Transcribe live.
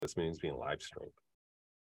This means being live streamed.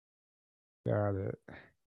 Got it.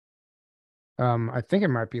 I think it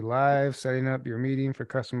might be live, setting up your meeting for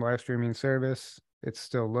custom live streaming service. It's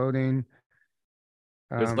still loading.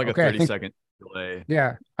 There's like okay, a 30-second delay.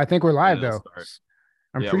 Yeah, I think we're live though.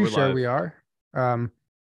 I'm pretty sure we are.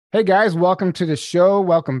 Hey guys, welcome to the show.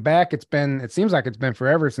 Welcome back. It seems like it's been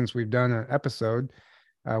forever since we've done an episode.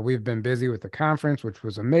 We've been busy with the conference, which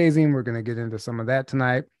was amazing. We're going to get into some of that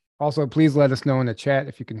tonight. Also, please let us know in the chat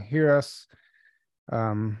if you can hear us. We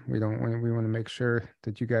want to make sure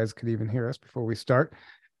that you guys could even hear us before we start.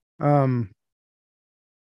 Tonight,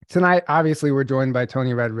 obviously, we're joined by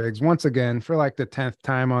Tony Rodrigues once again for like the 10th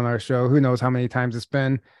time on our show. Who knows how many times it's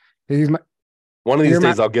been? One of these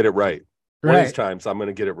days, I'll get it right. One of these times, I'm going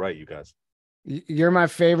to get it right, you guys. You're my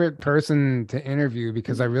favorite person to interview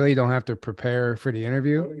because I really don't have to prepare for the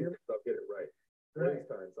interview. I'll get it right. One of these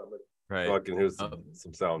times, I'm going to. Right. So I can hear some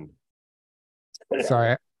sound.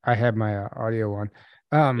 Sorry, I had my audio on.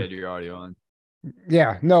 You had your audio on.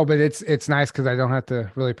 Yeah, no, but it's nice because I don't have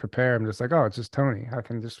to really prepare. I'm just like, oh, it's just Tony. I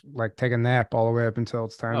can just like take a nap all the way up until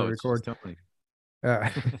it's time to record. Tony.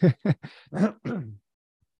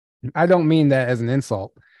 I don't mean that as an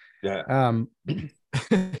insult. Yeah.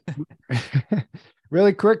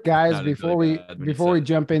 Really quick, guys, before we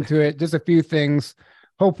jump into it, just a few things.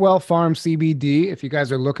 Hopewell Farm CBD. If you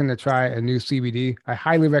guys are looking to try a new CBD, I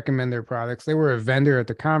highly recommend their products. They were a vendor at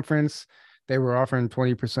the conference. They were offering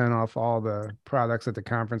 20% off all the products at the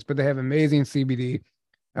conference, but they have amazing CBD.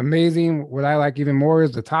 Amazing. What I like even more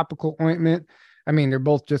is the topical ointment. I mean, they're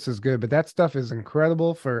both just as good, but that stuff is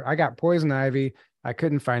incredible. I got poison ivy. I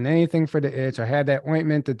couldn't find anything for the itch. I had that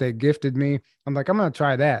ointment that they gifted me. I'm like, I'm going to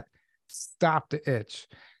try that. Stop the itch.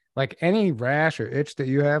 Like any rash or itch that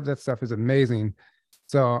you have, that stuff is amazing.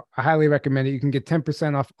 So I highly recommend it. You can get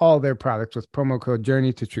 10% off all their products with promo code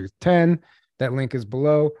Journey to Truth 10. That link is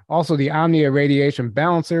below. Also, the Omnia Radiation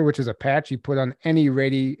Balancer, which is a patch you put on any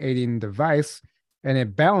radiating device, and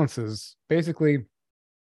it balances. Basically,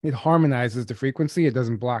 it harmonizes the frequency. It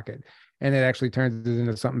doesn't block it. And it actually turns it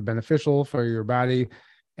into something beneficial for your body.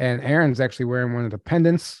 And Aaron's actually wearing one of the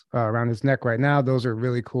pendants around his neck right now. Those are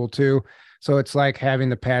really cool too. So it's like having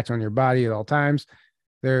the patch on your body at all times.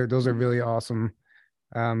 Those are really awesome.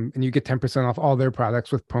 And you get 10% off all their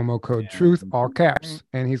products with promo code Truth, all caps.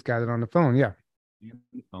 And he's got it on the phone. Yeah.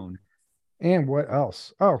 And what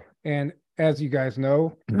else? Oh, and as you guys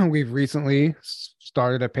know, we've recently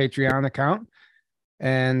started a Patreon account.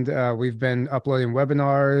 And we've been uploading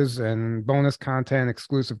webinars and bonus content,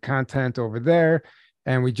 exclusive content over there.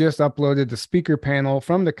 And we just uploaded the speaker panel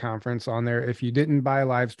from the conference on there. If you didn't buy a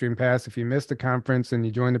live stream pass, if you missed the conference and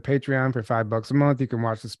you joined the Patreon for $5 a month, you can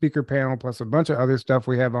watch the speaker panel plus a bunch of other stuff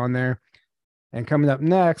we have on there. And coming up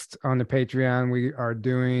next on the Patreon, we are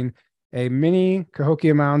doing a mini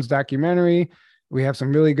Cahokia Mounds documentary. We have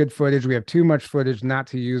some really good footage. We have too much footage not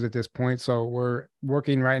to use at this point. So we're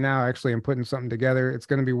working right now actually and putting something together. It's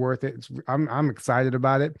going to be worth it. I'm excited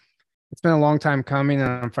about it. It's been a long time coming,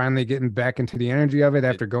 and I'm finally getting back into the energy of it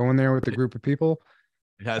after going there with a group of people.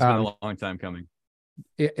 It has been a long time coming.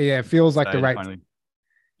 It feels like the right.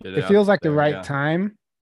 It feels like the right time.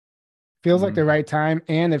 Feels like the right time,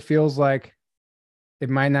 and it feels like it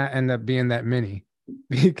might not end up being that many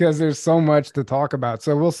because there's so much to talk about.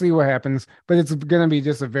 So we'll see what happens, but it's going to be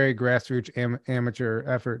just a very grassroots amateur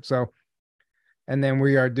effort. So, and then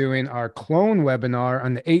we are doing our clone webinar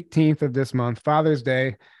on the 18th of this month, Father's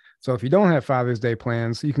Day. So if you don't have Father's Day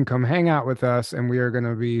plans, you can come hang out with us, and we are going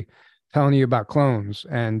to be telling you about clones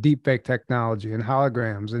and deepfake technology and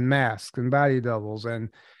holograms and masks and body doubles and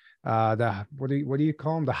what do you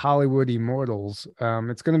call them? The Hollywood immortals.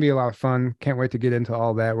 It's going to be a lot of fun. Can't wait to get into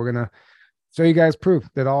all that. We're going to show you guys proof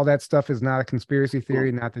that all that stuff is not a conspiracy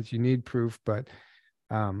theory. Not that you need proof, but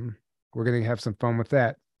we're going to have some fun with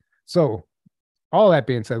that. So all that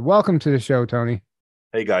being said, welcome to the show, Tony.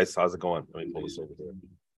 Hey guys, how's it going? Let me pull this over here.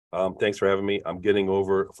 Thanks for having me. I'm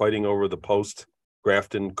fighting over the post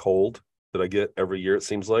Grafton cold that I get every year, it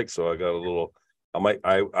seems like. So I got a little,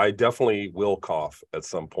 I definitely will cough at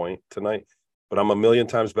some point tonight, but I'm a million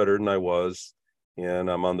times better than I was.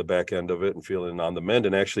 And I'm on the back end of it and feeling on the mend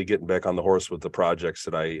and actually getting back on the horse with the projects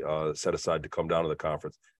that I set aside to come down to the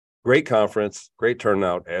conference. Great conference, great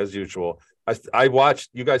turnout as usual. I watched,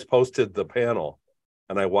 you guys posted the panel.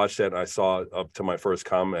 And I watched that and I saw up to my first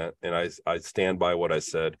comment, and I stand by what I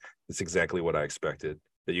said. It's exactly what I expected,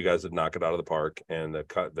 that you guys would knock it out of the park and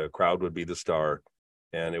the crowd would be the star.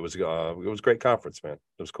 And it was a great conference, man.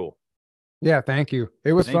 It was cool. Yeah, thank you.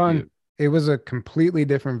 It was fun. It was a completely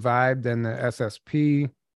different vibe than the SSP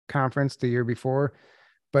conference the year before,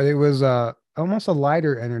 but it was almost a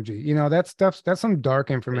lighter energy. You know, that stuff's that's some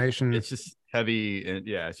dark information. It's just heavy, and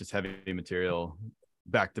yeah, it's just heavy material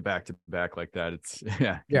back to back to back like that. It's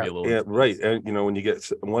yeah, it can be a little right. And you know, when you get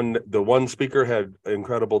the one speaker had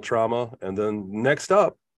incredible trauma, and then next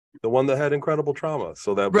up, the one that had incredible trauma.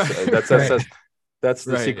 So that was that's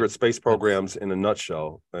the secret space programs in a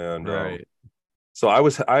nutshell. And so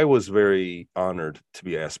I was very honored to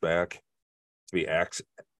be asked back, to be asked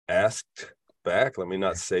back. Let me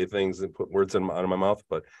not say things and put words out of my mouth,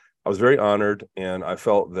 but I was very honored, and I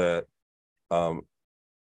felt that I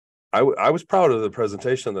was proud of the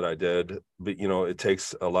presentation that I did, but you know, it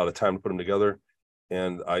takes a lot of time to put them together,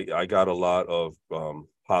 and I got a lot of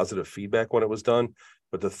positive feedback when it was done.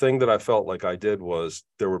 But the thing that I felt like I did was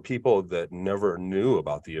there were people that never knew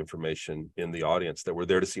about the information in the audience that were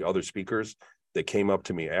there to see other speakers that came up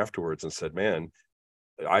to me afterwards and said, man,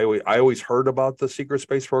 I always heard about the secret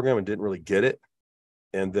space program and didn't really get it.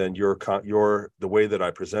 And then the way that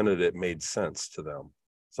I presented it made sense to them.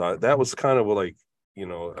 So that was kind of like, you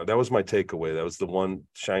know, that was my takeaway. That was the one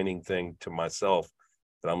shining thing to myself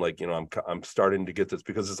that I'm like, you know, I'm starting to get this,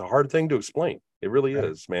 because it's a hard thing to explain. It really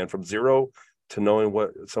is, man. From zero to knowing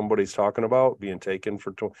what somebody's talking about, being taken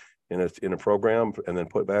in a program and then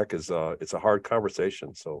put back is it's a hard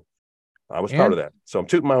conversation. So I was proud of that. So I'm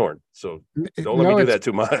tooting my horn. So don't let me do that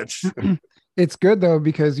too much. It's good though,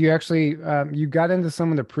 because you actually you got into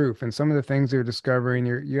some of the proof and some of the things you're discovering.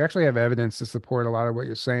 You actually have evidence to support a lot of what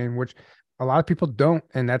you're saying, which a lot of people don't,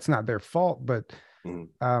 and that's not their fault, but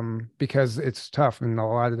because it's tough and a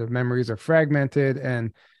lot of the memories are fragmented,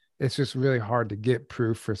 and it's just really hard to get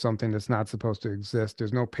proof for something that's not supposed to exist.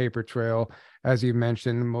 There's no paper trail. As you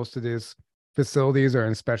mentioned, most of these facilities are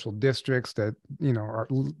in special districts that, you know,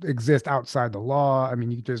 exist outside the law. I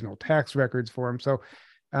mean, there's no tax records for them. So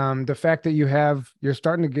the fact that you're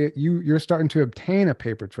starting to obtain a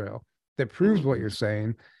paper trail that proves what you're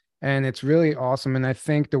saying, and it's really awesome. And I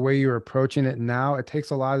think the way you're approaching it now, it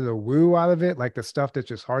takes a lot of the woo out of it, like the stuff that's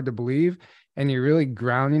just hard to believe, and you're really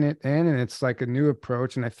grounding it in, and it's like a new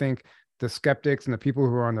approach. And I think the skeptics and the people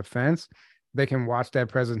who are on the fence, they can watch that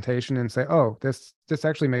presentation and say, oh, this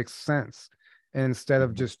actually makes sense. And instead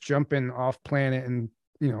of just jumping off planet and,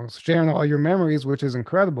 you know, sharing all your memories, which is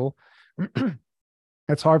incredible,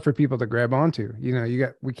 it's hard for people to grab onto. You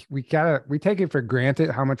know, we take it for granted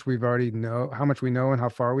how much we know and how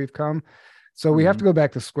far we've come. So we have to go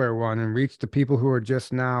back to square one and reach the people who are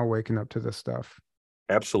just now waking up to this stuff.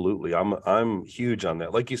 Absolutely. I'm huge on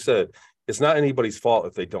that. Like you said, it's not anybody's fault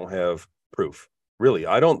if they don't have proof. Really,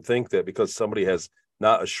 I don't think that because somebody has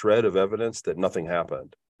not a shred of evidence that nothing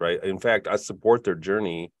happened, right? In fact, I support their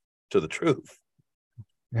journey to the truth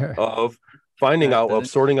of finding out, of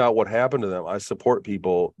sorting out what happened to them. I support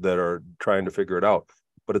people that are trying to figure it out.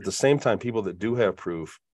 But at the same time, people that do have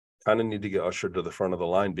proof kind of need to get ushered to the front of the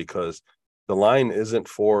line, because the line isn't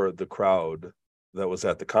for the crowd that was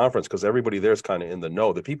at the conference, because everybody there is kind of in the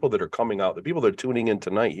know. The people that are coming out, the people that are tuning in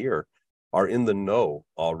tonight here are in the know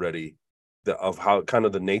already of how kind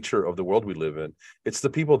of the nature of the world we live in. It's the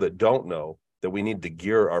people that don't know that we need to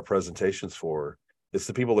gear our presentations for. It's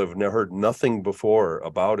the people that have never heard nothing before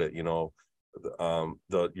about it, you know. And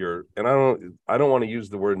I don't want to use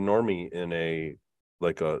the word normie in a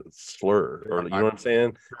like a slur, or you know what I'm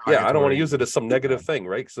saying? Yeah, I don't want to use it as some negative thing,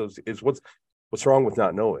 right? So it's what's wrong with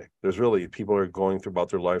not knowing. There's really, people are going through about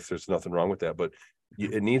their life. There's nothing wrong with that, but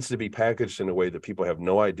it needs to be packaged in a way that people have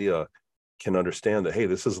no idea can understand that, hey,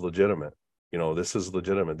 this is legitimate. You know, this is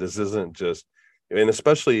legitimate. This isn't just, and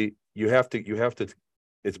especially you have to,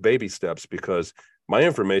 it's baby steps, because my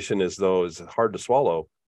information is hard to swallow.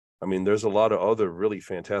 I mean, there's a lot of other really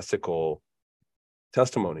fantastical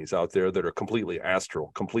testimonies out there that are completely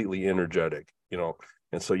astral, completely energetic, you know.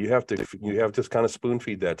 And so you have to kind of spoon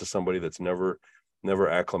feed that to somebody that's never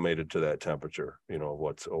acclimated to that temperature, you know,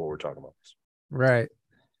 what we're talking about. Right.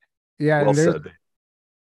 Yeah. Well said.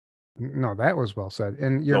 No, that was well said.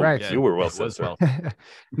 And you're right. You were well said.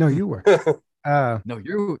 No, you were. No,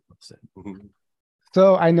 you were well said.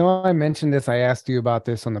 So I know I mentioned this. I asked you about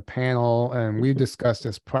this on the panel, and we've discussed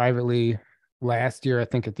this privately last year, I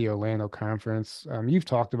think, at the Orlando conference. You've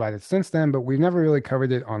talked about it since then, but we've never really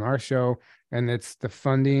covered it on our show. And it's the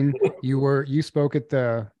funding. You spoke at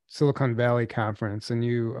the Silicon Valley conference, and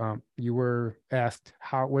you were asked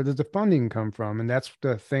where does the funding come from? And that's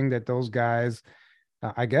the thing that those guys,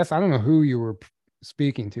 I guess, I don't know who you were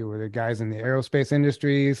speaking to, were the guys in the aerospace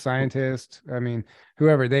industry, scientists, I mean,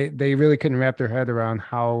 whoever, they really couldn't wrap their head around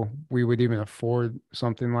how we would even afford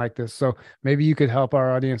something like this. So maybe you could help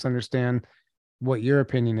our audience understand what your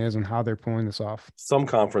opinion is and how they're pulling this off. Some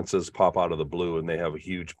conferences pop out of the blue and they have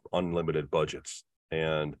huge unlimited budgets,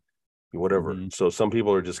 and whatever. So some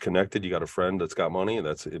people are just connected. You got a friend that's got money, and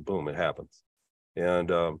that's it. Boom, it happens. And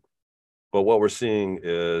but what we're seeing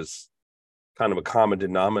is kind of a common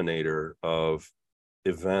denominator of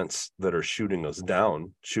events that are shooting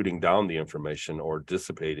down the information or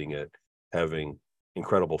dissipating it, having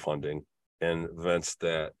incredible funding, and events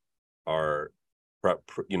that are,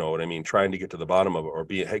 you know what I mean, trying to get to the bottom of it, or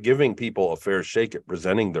giving people a fair shake at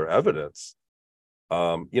presenting their evidence.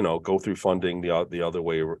 You know, go through funding the other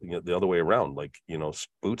way, the other way around, like, you know,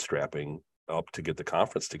 bootstrapping up to get the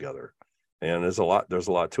conference together. And there's a lot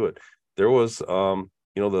to it. There was, you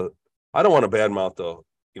know, I don't want to badmouth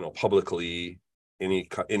publicly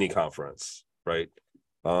any conference, right?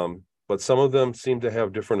 But some of them seem to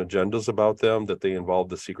have different agendas about them, that they involve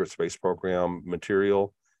the secret space program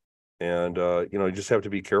material. And, you know, you just have to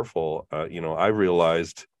be careful. You know, I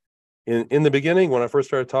realized in the beginning, when I first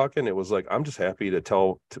started talking, it was like, I'm just happy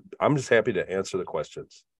to answer the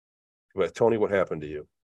questions. But Tony, what happened to you?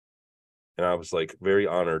 And I was like very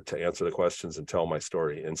honored to answer the questions and tell my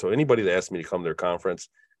story. And so anybody that asked me to come to their conference,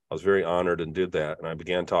 I was very honored and did that. And I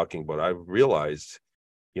began talking, but I realized,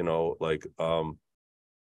 you know, like,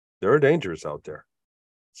 there are dangers out there.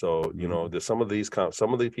 So, you know, some of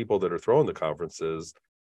the people that are throwing the conferences,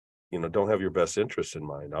 you know, don't have your best interest in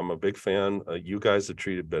mind. I'm a big fan. You guys have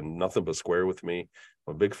been nothing but square with me.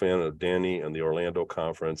 I'm a big fan of Danny and the Orlando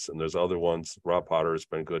conference, and there's other ones. Rob Potter has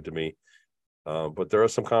been good to me. But there are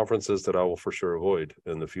some conferences that I will for sure avoid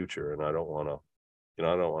in the future. And I don't want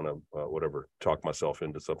to, whatever, talk myself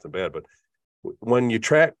into something bad. But when you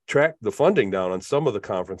track the funding down on some of the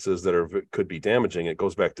conferences that could be damaging, it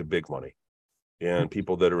goes back to big money and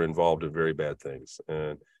people that are involved in very bad things.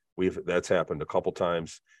 And that's happened a couple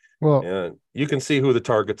times. Well, and you can see who the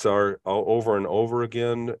targets are over and over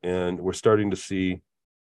again. And we're starting to see,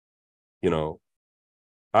 you know,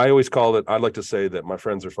 I'd like to say that my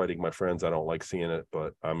friends are fighting my friends. I don't like seeing it,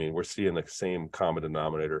 but I mean, we're seeing the same common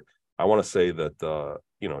denominator. I want to say that,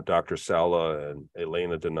 you know, Dr. Sala and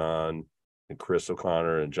Elena Denon and Chris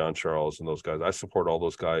O'Connor and John Charles and those guys, I support all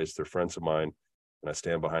those guys. They're friends of mine, and I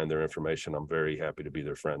stand behind their information. I'm very happy to be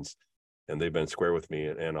their friends. And they've been square with me.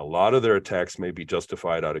 And a lot of their attacks may be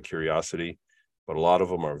justified out of curiosity, but a lot of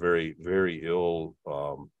them are very, very ill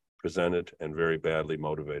presented and very badly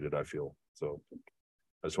motivated, I feel. So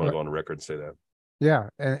I just want to go on the record and say that. Yeah.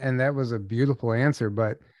 And that was a beautiful answer,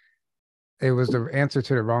 but it was the answer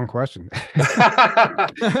to the wrong question.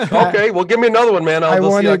 Okay, well, give me another one, man. I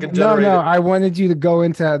wanted you to go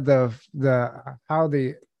into the how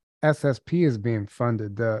the SSP is being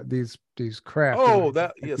funded, these craft. Oh,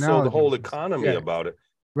 so the whole economy about it.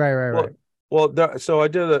 Right. Well, so I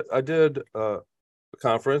did a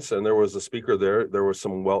conference, and there was a speaker there. There were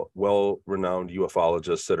some well-renowned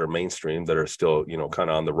ufologists that are mainstream, that are still, you know, kind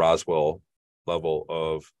of on the Roswell level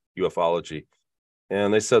of ufology.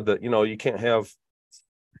 And they said that, you know, you can't have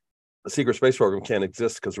a secret space program can't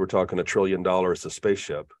exist because we're talking $1 trillion a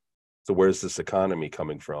spaceship. So where's this economy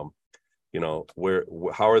coming from? You know,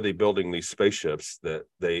 how are they building these spaceships and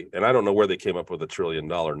I don't know where they came up with $1 trillion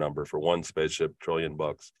number for one spaceship, $1 trillion.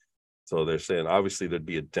 So they're saying, obviously there'd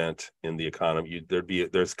be a dent in the economy.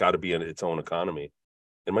 There's got to be its own economy.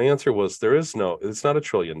 And my answer was, it's not $1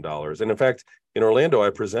 trillion. And in fact, in Orlando,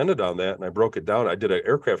 I presented on that and I broke it down. I did an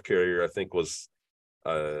aircraft carrier, I think was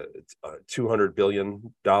 $200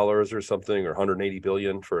 billion or something, or 180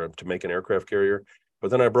 billion to make an aircraft carrier. But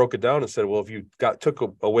then I broke it down and said, well, if you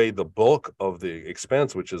took away the bulk of the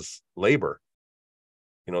expense, which is labor,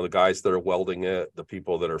 you know, the guys that are welding it, the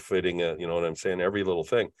people that are fitting it, you know what I'm saying, every little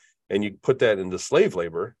thing, and you put that into slave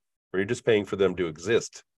labor, where you're just paying for them to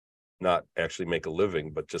exist, not actually make a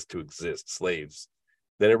living, but just to exist, slaves,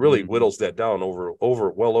 then it really whittles that down over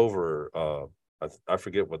I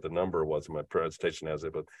forget what the number was, my presentation has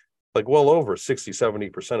it, but like well over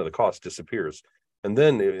 60-70% of the cost disappears. And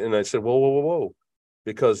I said, whoa,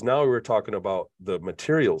 because now we're talking about the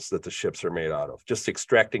materials that the ships are made out of. Just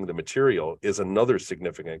extracting the material is another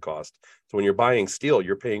significant cost. So when you're buying steel,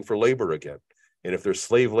 you're paying for labor again. And if there's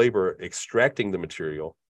slave labor extracting the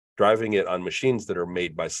material, driving it on machines that are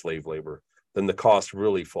made by slave labor, then the cost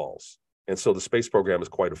really falls. And so the space program is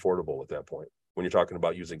quite affordable at that point. When you're talking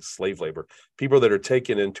about using slave labor, people that are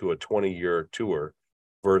taken into a 20-year tour,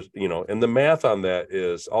 versus, you know, and the math on that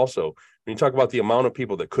is also, when you talk about the amount of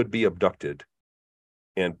people that could be abducted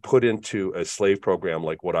and put into a slave program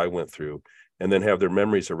like what I went through, and then have their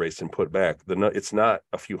memories erased and put back, it's not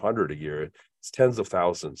a few hundred a year, it's tens of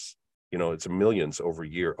thousands, you know, it's millions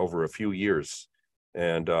over a few years.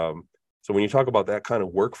 And So when you talk about that kind of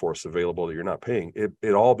workforce available that you're not paying,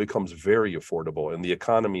 it all becomes very affordable, and the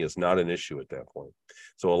economy is not an issue at that point.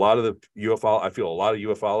 So a lot of the UFO, I feel a lot of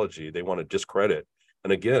ufology, they want to discredit.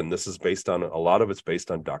 And again, this is based on, a lot of it's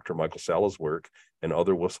based on Dr. Michael Sala's work and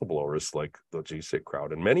other whistleblowers like the GSIC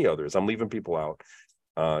crowd and many others. I'm leaving people out,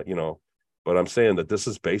 but I'm saying that this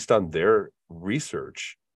is based on their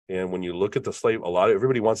research. And when you look at the slave,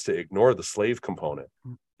 everybody wants to ignore the slave component,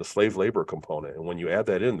 the slave labor component. And when you add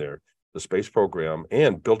that in there, the space program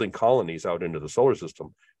and building colonies out into the solar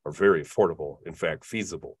system are very affordable. In fact,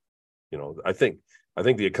 feasible. I think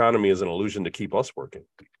the economy is an illusion to keep us working.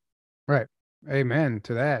 Right. Amen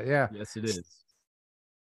to that. Yeah. Yes, it is.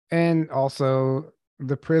 And also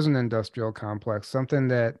the prison industrial complex, something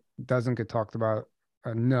that doesn't get talked about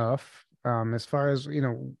enough. As far as,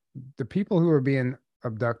 the people who are being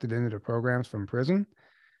abducted into the programs from prison,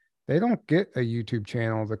 they don't get a YouTube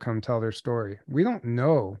channel to come tell their story. We don't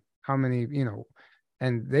know how many,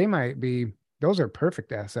 and they might be, those are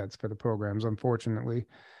perfect assets for the programs, unfortunately.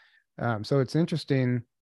 So it's interesting.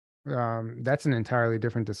 That's an entirely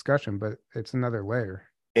different discussion, but it's another layer.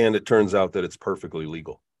 And it turns out that it's perfectly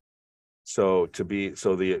legal. So the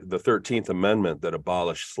 13th Amendment that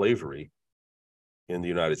abolished slavery in the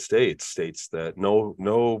United States states that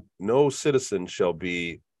no citizen shall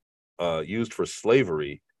be used for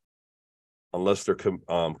slavery unless they're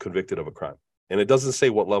convicted of a crime. And it doesn't say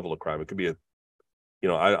what level of crime. It could be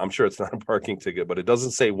I'm sure it's not a parking ticket, but it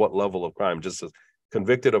doesn't say what level of crime, just says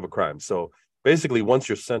convicted of a crime. So basically, once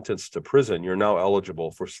you're sentenced to prison, you're now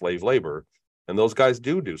eligible for slave labor. And those guys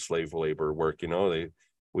do slave labor work.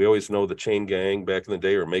 We always know the chain gang back in the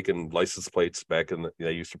day, or making license plates back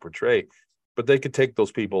they used to portray, but they could take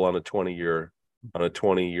those people on a 20-year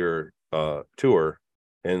tour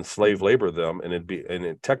and slave labor them, and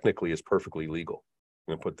it technically is perfectly legal,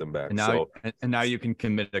 and put them back. And now you can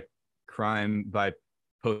commit a crime by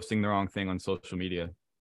posting the wrong thing on social media.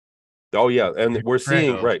 Oh yeah, and we're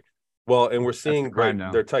seeing right. Well, and we're seeing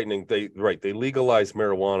they're tightening. They legalize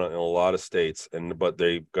marijuana in a lot of states, but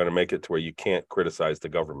they're going to make it to where you can't criticize the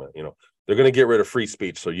government. They're going to get rid of free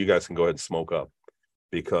speech, so you guys can go ahead and smoke up,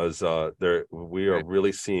 because we are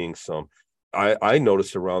really seeing some. I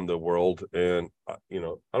noticed around the world, and I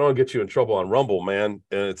don't want to get you in trouble on Rumble, man,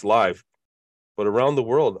 and it's live, but around the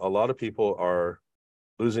world, a lot of people are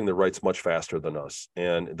losing their rights much faster than us.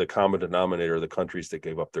 And the common denominator are the countries that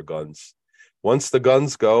gave up their guns. Once the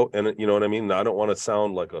guns go, and you know what I mean? I don't want to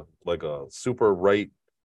sound like a super right,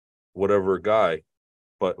 whatever guy,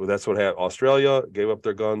 but that's what happened. Australia gave up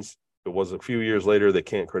their guns. It was a few years later, they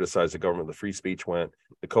can't criticize the government. The free speech went.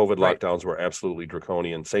 The COVID lockdowns were absolutely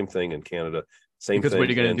draconian. Same thing in Canada. Same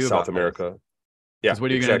thing in South America. Yeah.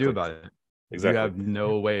 What are you going to do about it? Exactly. You have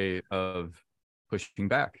no way of pushing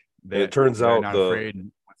back. It turns out afraid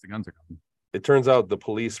once the guns are coming. It turns out the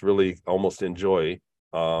police really almost enjoy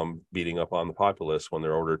beating up on the populace when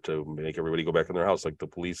they're ordered to make everybody go back in their house. Like, the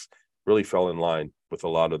police really fell in line with a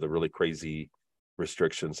lot of the really crazy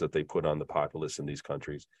restrictions that they put on the populace in these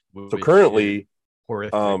countries. So currently,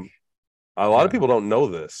 a lot of people don't know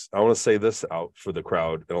this. I want to say this out for the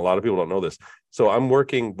crowd, and a lot of people don't know this. So I'm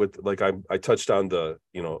working with, I touched on the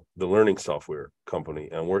learning software company.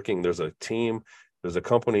 I'm working, there's a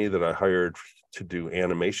company that I hired to do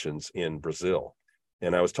animations in Brazil.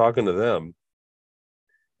 And I was talking to them,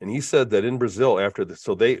 and he said that in Brazil,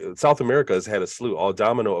 South America has had a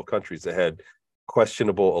domino of countries that had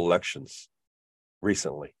questionable elections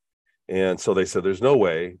recently. And so they said there's no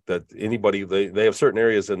way that anybody, they have certain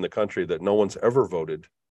areas in the country that no one's ever voted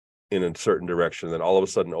in a certain direction. Then all of a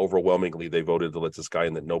sudden, overwhelmingly, they voted to let this guy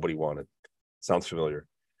in that nobody wanted. Sounds familiar.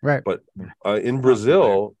 Right. But in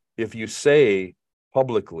Brazil, if you say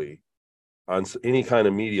publicly on any kind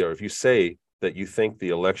of media, or if you say that you think the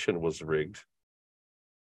election was rigged,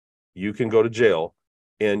 you can go to jail,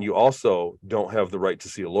 and you also don't have the right to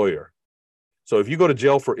see a lawyer. So if you go to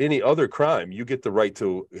jail for any other crime, you get the right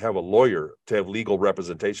to have a lawyer, to have legal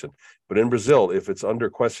representation. But in Brazil, if it's under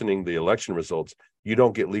questioning the election results, you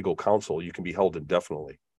don't get legal counsel. You can be held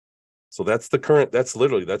indefinitely. So that's real.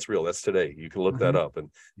 That's today. You can look that up. And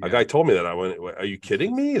a guy told me that. I went, are you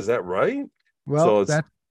kidding me? Is that right? Well,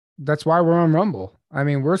 that's why we're on Rumble. I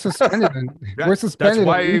mean, we're suspended. We're suspended. That's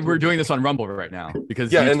why we're doing this on Rumble right now,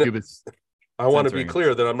 because YouTube is. I want to be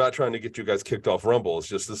clear that I'm not trying to get you guys kicked off Rumble. It's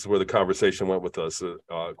just, this is where the conversation went with us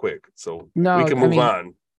quick. So we can move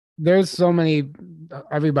on. There's so many,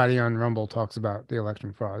 everybody on Rumble talks about the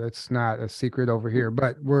election fraud. It's not a secret over here,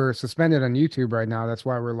 but we're suspended on YouTube right now. That's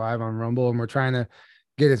why we're live on Rumble, and we're trying to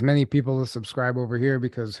get as many people to subscribe over here,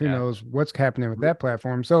 because who knows what's happening with that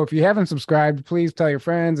platform. So if you haven't subscribed, please tell your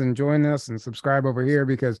friends and join us and subscribe over here,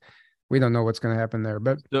 because we don't know what's going to happen there.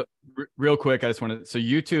 But real quick, I just wanted, so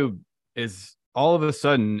YouTube is all of a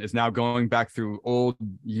sudden is now going back through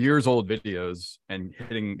years old videos and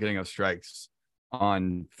getting us strikes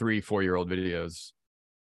on 3-4-year-old videos.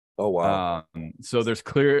 Oh wow. So they're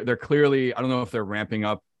clearly, I don't know if they're ramping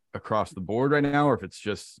up across the board right now, or if it's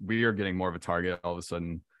just we are getting more of a target all of a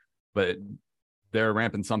sudden, but they're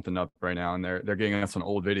ramping something up right now, and they're getting us on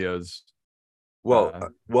old videos.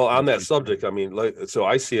 Well, on that subject, I mean, so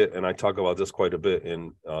I see it, and I talk about this quite a bit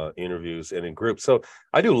in interviews and in groups. So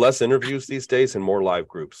I do less interviews these days and more live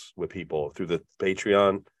groups with people through the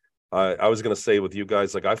Patreon. I was going to say with you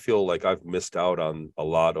guys, like, I feel like I've missed out on a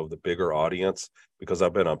lot of the bigger audience because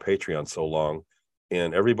I've been on Patreon so long,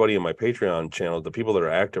 and everybody in my Patreon channel, the people that are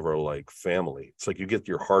active are like family. It's like you get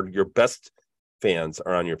your best fans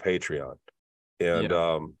are on your Patreon. And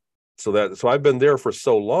so I've been there for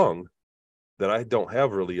so long that I don't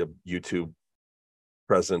have really a YouTube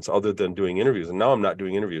presence other than doing interviews. And now I'm not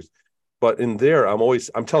doing interviews, but in there,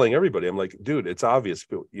 I'm telling everybody, I'm like, dude, it's obvious,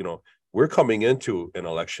 you know, we're coming into an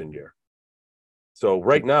election year. So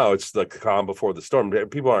right now it's the calm before the storm.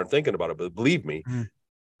 People aren't thinking about it, but believe me,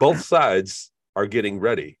 both sides are getting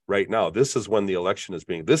ready right now. This is when the election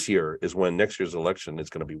this year is when next year's election is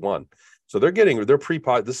going to be won. So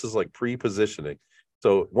this is like pre-positioning.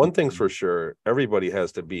 So one thing's for sure, everybody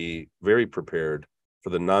has to be very prepared for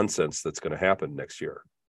the nonsense that's going to happen next year,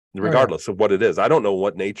 regardless of what it is. I don't know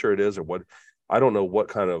what nature it is I don't know what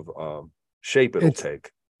kind of shape it'll take,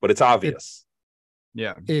 but it's obvious.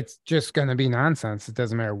 It's just going to be nonsense. It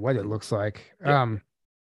doesn't matter what it looks like. Yeah.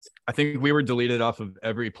 I think we were deleted off of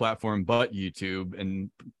every platform but YouTube and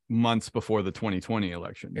months before the 2020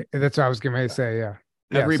 election. That's what I was going to say. Yeah.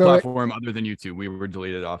 Every platform other than YouTube, we were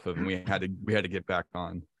deleted off of, and we had to get back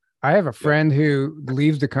on. I have a friend who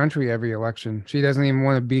leaves the country every election. She doesn't even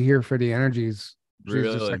want to be here for the energies. She's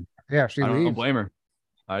really? Just like, she leaves. I don't blame her.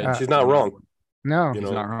 She's not wrong. No, she's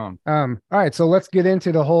not wrong. All right, so let's get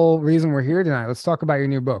into the whole reason we're here tonight. Let's talk about your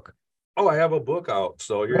new book. Oh, I have a book out.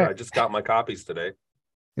 So here, I just got my copies today.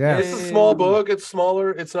 Yeah, it's a small book. It's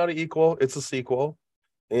smaller. It's not an equal. It's a sequel,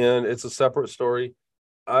 and it's a separate story.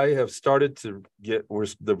 I have started to get where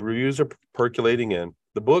the reviews are percolating in.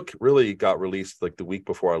 The book really got released like the week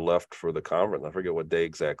before I left for the conference. I forget what day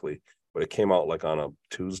exactly, but it came out like on a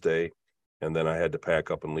Tuesday, and then I had to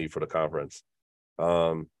pack up and leave for the conference.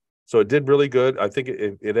 So it did really good. I think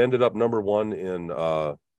it ended up number 1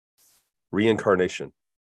 in reincarnation.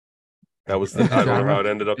 That was I don't know how it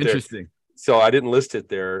ended up there. Interesting. So I didn't list it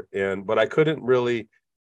there, but I couldn't really.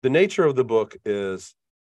 The nature of the book is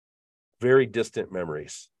very distant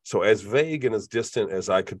memories. So as vague and as distant as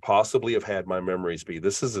I could possibly have had my memories be,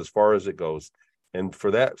 this is as far as it goes. And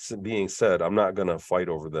for that being said, I'm not going to fight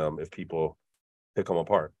over them if people pick them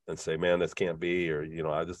apart and say, man, this can't be, or, you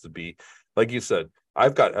know, this would be, like you said,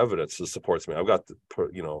 I've got evidence that supports me. I've got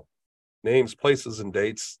the, names, places, and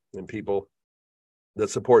dates and people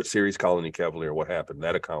that support Ceres Colony Cavalier, what happened,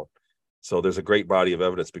 that account. So there's a great body of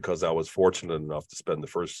evidence because I was fortunate enough to spend the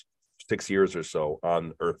first 6 years or so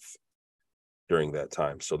on Earth during that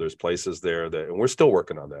time. So there's places there and we're still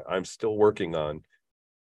working on that. I'm still working on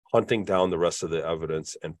hunting down the rest of the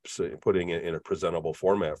evidence and putting it in a presentable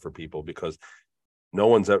format for people, because no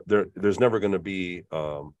one's there. There's never going to be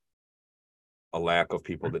a lack of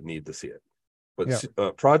people that need to see it.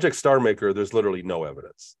 But Project Starmaker, there's literally no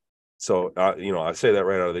evidence. So, I say that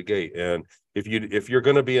right out of the gate. And if you're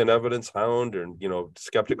going to be an evidence hound or,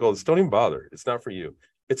 skeptical, just don't even bother. It's not for you.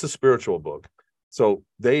 It's a spiritual book. So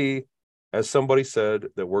as somebody said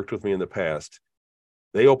that worked with me in the past,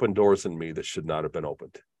 they opened doors in me that should not have been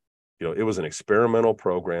opened. It was an experimental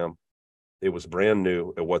program. It was brand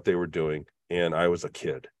new at what they were doing. And I was a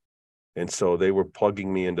kid. And so they were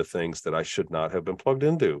plugging me into things that I should not have been plugged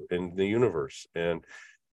into in the universe. And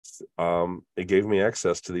it gave me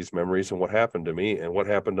access to these memories and what happened to me and what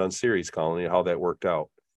happened on Ceres Colony, how that worked out.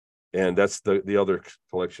 And that's the other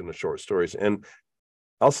collection of short stories. And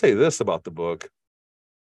I'll say this about the book.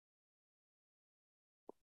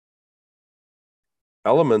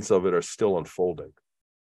 Elements of it are still unfolding.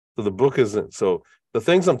 So the book isn't, so the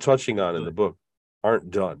things I'm touching on in the book aren't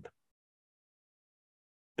done.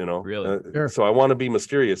 Really? Sure. So I want to be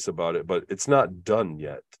mysterious about it, but it's not done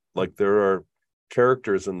yet. Like there are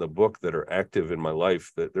characters in the book that are active in my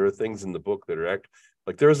life, that there are things in the book that are active.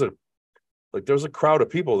 Like there's a crowd of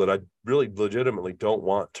people that I really legitimately don't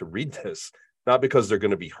want to read this, not because they're going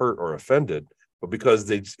to be hurt or offended, but because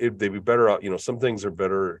they'd be better out. Some things are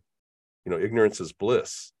better, ignorance is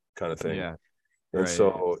bliss kind of thing. Yeah. And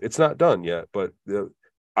so it's not done yet, but the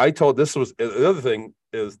other thing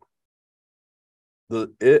is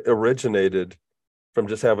it originated from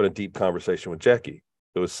just having a deep conversation with Jackie.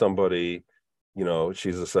 It was somebody, you know,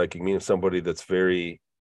 she's a psychic medium, somebody that's very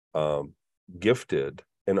gifted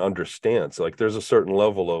and understands. Like there's a certain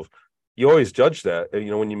level of, you always judge that,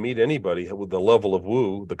 you know, when you meet anybody with the level of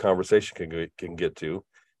woo the conversation can get to.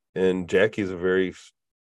 And Jackie's a very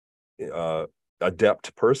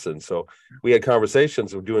adept person. So we had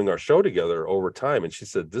conversations of doing our show together over time. And she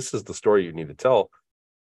said, this is the story you need to tell.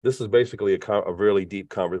 This is basically a really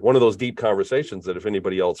deep one of those deep conversations that if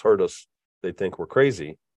anybody else heard us, they'd think we're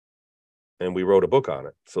crazy. And we wrote a book on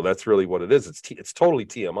it. So that's really what it is. It's totally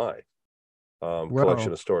TMI,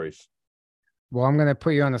 collection of stories. Well, I'm going to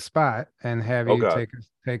put you on the spot and have you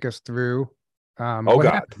take us through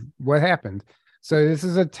what happened. So this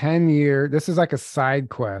is a 10-year, this is like a side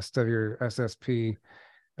quest of your SSP.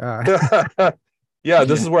 Yeah,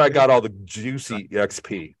 this is where I got all the juicy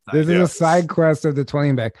XP. This is a side quest of the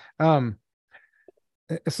 20 back.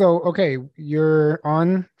 So, okay, you're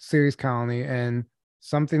on Series Colony and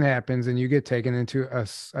something happens and you get taken into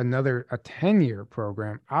another 10-year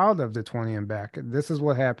program out of the 20 and back. This is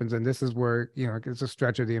what happens. And this is where, you know, it's a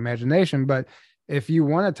stretch of the imagination. But if you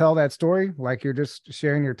want to tell that story, like you're just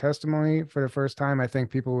sharing your testimony for the first time, I think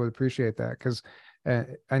people would appreciate that, because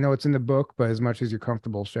I know it's in the book, but as much as you're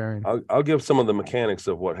comfortable sharing. I'll give some of the mechanics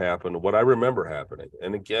of what happened, what I remember happening.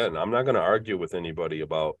 And again, I'm not going to argue with anybody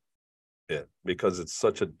about it because it's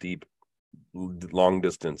such a deep, long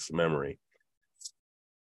distance memory.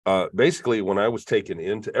 Basically, when I was taken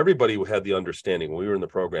into, everybody had the understanding when we were in the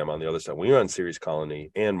program on the other side, when we were on Series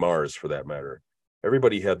Colony and Mars for that matter,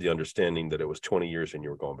 everybody had the understanding that it was 20 years and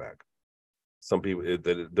you were going back. Some people,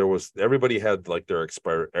 everybody had like their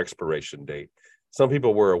expiration date. Some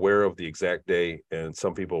people were aware of the exact day and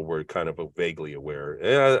some people were kind of vaguely aware.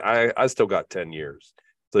 I still got 10 years,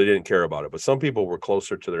 so they didn't care about it. But some people were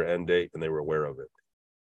closer to their end date and they were aware of it.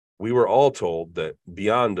 We were all told that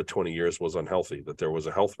beyond the 20 years was unhealthy, that there was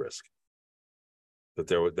a health risk,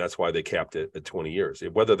 that's why they capped it at 20 years.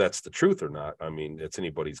 Whether that's the truth or not, I mean, it's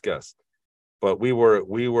anybody's guess. But we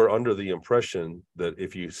were under the impression that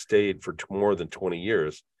if you stayed for more than 20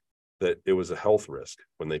 years, that it was a health risk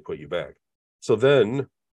when they put you back. So then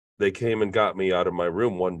they came and got me out of my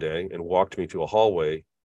room one day and walked me to a hallway.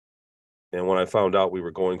 And when I found out we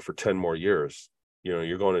were going for 10 more years, you know,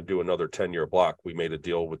 you're going to do another 10-year block. We made a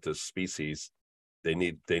deal with this species. They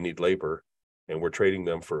need labor, and we're trading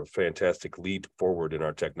them for a fantastic leap forward in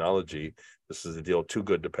our technology. This is a deal too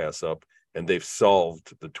good to pass up. And they've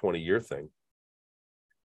solved the 20-year thing.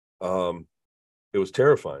 It was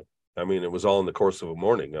terrifying. I mean, it was all in the course of a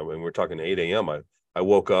morning. I mean, we're talking 8 a.m. I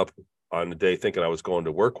woke up on the day thinking I was going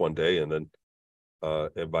to work one day, and then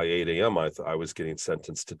and by 8 a.m. I was getting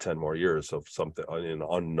sentenced to 10 more years of something in an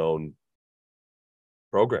unknown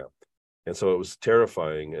program. And so it was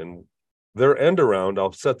terrifying. And their end around,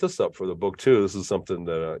 I'll set this up for the book too. This is something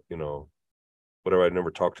that, you know, whatever I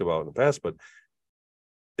never talked about in the past, but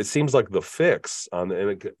it seems like the fix on,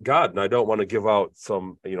 and I don't want to give out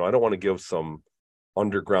some, you know, I don't want to give some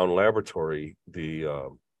underground laboratory the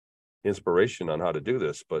inspiration on how to do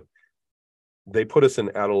this, but they put us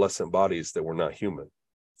in adolescent bodies that were not human.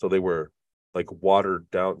 So they were like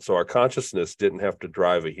watered down. So our consciousness didn't have to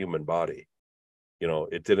drive a human body. You know,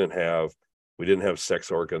 we didn't have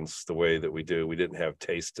sex organs the way that we do. We didn't have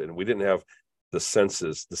taste, and we didn't have the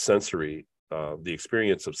senses, the sensory, the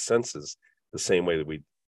experience of senses the same way that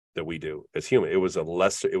we do as human. It was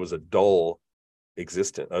a dull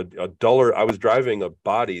existence, a duller. I was driving a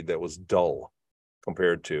body that was dull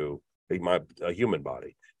compared to a human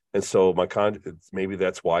body. And so maybe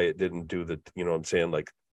that's why it didn't do the, you know what I'm saying?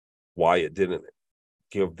 Like why it didn't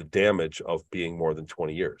give the damage of being more than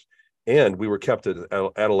 20 years. And we were kept at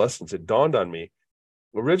adolescence. It dawned on me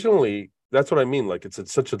originally, that's what I mean. Like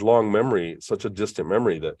it's such a long memory, such a distant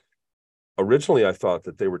memory, that originally I thought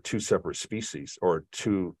that they were two separate species or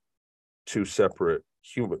two separate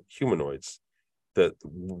humanoids, that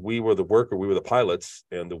we were the pilots,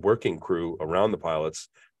 and the working crew around the pilots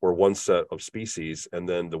were one set of species, and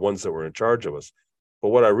then the ones that were in charge of us. But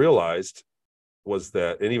what I realized was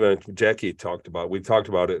that, and even Jackie we talked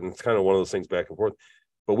about it, and it's kind of one of those things back and forth,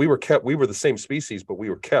 but we were the same species, but we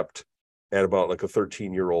were kept at about like a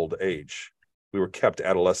 13-year-old age. We were kept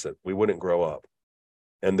adolescent. We wouldn't grow up.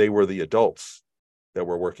 And they were the adults that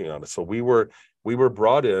were working on it. So we were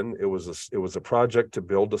brought in. It was a project to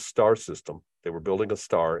build a star system. They were building a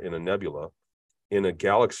star in a nebula in a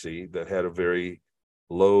galaxy that had a very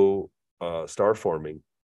low star forming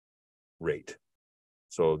rate.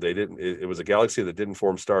 So it was a galaxy that didn't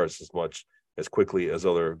form stars as quickly as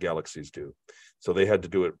other galaxies do. So they had to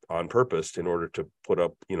do it on purpose in order to put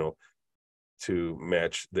up, you know, to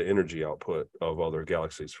match the energy output of other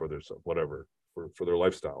galaxies for their whatever for their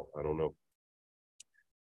lifestyle. I don't know.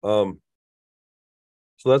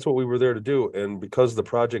 So that's what we were there to do. And because the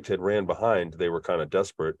project had ran behind, they were kind of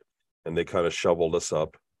desperate, and they kind of shoveled us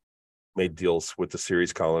up, made deals with the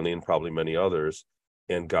Ceres colony and probably many others,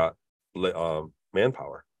 and got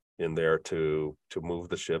manpower in there to move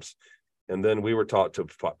the ships. And then we were taught to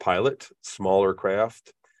pilot smaller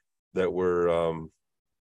craft that were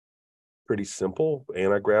pretty simple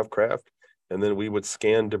anti-grav craft. And then we would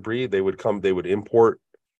scan debris. They would import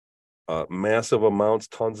massive amounts,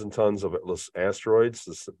 tons and tons of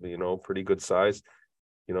asteroids, pretty good size.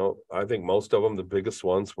 I think most of them, the biggest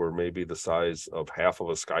ones, were maybe the size of half of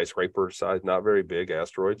a skyscraper size, not very big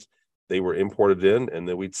asteroids. They were imported in, and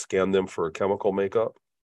then we'd scan them for chemical makeup.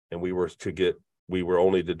 And we were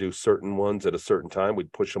only to do certain ones at a certain time.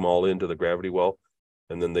 We'd push them all into the gravity well,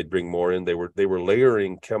 and then they'd bring more in. They were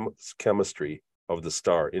layering chemistry of the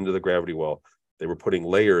star into the gravity well. They were putting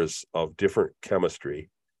layers of different chemistry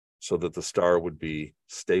so that the star would be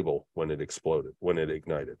stable when it exploded, when it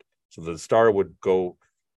ignited. So the star would go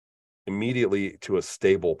immediately to a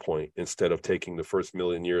stable point instead of taking the first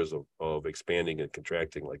million years of expanding and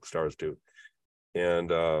contracting like stars do. And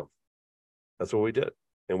that's what we did.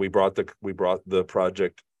 And we brought the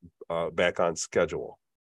project back on schedule,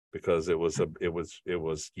 because it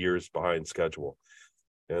was years behind schedule.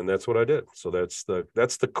 And that's what I did. So that's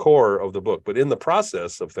the core of the book. But in the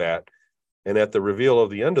process of that, and at the reveal of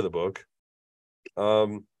the end of the book, a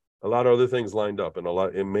lot of other things lined up, and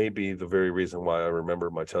it may be the very reason why I remember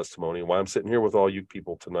my testimony, why I'm sitting here with all you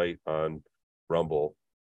people tonight on Rumble.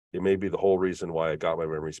 It may be the whole reason why I got my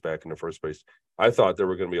memories back in the first place. I thought there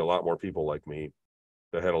were going to be a lot more people like me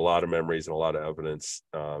that had a lot of memories and a lot of evidence.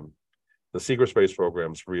 The secret space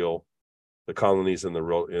program's real. The colonies in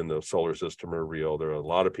the solar system are real. There are a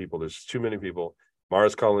lot of people. There's too many people.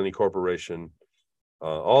 Mars Colony Corporation,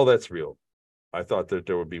 all that's real. I thought that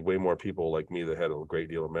there would be way more people like me that had a great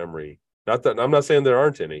deal of memory. Not that I'm not saying there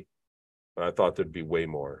aren't any, but I thought there'd be way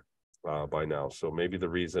more by now. So maybe the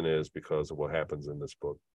reason is because of what happens in this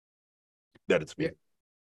book. That it's me. Yeah.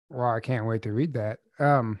 Well, I can't wait to read that.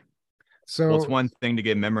 So it's one thing to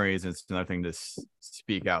get memories, and it's another thing to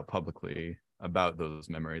speak out publicly about those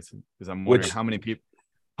memories. Because I'm wondering how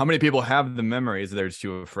many people have the memories that they're just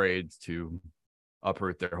too afraid to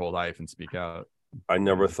uproot their whole life and speak out. I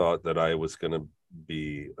never thought that I was going to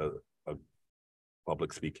be a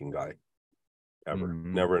public speaking guy, ever.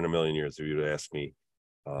 Mm-hmm. Never in a million years. If you'd asked me,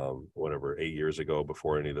 8 years ago,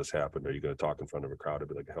 before any of this happened, are you going to talk in front of a crowd? I'd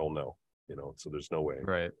be like, hell no. So there's no way.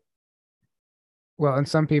 Right. Well, and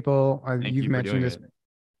some people you've mentioned this.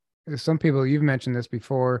 Some people you've mentioned this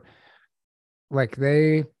before. Like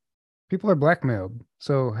people are blackmailed.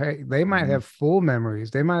 So, hey, they might have full memories.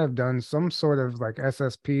 They might have done some sort of like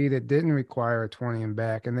SSP that didn't require a 20 and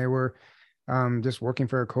back. And they were just working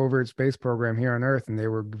for a covert space program here on Earth. And they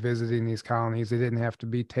were visiting these colonies. They didn't have to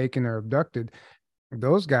be taken or abducted.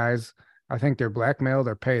 Those guys, I think they're blackmailed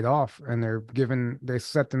or paid off. And they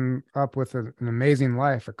set them up with an amazing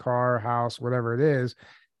life, a car, house, whatever it is.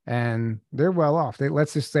 And they're well off.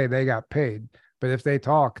 Let's just say they got paid. But if they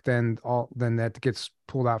talk, then that gets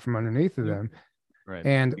pulled out from underneath of them. Right.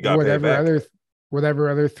 And whatever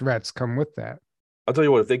other threats come with that. I'll tell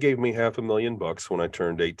you what, if they gave me $500,000 when I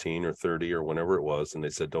turned 18 or 30 or whenever it was, and they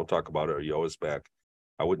said, don't talk about it or you owe us back,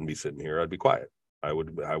 I wouldn't be sitting here. I'd be quiet. I would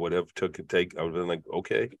have I would have been like,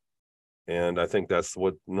 okay. And I think that's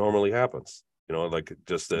what normally happens. Like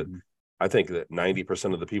just that. I think that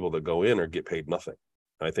 90% of the people that go in get paid nothing.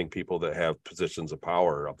 I think people that have positions of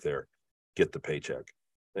power up there get the paycheck,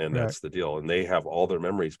 and that's the deal. And they have all their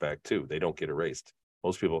memories back too. They don't get erased.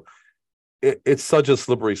 Most people, it's such a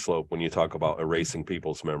slippery slope when you talk about erasing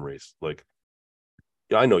people's memories. Like,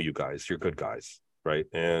 yeah, I know you guys, you're good guys, right?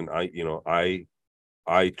 And I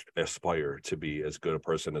aspire to be as good a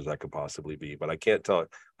person as I could possibly be, but I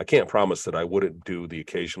can't promise that I wouldn't do the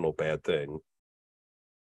occasional bad thing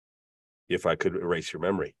if I could erase your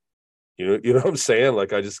memory. You know what I'm saying?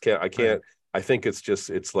 Like, I just can't. I think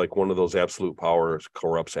it's like one of those absolute powers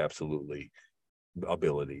corrupts absolutely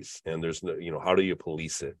abilities, and there's no, how do you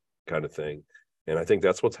police it kind of thing. And I think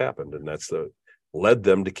that's what's happened, and that's led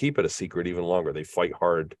them to keep it a secret even longer. They fight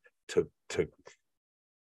hard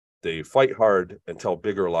they fight hard and tell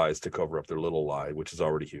bigger lies to cover up their little lie, which is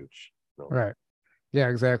already huge. Right. Yeah,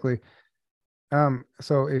 exactly.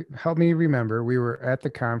 So it helped me remember, we were at the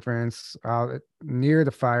conference near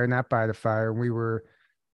the fire, not by the fire. We were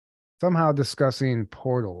somehow discussing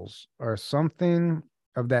portals or something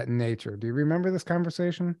of that nature. Do you remember this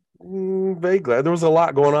conversation? Vaguely. There was a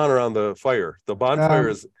lot going on around the fire. The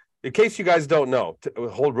bonfire in case you guys don't know,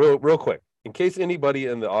 hold real quick. In case anybody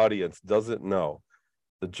in the audience doesn't know,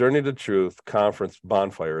 the Journey to Truth conference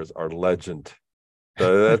bonfires are legend.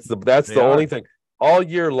 That's the only thing. All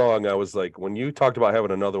year long, I was like, when you talked about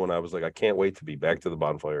having another one, I was like, I can't wait to be back to the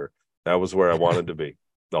bonfire. That was where I wanted to be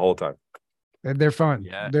the whole time. They're fun.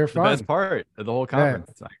 Yeah, they're fun. The best part of the whole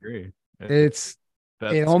conference. Yeah. I agree.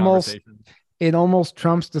 It almost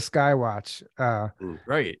trumps the Skywatch.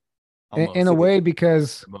 Right. In a way,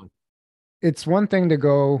 because it's one thing to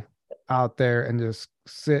go out there and just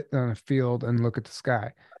sit on a field and look at the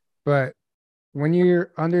sky, but when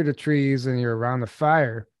you're under the trees and you're around the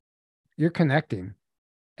fire, you're connecting,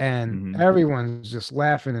 and everyone's just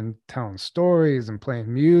laughing and telling stories and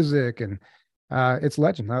playing music, and it's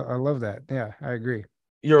legend. I love that. Yeah, I agree.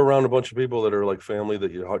 You're around a bunch of people that are like family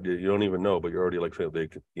that you don't even know, but you're already like family.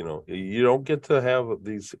 You don't get to have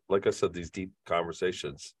these, like I said, these deep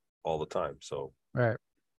conversations all the time. So right.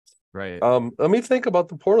 Let me think about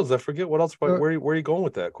the portals. I forget what else. Where are you going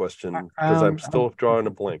with that question? Because I'm still drawing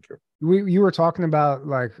a blank here. You were talking about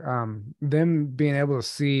like them being able to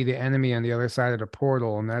see the enemy on the other side of the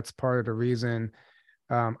portal, and that's part of the reason.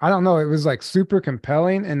 I don't know. It was like super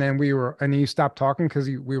compelling, and then you stopped talking because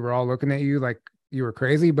we were all looking at you like you were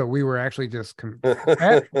crazy, but we were actually just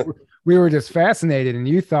we were just fascinated, and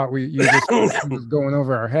you thought you just was going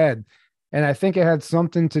over our head, and I think it had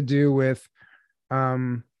something to do with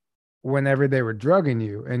whenever they were drugging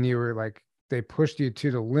you, and you were like, they pushed you to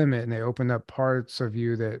the limit, and they opened up parts of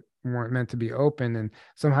you that weren't meant to be open, and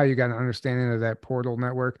somehow you got an understanding of that portal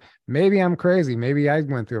network. Maybe I'm crazy. Maybe I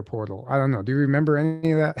went through a portal. I don't know. Do you remember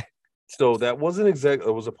any of that? So that wasn't exactly,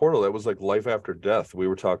 it was a portal. That was like life after death. We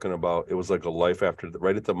were talking about, it was like a life after,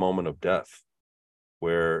 right at the moment of death,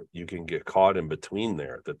 where you can get caught in between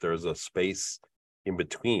there, that there's a space in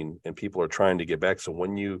between and people are trying to get back. So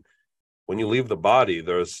when you leave the body,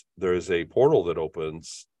 there's a portal that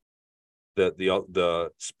opens that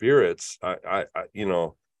the spirits, I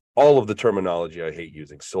all of the terminology I hate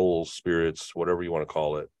using, souls, spirits, whatever you want to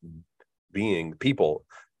call it, being, people,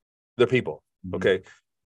 they're people. Okay.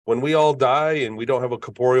 When we all die and we don't have a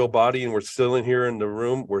corporeal body and we're still in here in the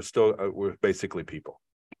room, we're basically people.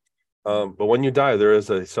 But when you die, there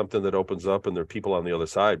is something that opens up, and there are people on the other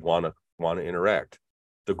side want to interact.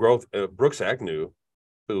 The growth, Brooks Agnew,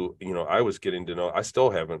 who I was getting to know, I still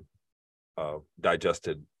haven't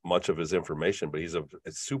digested much of his information, but he's a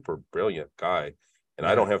super brilliant guy, and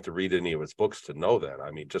I don't have to read any of his books to know that. I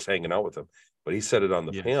mean, just hanging out with him. But he said it on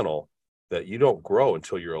the panel that you don't grow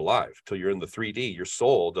until you're alive, till you're in the 3D. Your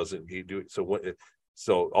soul doesn't do it.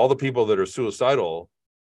 So all the people that are suicidal,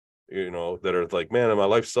 that are like, man, my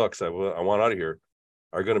life sucks, I want out of here,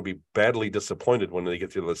 are going to be badly disappointed when they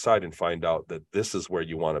get to the other side and find out that this is where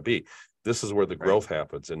you want to be. This is where the growth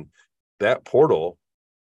happens. And that portal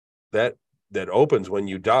that opens when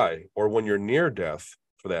you die, or when you're near death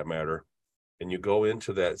for that matter, and you go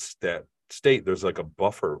into that state, there's like a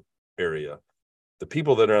buffer area. The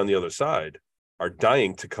people that are on the other side are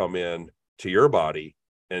dying to come in to your body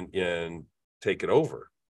and take it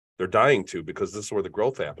over. They're dying to, because this is where the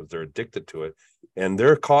growth happens. They're addicted to it, and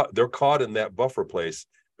they're caught in that buffer place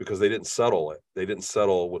because they didn't settle it. They didn't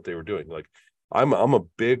settle what they were doing. Like I'm a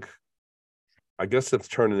big, I guess it's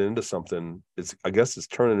turning into something. It's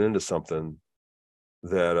turning into something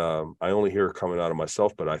that I only hear coming out of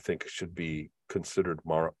myself, but I think should be considered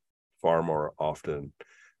far more often.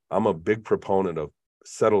 I'm a big proponent of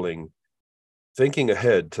thinking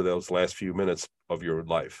ahead to those last few minutes of your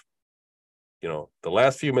life. The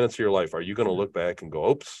last few minutes of your life, are you going to look back and go,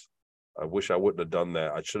 oops, I wish I wouldn't have done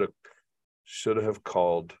that. I should have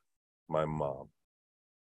called my mom.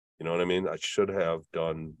 You know what I mean? I should have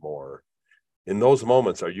done more. In those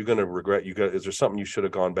moments, are you going to regret? Is there something you should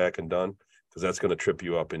have gone back and done? Because that's going to trip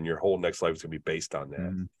you up, and your whole next life is going to be based on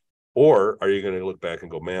that. Or are you going to look back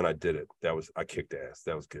and go, man, I did it. I kicked ass.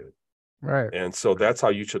 That was good. Right. And so that's how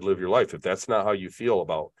you should live your life. If that's not how you feel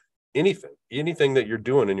about anything that you're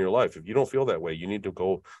doing in your life, if you don't feel that way, you need to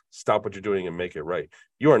go stop what you're doing and make it right.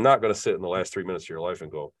 You are not going to sit in the last 3 minutes of your life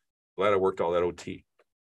and go, glad I worked all that OT.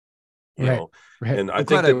 You know, and I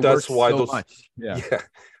think that's why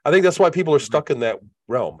I think that's why people are stuck in that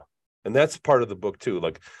realm. And that's part of the book too.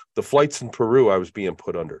 Like the flights in Peru, I was being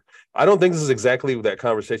put under. I don't think this is exactly that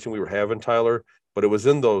conversation we were having, Tyler, but it was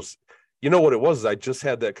in those, what it was, is I just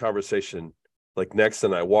had that conversation like next,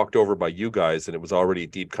 and I walked over by you guys, and it was already a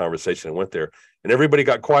deep conversation. I went there and everybody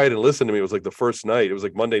got quiet and listened to me. It was like the first night, it was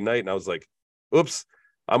like Monday night. And I was like, oops,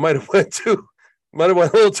 I might have went a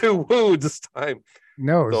little too woo this time.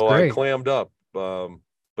 No, so great. I clammed up.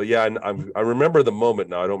 But yeah, I remember the moment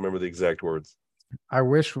now. I don't remember the exact words. I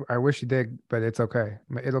wish you did, but it's okay.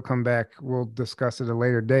 It'll come back. We'll discuss it at a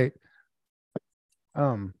later date.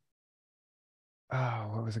 Um,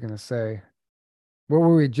 oh, what was I gonna say? What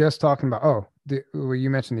were we just talking about? Oh, well, you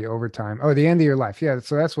mentioned the overtime. Oh, the end of your life. Yeah,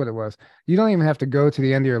 so that's what it was. You don't even have to go to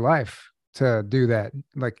the end of your life to do that.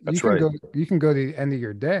 Like That's right. you can go to the end of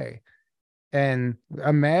your day. And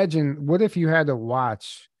imagine, what if you had to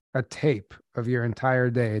watch a tape of your entire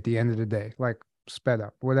day at the end of the day, like sped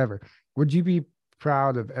up, whatever? Would you be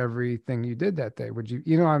proud of everything you did that day? Would you,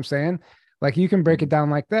 you know what I'm saying? Like you can break it down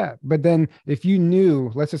like that. But then if you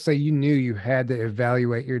knew, let's just say you knew you had to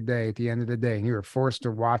evaluate your day at the end of the day and you were forced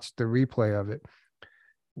to watch the replay of it,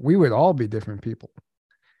 we would all be different people.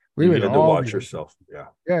 We You would had to all watch be, yourself. Yeah.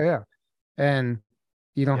 yeah, yeah. And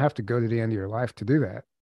you don't have to go to the end of your life to do that.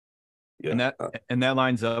 Yeah. And that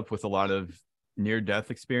lines up with a lot of near-death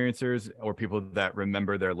experiencers or people that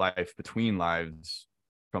remember their life between lives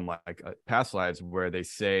from like past lives, where they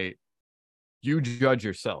say, you judge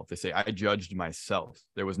yourself. They say, I judged myself.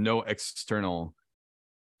 There was no external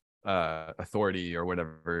authority or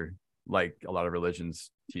whatever, like a lot of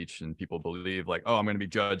religions teach and people believe, like, oh, I'm going to be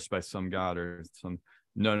judged by some god or some.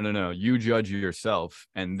 No. You judge yourself,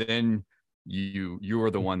 and then you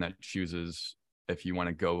are the one that chooses if you want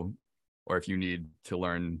to go, or if you need to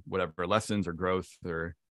learn whatever lessons or growth,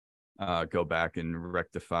 or go back and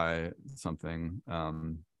rectify something.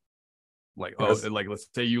 Like, like let's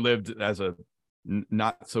say you lived as a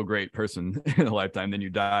not so great person in a lifetime, then you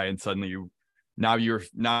die, and suddenly now you're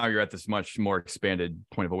at this much more expanded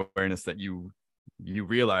point of awareness that you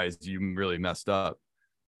realize you really messed up,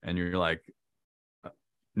 and you're like,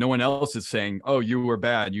 no one else is saying, oh, you were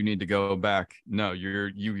bad, you need to go back. No, you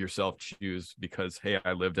yourself choose, because hey,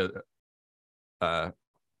 I lived at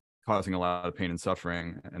causing a lot of pain and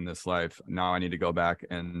suffering in this life. Now I need to go back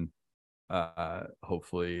and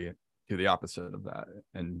hopefully do the opposite of that,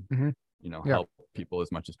 and help people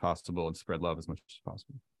as much as possible and spread love as much as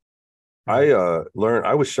possible.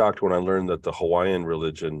 I was shocked when I learned that the Hawaiian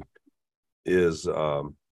religion is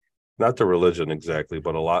not the religion exactly,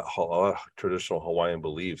 but a lot of traditional Hawaiian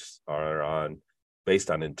beliefs are based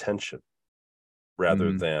on intention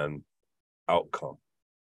rather than outcome.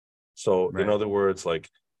 So in other words, like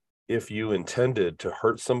if you intended to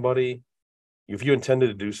hurt somebody, if you intended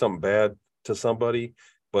to do something bad to somebody,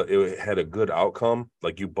 but it had a good outcome,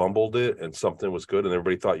 like you bumbled it and something was good and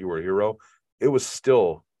everybody thought you were a hero, it was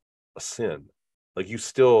still a sin. Like you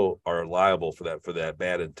still are liable for that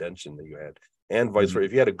bad intention that you had. And vice versa.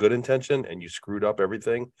 If you had a good intention and you screwed up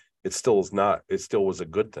everything, it still was a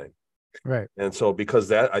good thing. Right. And so because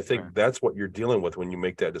I think that's what you're dealing with when you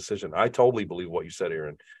make that decision. I totally believe what you said,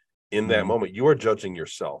 Aaron. In that moment, you are judging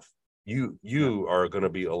yourself. You are going to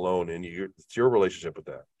be alone, and it's your relationship with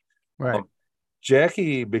that. Right.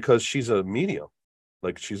 Jackie, because she's a medium,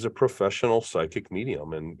 like she's a professional psychic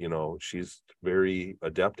medium, and she's very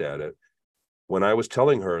adept at it. When I was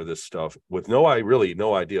telling her this stuff with no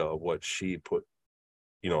idea of what she put,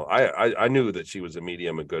 I knew that she was a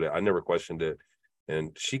medium and good at it. I never questioned it.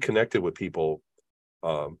 And she connected with people,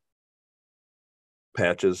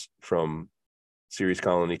 Patches from Series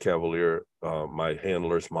Colony Cavalier, my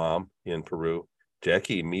handler's mom in Peru.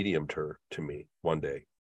 Jackie mediumed her to me one day,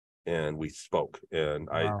 and we spoke. And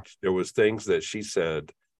there was things that she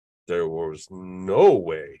said, there was no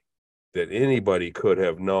way that anybody could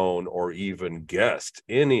have known or even guessed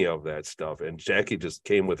any of that stuff. And Jackie just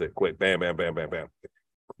came with it quick, bam, bam, bam, bam, bam.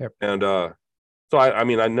 Yep. And so I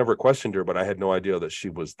never questioned her, but I had no idea that she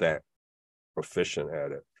was that proficient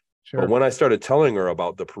at it. Sure. But when I started telling her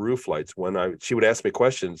about the Peru flights, she would ask me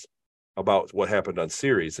questions about what happened on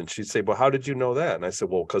Ceres, and she'd say, "Well, how did you know that?" And I said,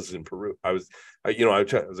 "Well, because in Peru, I was like,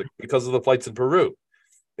 because of the flights in Peru,"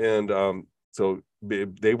 and so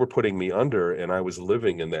they were putting me under, and I was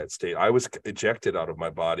living in that state. I was ejected out of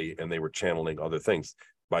my body, and they were channeling other things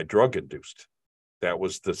by drug induced. That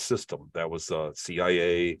was the system. That was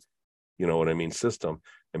CIA, you know what I mean, system.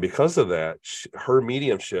 And because of that, her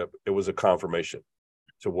mediumship, it was a confirmation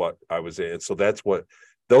to what I was in. So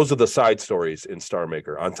those are the side stories in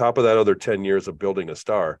Starmaker. On top of that other 10 years of building a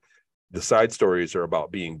star, the side stories are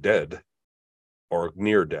about being dead or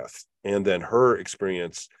near death. And then her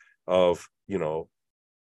experience of,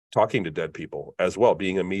 talking to dead people as well,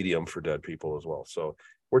 being a medium for dead people as well. So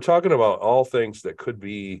we're talking about all things that could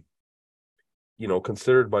be,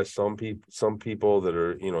 considered by some people that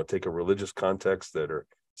are, take a religious context, that are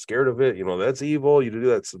scared of it. That's evil. You do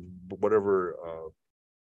that, whatever,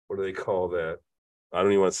 what do they call that? I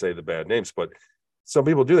don't even want to say the bad names, but some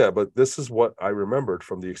people do that. But this is what I remembered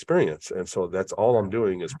from the experience. And so that's all I'm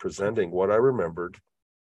doing, is presenting what I remembered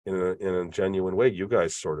in a genuine way. You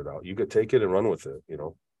guys sort it out. You could take it and run with it,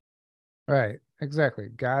 Right. Exactly.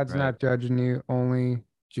 God's not judging you, only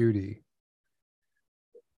Judy.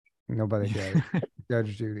 Nobody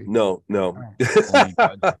judge Judy. No. Only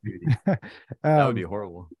Judge Judy. That would be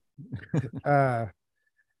horrible.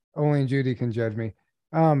 Only Judy can judge me.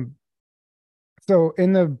 So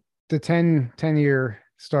in the 10-year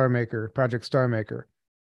Starmaker, Project Starmaker,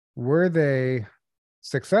 were they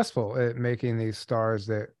successful at making these stars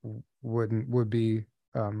that would be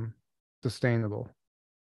sustainable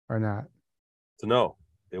or not? So no,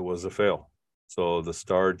 it was a fail. So the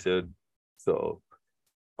star did. So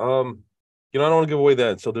I don't want to give away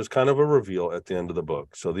that. So there's kind of a reveal at the end of the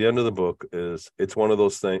book. So the end of the book it's one of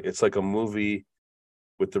those things. It's like a movie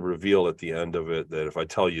with the reveal at the end of it that if I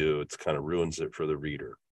tell you, it's kind of ruins it for the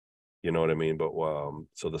reader. You know what I mean? But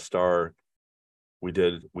so the star, we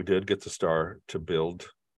did get the star to build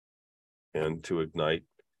and to ignite,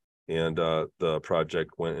 and the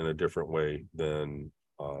project went in a different way than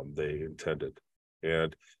they intended.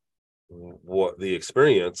 And what the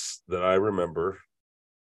experience that I remember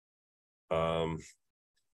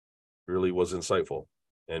really was insightful,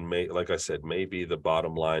 and like I said, maybe the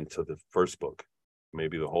bottom line to the first book,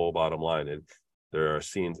 maybe the whole bottom line. And there are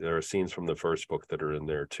scenes from the first book that are in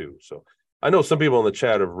there too. So I know some people in the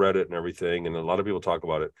chat have read it and everything, and a lot of people talk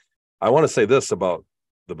about it. I want to say this about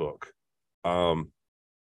the book.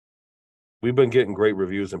 We've been getting great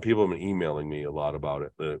reviews, and people have been emailing me a lot about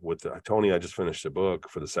it. Tony, I just finished the book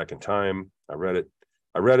for the second time. I read it.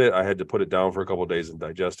 I had to put it down for a couple of days and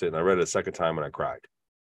digest it. And I read it a second time and I cried.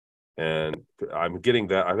 And I'm getting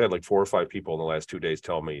that. I've had like 4 or 5 people in the last 2 days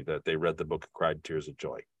tell me that they read the book and cried tears of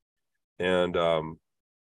joy. And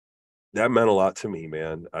that meant a lot to me,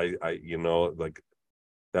 man. I like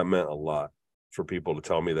that meant a lot for people to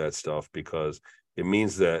tell me that stuff, because it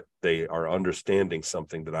means that they are understanding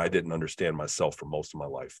something that I didn't understand myself for most of my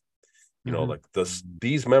life. Like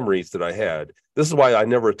these memories that I had. This is why I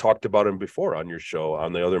never talked about them before on your show,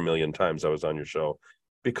 on the other million times I was on your show,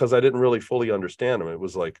 because I didn't really fully understand them. It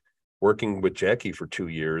was like working with Jackie for 2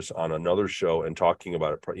 years on another show and talking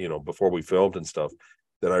about it, before we filmed and stuff,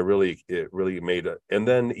 that it really made it. And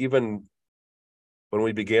then even when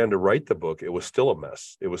we began to write the book, it was still a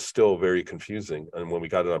mess. It was still very confusing. And when we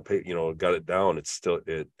got it on paper, got it down,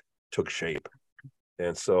 it took shape.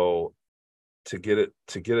 And so to get it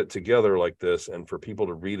together like this, and for people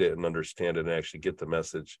to read it and understand it and actually get the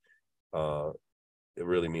message, it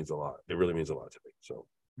really means a lot. It really means a lot to me. So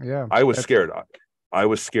yeah, I was scared. I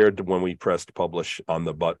was scared when we pressed publish on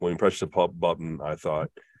the button. When we pressed the button, I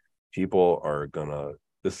thought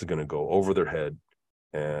this is gonna go over their head,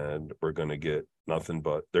 and we're gonna get nothing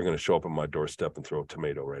but they're gonna show up on my doorstep and throw a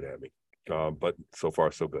tomato right at me. But so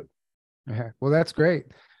far so good. Yeah, well, that's great.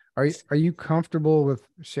 Are you comfortable with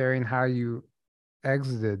sharing how you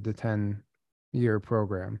exited the 10-year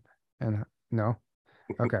program? And no,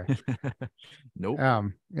 okay. Nope.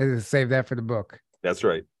 Save that for the book. That's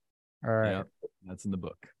right. All right. Yep, that's in the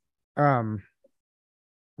book.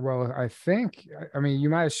 Well, I think, you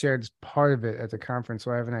might have shared part of it at the conference,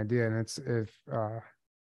 so I have an idea. And it's if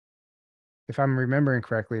I'm remembering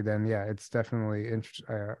correctly, then yeah, it's definitely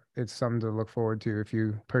it's something to look forward to if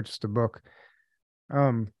you purchase the book.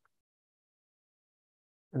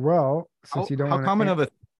 Well, since you don't how want common of a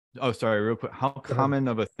real quick, how common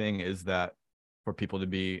of a thing is that for people to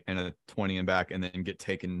be in a 20 and back and then get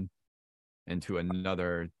taken into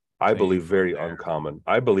another? I believe very uncommon.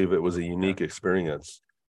 I believe it was a unique experience.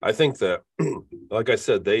 I think that, like I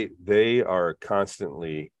said, they are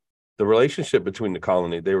constantly, the relationship between the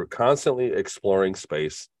colony, they were constantly exploring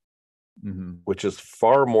space, which is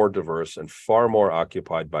far more diverse and far more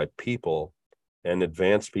occupied by people and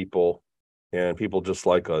advanced people and people just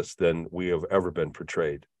like us than we have ever been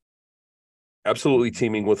portrayed. Absolutely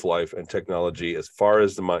teeming with life and technology, as far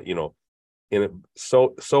as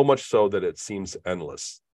so much so that it seems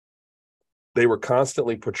endless. They were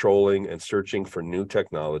constantly patrolling and searching for new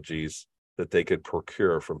technologies that they could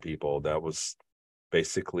procure from people. That was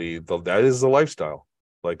basically that is the lifestyle.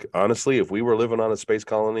 Like, honestly, if we were living on a space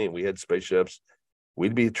colony and we had spaceships,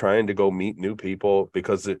 we'd be trying to go meet new people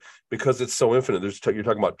because it's so infinite. You're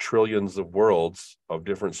talking about trillions of worlds of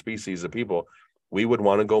different species of people. We would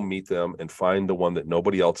want to go meet them and find the one that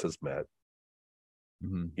nobody else has met.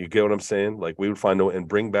 You get what I'm saying? Like, we would find and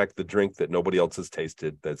bring back the drink that nobody else has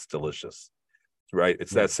tasted that's delicious. Right?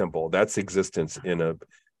 It's that simple. That's existence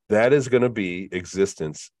that is going to be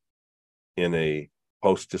existence in a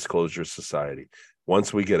post-disclosure society.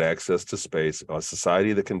 Once we get access to space, a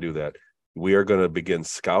society that can do that, we are going to begin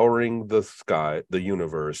scouring the sky, the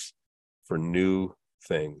universe, for new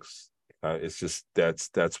things. It's just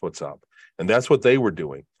that's what's up, and that's what they were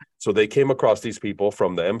doing. So they came across these people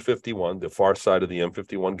from the M51, the far side of the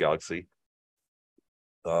M51 galaxy.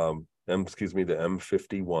 The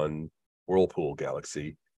M51 Whirlpool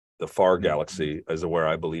galaxy, the far galaxy is where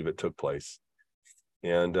I believe it took place.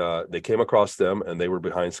 And they came across them, and they were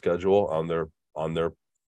behind schedule on their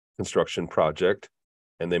construction project,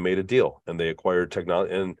 and they made a deal, and they acquired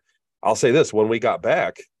technology. And I'll say this: when we got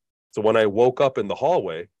back, so when I woke up in the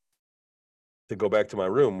hallway to go back to my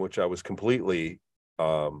room, which I was completely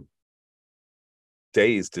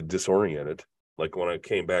dazed and disoriented, like when I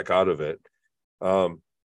came back out of it,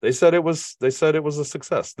 they said it was a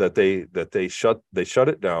success, that they shut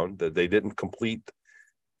it down, that they didn't complete,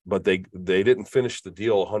 but they didn't finish the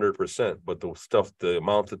deal 100%, but the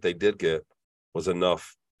amount that they did get was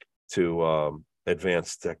enough to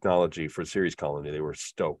advance technology for Ceres Colony. They were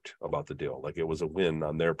stoked about the deal. Like, it was a win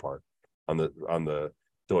on their part, on the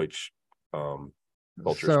Deutsch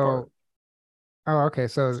culture's part. Oh, okay.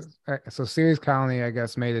 So Ceres Colony, I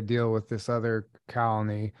guess, made a deal with this other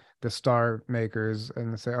colony, the Starmakers,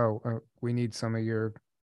 and they say, we need some of your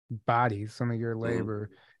bodies, some of your labor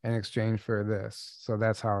in exchange for this. So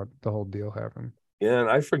that's how the whole deal happened. Yeah, and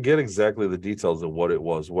I forget exactly the details of what it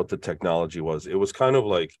was, what the technology was. It was kind of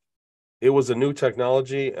like, it was a new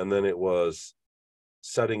technology, and then it was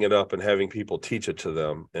setting it up and having people teach it to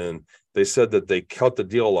them. And they said that they cut the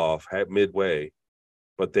deal off at midway,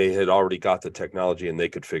 but they had already got the technology and they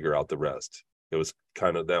could figure out the rest. It was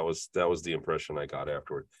kind of, that was the impression I got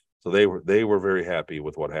afterward. So they were very happy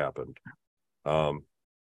with what happened.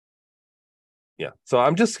 Yeah. So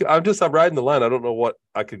I'm riding the line. I don't know what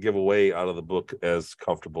I could give away out of the book as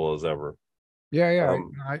comfortable as ever. Yeah.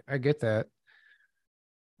 I get that.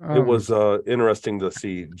 It was interesting to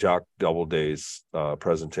see Jock Doubleday's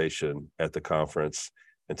presentation at the conference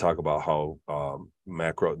and talk about how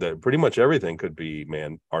that pretty much everything could be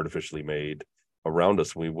artificially made around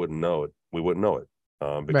us. We wouldn't know it.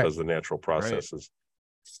 Because the natural processes.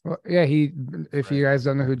 Well, yeah, if you guys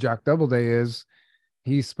don't know who Jock Doubleday is,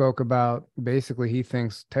 he spoke about, basically, he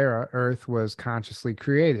thinks Earth was consciously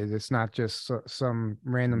created. It's not just some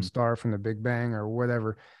random star from the Big Bang or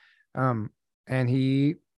whatever. And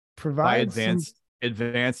he provides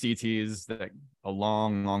advanced ETs that a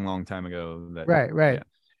long time ago. Right. Yeah,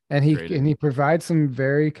 and he provides some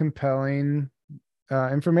very compelling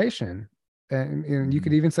information, and you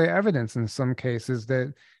could even say evidence in some cases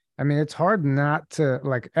that, I mean, it's hard not to,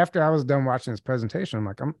 like, after I was done watching this presentation, I'm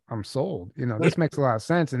like, I'm sold. This makes a lot of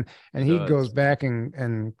sense. And he goes back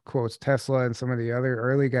and quotes Tesla and some of the other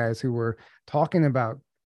early guys who were talking about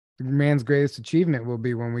man's greatest achievement will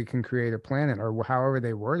be when we can create a planet, or however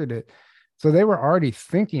they worded it. So they were already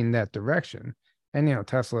thinking that direction. And,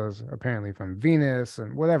 Tesla is apparently from Venus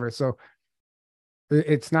and whatever. So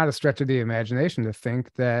it's not a stretch of the imagination to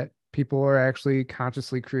think that people are actually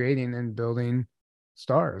consciously creating and building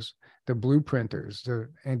stars, the blueprinters,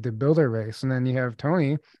 the builder race. And then you have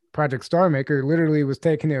Tony, Project Starmaker, literally was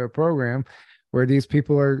taken to a program where these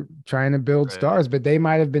people are trying to build stars, but they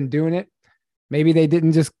might have been doing it. Maybe they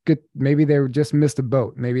didn't maybe they just missed a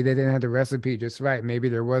boat. Maybe they didn't have the recipe just right. Maybe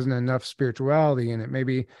there wasn't enough spirituality in it.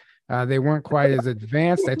 Maybe they weren't quite as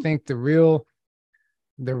advanced. I think the real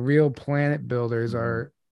planet builders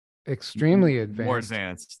are extremely advanced, more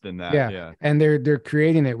advanced than that. Yeah. And they're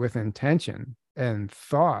creating it with intention and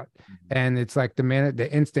thought. And it's like the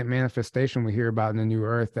instant manifestation we hear about in the new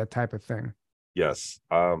Earth, that type of thing. Yes.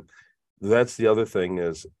 That's the other thing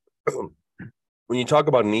is, when you talk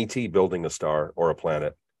about an ET building a star or a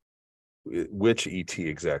planet, which ET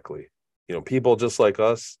exactly? People just like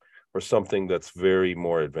us, or something that's very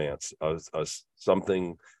more advanced,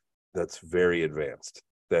 something that's very advanced,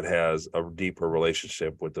 that has a deeper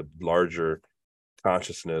relationship with the larger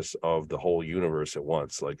consciousness of the whole universe at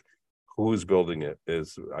once. Like, who's building it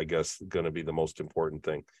is, I guess, going to be the most important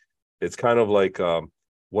thing. It's kind of like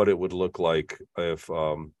what it would look like if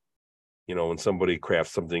when somebody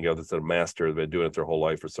crafts something else that's a master, they've been doing it their whole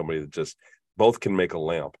life, or somebody that just both can make a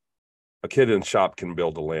lamp. A kid in shop can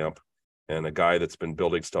build a lamp, and a guy that's been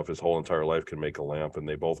building stuff his whole entire life can make a lamp, and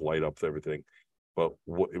they both light up everything. But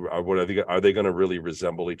are they going to really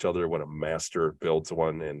resemble each other when a master builds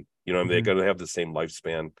one? And are they going to have the same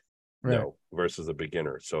lifespan? Right. No, versus a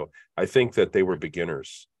beginner. So I think that they were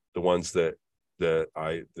beginners, the ones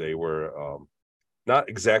they were not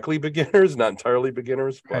exactly beginners, not entirely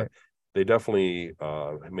beginners, but they definitely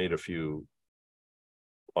made a few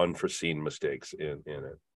unforeseen mistakes in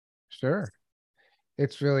it. Sure.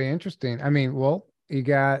 It's really interesting. I mean, well, you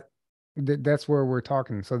got that's where we're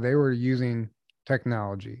talking. So they were using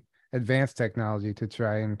advanced technology, to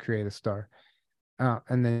try and create a star.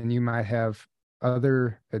 And then you might have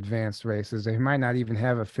other advanced races. They might not even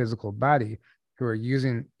have a physical body who are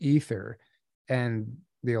using ether and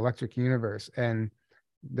the electric universe. And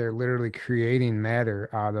they're literally creating matter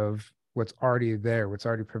out of what's already there, what's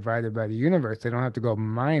already provided by the universe. They don't have to go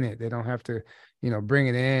mine it. They don't have to, bring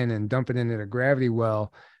it in and dump it into the gravity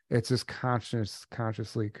well. It's just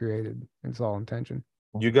consciously created. It's all intention.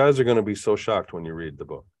 You guys are going to be so shocked when you read the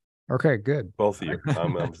book. Okay, good. Both of you.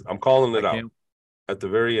 I'm calling it out. At the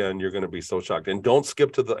very end, you're going to be so shocked. And don't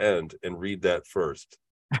skip to the end and read that first,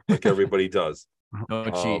 like everybody does.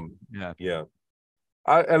 Don't cheat. Yeah.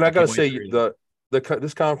 I got to say,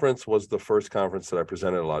 this conference was the first conference that I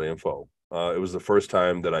presented a lot of info. It was the first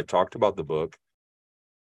time that I talked about the book,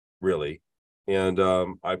 really. And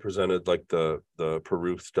I presented like the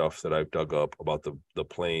Peru stuff that I've dug up about the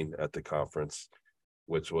plane at the conference,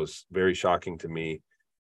 which was very shocking to me.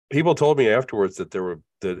 People told me afterwards that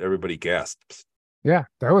everybody gasped. Yeah,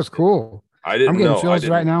 that was cool. I didn't know. I'm getting chills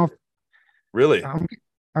right now. Really?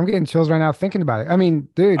 I'm getting chills right now thinking about it. I mean,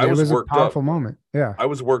 dude, it was a powerful moment. Yeah. I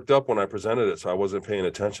was worked up when I presented it, so I wasn't paying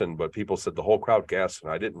attention, but people said the whole crowd gasped,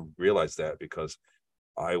 and I didn't realize that because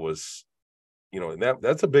I was, and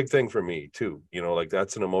that's a big thing for me too. Like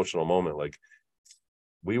that's an emotional moment. Like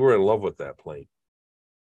we were in love with that plane.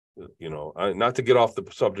 Not to get off the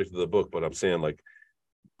subject of the book, but I'm saying like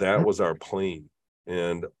that was our plane.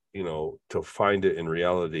 And to find it in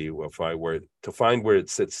reality, to find where it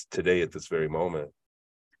sits today at this very moment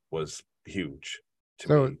was huge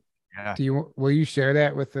to me. Yeah. Will you share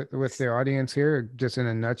that with the audience here? Just in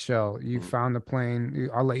a nutshell, you found the plane.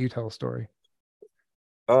 I'll let you tell a story.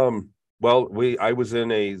 Well,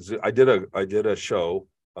 I did a show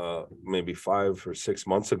maybe 5 or 6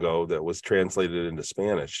 months ago that was translated into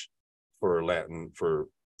Spanish for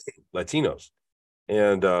Latinos.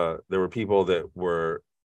 And there were people that were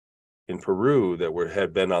in Peru that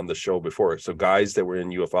had been on the show before. So guys that were in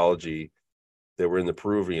ufology, that were in the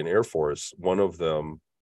Peruvian Air Force. One of them,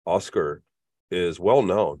 Oscar, is well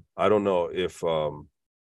known. I don't know if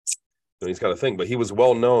he's got a thing, but he was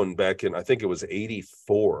well known back in, I think it was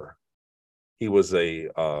 1984. He was a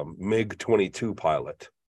MiG-22 pilot,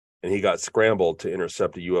 and he got scrambled to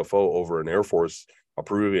intercept a UFO over a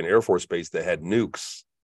Peruvian Air Force base that had nukes.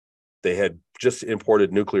 They had just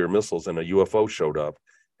imported nuclear missiles, and a UFO showed up,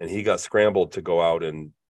 and he got scrambled to go out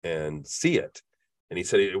and see it. And he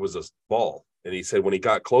said it was a ball. And he said when he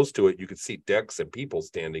got close to it, you could see decks and people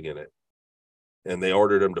standing in it. And they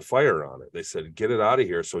ordered him to fire on it. They said, get it out of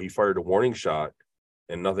here. So he fired a warning shot,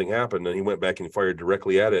 and nothing happened. And he went back and fired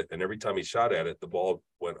directly at it. And every time he shot at it, the ball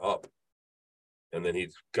went up. And then he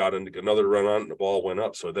got another run on, and the ball went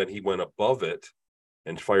up. So then he went above it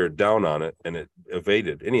and fired down on it, and it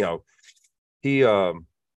evaded. Anyhow, he was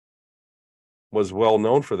well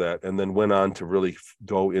known for that, and then went on to really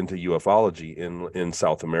go into ufology in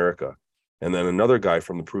South America. And then another guy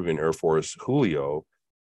from the Peruvian Air Force, Julio,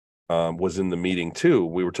 was in the meeting too.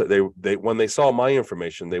 When they saw my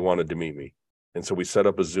information, they wanted to meet me, and so we set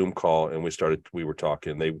up a Zoom call, and we were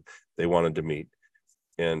talking. They wanted to meet,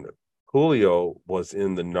 and Julio was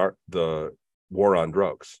in the war on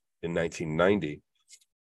drugs in 1990,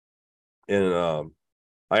 and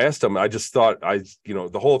I asked him. I just thought the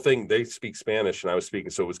whole thing. They speak Spanish, and I was speaking,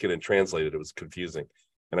 so it was getting translated. It was confusing,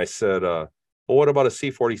 and I said, "Well, what about a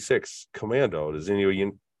C-46 Commando? Does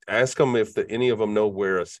ask them if any of them know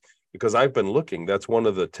where because I've been looking. That's one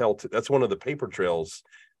of the paper trails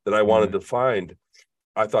that I wanted to find.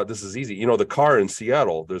 I thought this is easy. The car in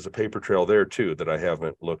Seattle, there's a paper trail there too that I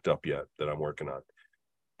haven't looked up yet that I'm working on.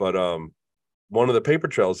 But one of the paper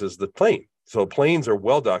trails is the plane. So planes are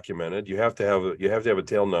well documented. You have to have a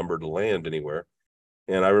tail number to land anywhere.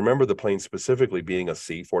 And I remember the plane specifically being a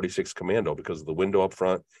C-46 Commando because of the window up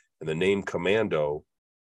front and the name Commando.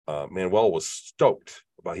 Manuel was stoked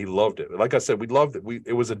about. He loved it. Like I said, we loved it.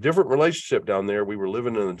 It was a different relationship down there. We were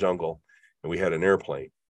living in the jungle, and we had an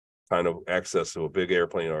airplane, kind of access to a big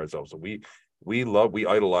airplane ourselves. So we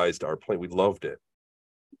idolized our plane. We loved it.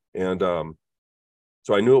 And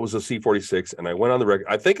so I knew it was a C-46, and I went on the record.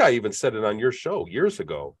 I think I even said it on your show years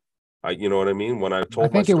ago. You know what I mean? When I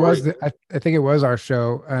told my story. I think it was our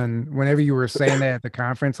show. And whenever you were saying that at the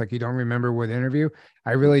conference, like you don't remember what interview,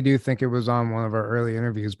 I really do think it was on one of our early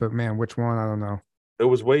interviews, but man, which one? I don't know. It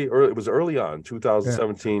was way early. It was early on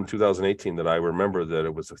 2017, 2018 that I remember that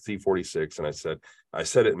it was a C-46. And I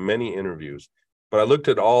said it in many interviews, but I looked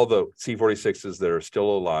at all the C-46s that are still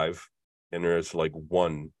alive, and there's like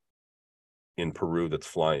one in Peru that's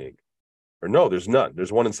flying. Or no, there's none.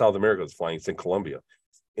 There's one in South America that's flying. It's in Colombia.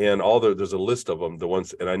 And there's a list of them, the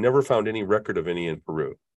ones, and I never found any record of any in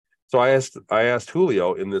Peru. So I asked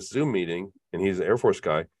Julio in this Zoom meeting, and and he's an Air Force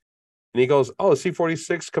guy. And he goes, "Oh,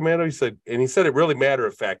 C-46 Commando." He said it really matter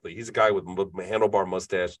of factly. He's a guy with handlebar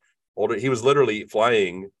mustache. Older, he was literally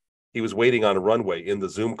flying. He was waiting on a runway in the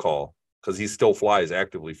Zoom call because he still flies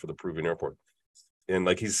actively for the Peruvian airport, and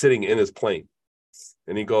like he's sitting in his plane,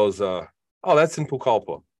 and he goes, "Oh, that's in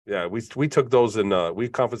Pucallpa. Yeah, we took those in. We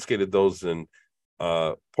confiscated those in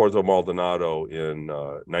Puerto Maldonado in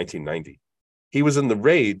 1990. He was in the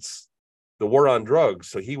raids, the war on drugs.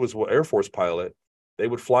 So he was an Air Force pilot. They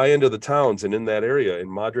would fly into the towns, and in that area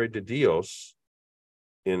in Madre de Dios,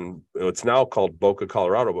 in it's now called Boca,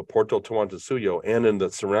 Colorado, but Puerto Tawantinsuyo, and in the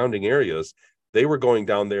surrounding areas, they were going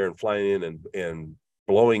down there and flying in and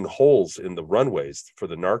blowing holes in the runways for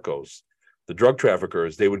the narcos. The drug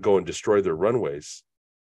traffickers, they would go and destroy their runways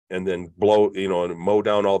and then blow, and mow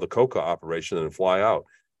down all the coca operation and fly out.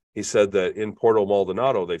 He said that in Puerto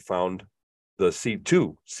Maldonado, they found the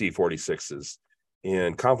C-2 C-46s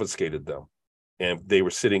and confiscated them. And they were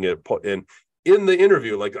sitting and in the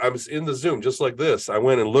interview, like I was in the Zoom, just like this, I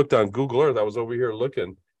went and looked on Google Earth. I was over here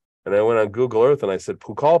looking, and I went on Google Earth and I said,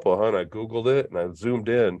 Pucallpa, huh? And I Googled it and I zoomed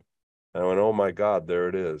in and I went, oh my God, there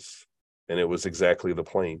it is. And it was exactly the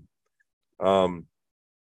plane.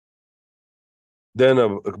 Then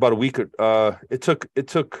about a week, it took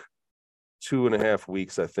 2.5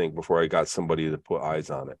 weeks, I think, before I got somebody to put eyes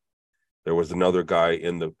on it. There was another guy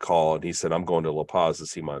in the call, and he said, I'm going to La Paz to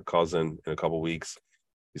see my cousin in a couple of weeks.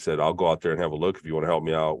 He said, I'll go out there and have a look if you want to help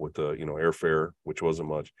me out with the, airfare, which wasn't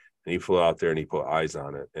much. And he flew out there and he put eyes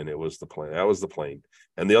on it, and it was the plane. That was the plane.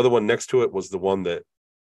 And the other one next to it was the one that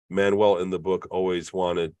Manuel in the book always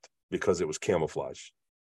wanted because it was camouflage.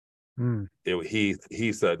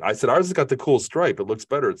 He said, I said, ours has got the cool stripe. It looks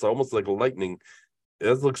better. It's almost like a lightning.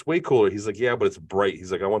 It looks way cooler. He's like, yeah, but it's bright.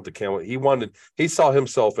 He's like, I want the camo. He saw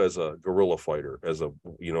himself as a guerrilla fighter,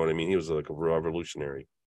 you know what I mean? He was like a revolutionary.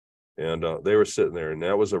 And they were sitting there, and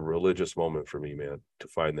that was a religious moment for me, man, to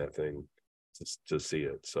find that thing, to see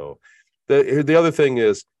it. So the other thing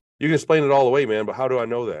is, you can explain it all away, man, but how do I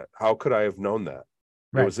know that? How could I have known that?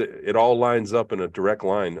 Right. It all lines up in a direct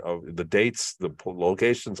line of the dates, the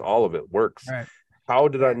locations, all of it works. Right. How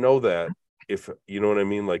did I know that? If you know what I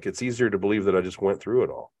mean, like it's easier to believe that I just went through it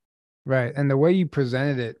all. Right. And the way you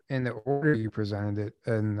presented it in the order you presented it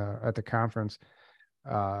at the conference,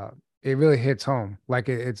 it really hits home. Like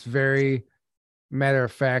it's very matter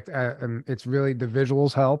of fact. It's really the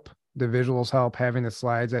visuals help. The visuals help. Having the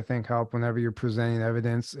slides, I think, help whenever you're presenting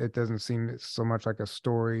evidence. It doesn't seem so much like a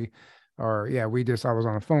story. Or I was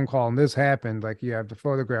on a phone call and this happened. Like you have the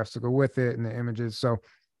photographs to go with it and the images. So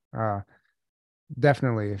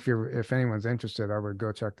definitely, if anyone's interested, I would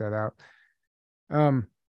go check that out.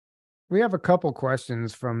 We have a couple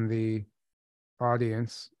questions from the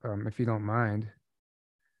audience, if you don't mind,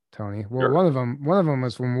 Tony. Well, sure. One of them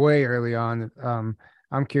was from way early on.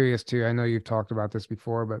 I'm curious too. I know you've talked about this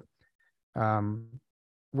before, but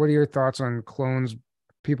what are your thoughts on clones?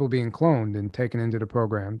 People being cloned and taken into the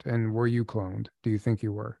program, and were you cloned? Do you think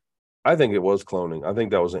you were? I think it was cloning. I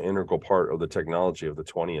think that was an integral part of the technology of the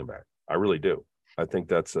 20 impact. I really do. I think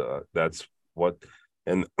that's what,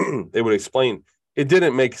 and it would explain. It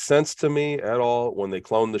didn't make sense to me at all when they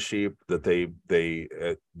cloned the sheep that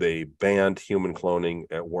they banned human cloning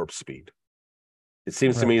at warp speed. It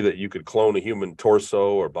seems to me that you could clone a human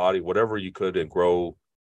torso or body, whatever you could, and grow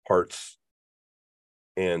parts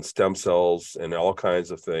and stem cells and all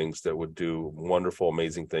kinds of things that would do wonderful,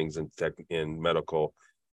 amazing things in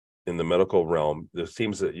the medical realm. There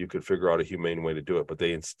seems that you could figure out a humane way to do it, but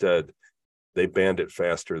they banned it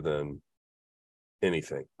faster than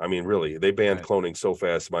anything. I mean, really, they banned cloning so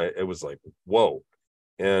fast. It was like, whoa.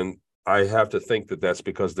 And I have to think that that's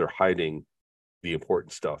because they're hiding the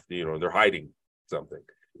important stuff. They're hiding something.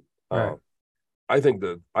 Right. I think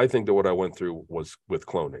that what I went through was with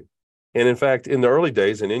cloning. And in fact, in the early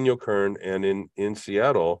days in Inyo Kern and in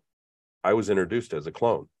Seattle, I was introduced as a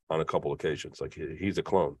clone on a couple occasions. Like he's a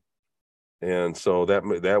clone. And so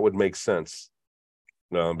that would make sense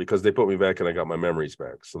because they put me back and I got my memories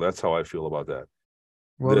back. So that's how I feel about that.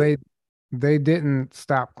 Well, they didn't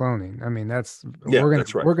stop cloning. I mean, that's right.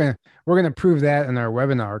 We're gonna prove that in our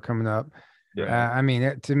webinar coming up. Yeah. I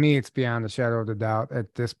mean, to me, it's beyond a shadow of a doubt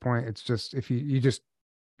at this point. It's just if you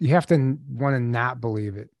have to want to not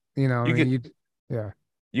believe it. You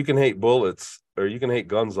can hate bullets or you can hate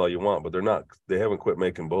guns all you want, but they haven't quit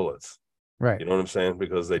making bullets. Right. You know what I'm saying?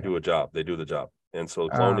 Because they do a job. They do the job. And so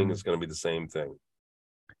cloning is going to be the same thing.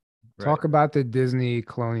 Talk about the Disney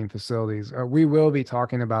cloning facilities. We will be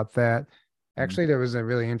talking about that. Actually, there was a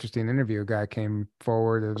really interesting interview. A guy came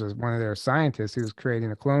forward. It was one of their scientists who was creating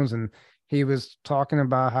the clones, and he was talking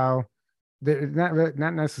about how they're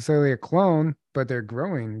not necessarily a clone, but they're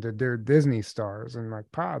growing. They're Disney stars and like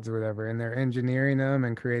pods or whatever, and they're engineering them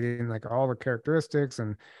and creating like all the characteristics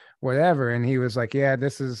and whatever. And he was like, yeah,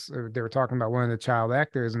 this is. They were talking about one of the child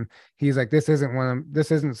actors, and he's like, this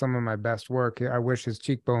isn't some of my best work. I wish his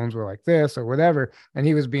cheekbones were like this or whatever. And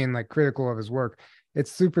he was being like critical of his work.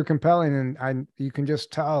 It's super compelling, and you can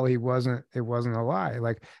just tell it wasn't a lie.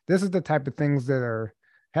 Like this is the type of things that are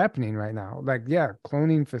happening right now. Like, yeah,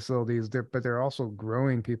 cloning facilities, but they're also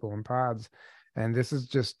growing people in pods. And this is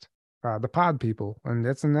just the pod people. And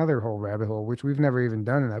that's another whole rabbit hole, which we've never even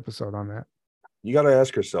done an episode on that. You got to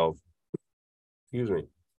ask yourself, excuse me,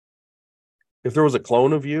 if there was a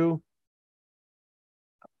clone of you,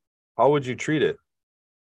 how would you treat it?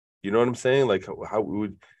 You know what I'm saying? Like, how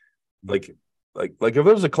would, like if there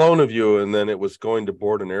was a clone of you and then it was going to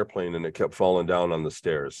board an airplane and it kept falling down on the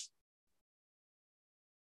stairs,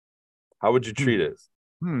 how would you treat it?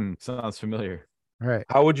 Sounds familiar. Right.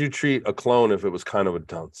 How would you treat a clone if it was kind of a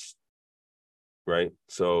dunce? Right.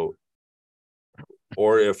 So,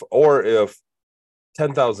 or if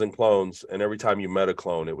 10,000 clones and every time you met a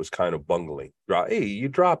clone, it was kind of bungling. Hey, you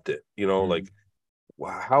dropped it. You know, like,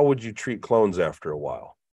 how would you treat clones after a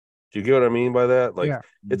while? Do you get what I mean by that? Like,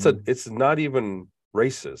 it's not even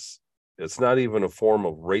racist. It's not even a form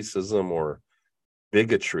of racism or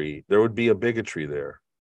bigotry. There would be a bigotry there,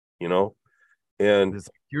 you know? And it's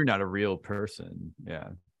like, you're not a real person.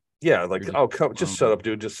 Yeah. Like, oh, come, just shut up,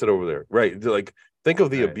 dude. Just sit over there. Right. Like, think of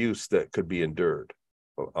the abuse that could be endured.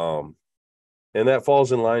 And that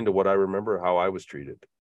falls in line to what I remember how I was treated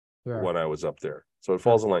when I was up there. So it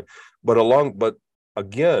falls in line. But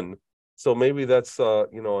again, so maybe that's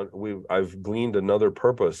I've gleaned another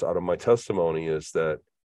purpose out of my testimony is that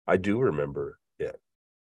I do remember it.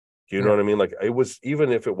 Do you know what I mean? Like, it was,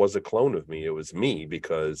 even if it was a clone of me, it was me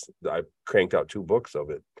because I cranked out 2 books of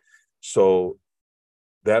it. So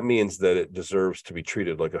that means that it deserves to be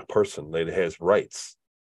treated like a person, that it has rights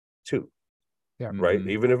too. Yeah. Right.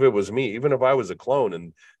 Even if it was me, even if I was a clone,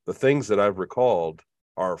 and the things that I've recalled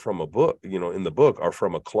are from a book, in the book are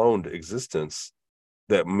from a cloned existence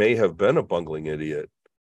that may have been a bungling idiot,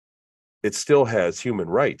 it still has human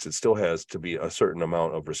rights. It still has to be a certain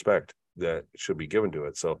amount of respect that should be given to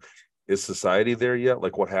it. So is society there yet?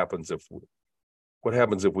 Like, what happens if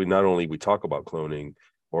we not only we talk about cloning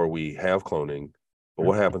or we have cloning, but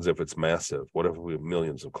what happens if it's massive? What if we have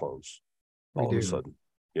millions of clones all of a sudden?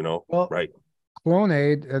 Well, right.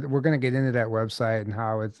 Clonaid, we're going to get into that website and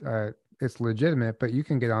how it's legitimate, but you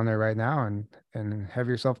can get on there right now and have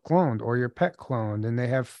yourself cloned or your pet cloned, and they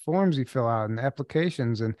have forms you fill out and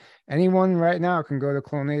applications, and anyone right now can go to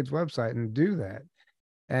Clonaid's website and do that.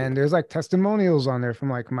 And there's like testimonials on there from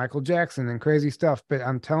like Michael Jackson and crazy stuff. But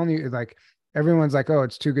I'm telling you, like, everyone's like, oh,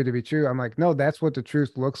 it's too good to be true. I'm like, no, that's what the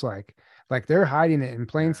truth looks like. Like, they're hiding it in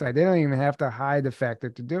plain sight. They don't even have to hide the fact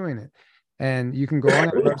that they're doing it. And you can go on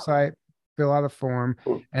that website, fill out a form,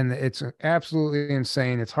 and it's absolutely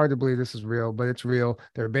insane. It's hard to believe this is real, but it's real.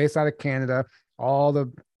 They're based out of Canada. All the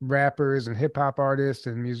rappers and hip hop artists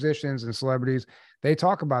and musicians and celebrities, they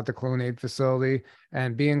talk about the Clonaid facility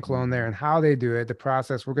and being cloned there and how they do it, the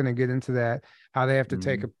process. We're going to get into that, how they have to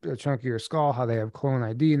take a chunk of your skull, how they have clone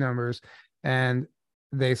ID numbers. And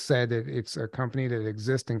they said that it's a company that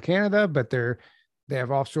exists in Canada, but they have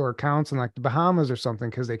offshore accounts in like the Bahamas or something,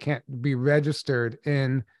 because they can't be registered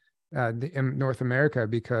in North America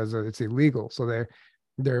because it's illegal. So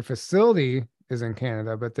their facility is in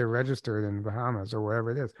Canada, but they're registered in Bahamas or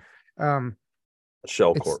wherever it is.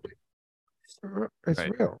 Shell Corp. It's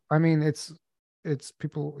real. I mean, it's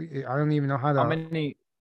people. I don't even know how to.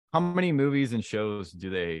 How many movies and shows do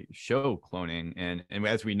they show cloning? And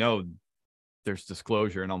as we know, there's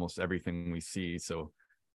disclosure in almost everything we see. So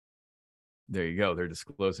there you go. They're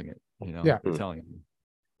disclosing it. They're telling you.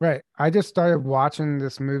 Right. I just started watching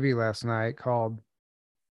this movie last night called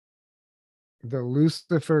The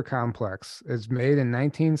Lucifer Complex. It's made in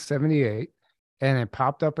 1978, and it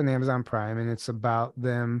popped up on Amazon Prime, and it's about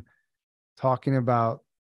them talking about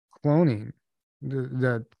cloning,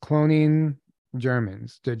 the cloning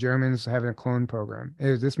Germans. The Germans having a clone program.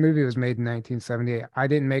 This movie was made in 1978. I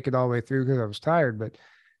didn't make it all the way through because I was tired, but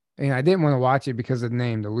I didn't want to watch it because of the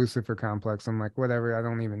name, The Lucifer Complex. I'm like, whatever. I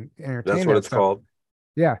don't even entertain. That's what it's called.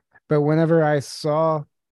 Yeah, but whenever I saw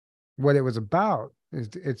what it was about,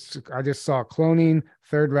 I just saw cloning,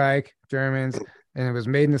 Third Reich, Germans, and it was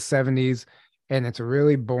made in the 70s, and it's a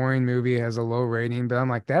really boring movie. It has a low rating, but I'm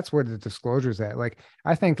like, that's where the disclosure's at. Like,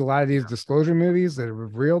 I think a lot of these disclosure movies that are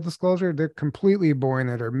real disclosure, they're completely boring,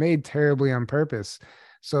 that are made terribly on purpose.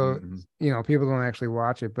 So, people don't actually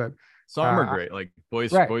watch it. But Some are great, like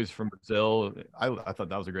right. Boys from Brazil. I thought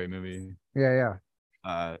that was a great movie. Yeah.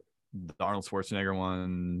 The Arnold Schwarzenegger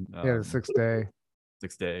one. The 6th Day.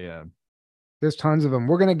 6th Day. Yeah. There's tons of them.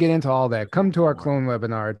 We're gonna get into all that. Come to our clone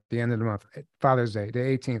webinar at the end of the month, Father's Day, the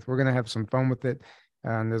 18th. We're gonna have some fun with it,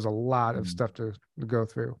 and there's a lot of stuff to go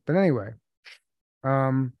through. But anyway,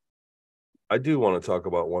 I do want to talk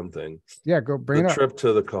about one thing. Yeah, go bring it up. The trip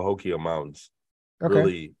to the Cahokia Mountains. Okay.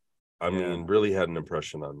 Really, really had an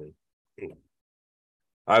impression on me.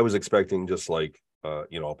 I was expecting just like a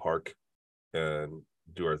park and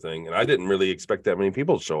do our thing, and I didn't really expect that many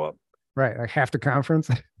people to show up. Right, like half the conference.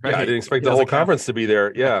 Right. Yeah, I didn't expect the whole conference to be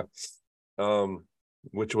there. Yeah,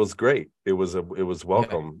 which was great. It was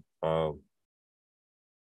welcome. Yeah.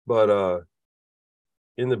 But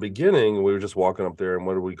in the beginning, we were just walking up there, and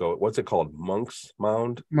where do we go? What's it called? Monk's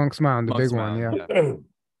Mound. Monk's Mound, the big one. Yeah.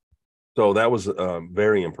 So that was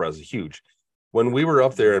very impressive, huge. When we were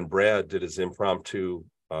up there, and Brad did his impromptu.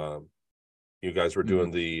 You guys were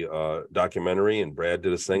doing the documentary, and Brad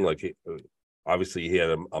did his thing. Like obviously, he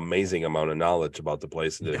had an amazing amount of knowledge about the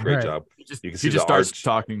place and did a great job. You can see he just starts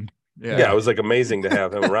talking. Yeah, it was like amazing to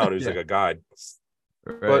have him around. He was like a guide.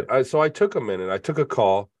 Right. But so I took him in, and I took a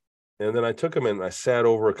call, and then I took him in, and I sat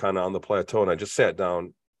over kind of on the plateau, and I just sat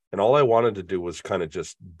down, and all I wanted to do was kind of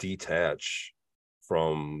just detach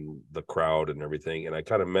from the crowd and everything, and I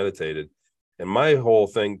kind of meditated. And my whole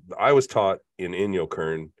thing, I was taught in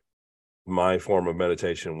Inyokern, my form of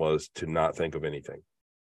meditation was to not think of anything,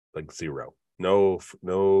 like zero, no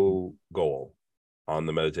goal on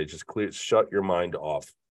the meditation, just clear, shut your mind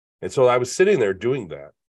off. And so I was sitting there doing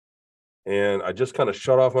that, and I just kind of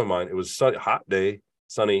shut off my mind. It was sunny, hot day,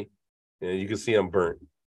 sunny, and you can see I'm burnt.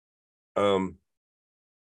 But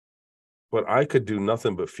I could do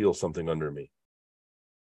nothing but feel something under me.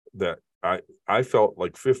 That I felt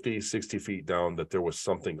like 50, 60 feet down, that there was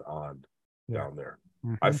something on down there.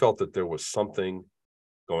 Mm-hmm. I felt that there was something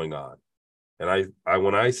going on. And I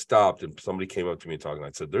when I stopped and somebody came up to me talking,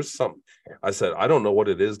 I said, there's something. I said, I don't know what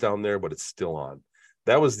it is down there, but it's still on.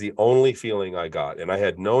 That was the only feeling I got. And I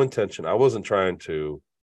had no intention. I wasn't trying to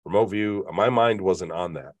remote view. My mind wasn't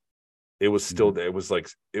on that. It was still there. It was like,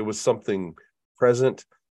 it was something present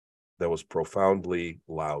that was profoundly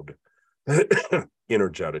loud.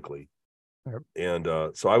 Energetically. Yep. And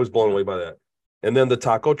so I was blown away by that. And then the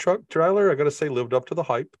taco truck trailer, I gotta say, lived up to the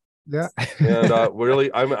hype. Yeah. And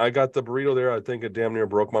really, I got the burrito there. I think it damn near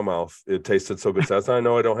broke my mouth. It tasted so good. So that's how I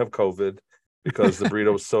know I don't have COVID, because the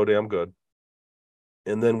burrito was so damn good.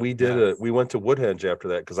 And then we went to Woodhenge after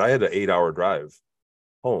that, because I had an 8-hour drive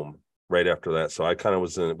home right after that. So I kind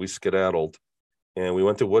of we skedaddled, and we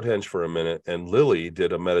went to Woodhenge for a minute, and Lily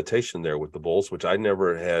did a meditation there with the bulls, which I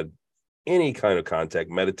never had any kind of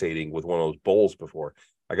contact meditating with one of those bowls before.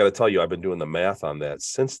 I got to tell you, I've been doing the math on that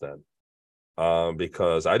since then,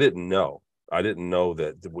 because I didn't know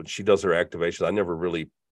that when she does her activations, I never really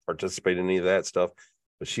participated in any of that stuff,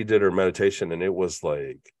 but she did her meditation, and it was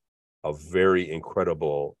like a very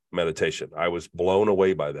incredible meditation. I was blown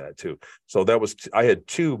away by that too. So I had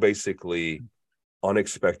two basically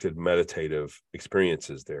unexpected meditative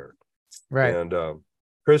experiences there. Right. And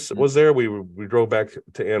Chris was there. We drove back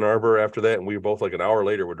to Ann Arbor after that, and we were both like an hour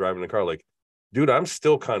later, we're driving the car like, dude, I'm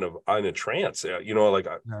still kind of in a trance,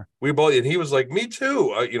 we both, and he was like, me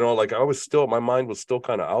too. Like I was still, my mind was still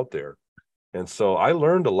kind of out there. And so I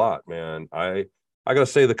learned a lot, man. I gotta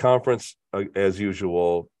say, the conference, as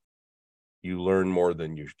usual, you learn more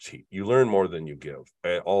than you teach. You learn more than you give,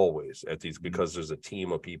 always at these, because there's a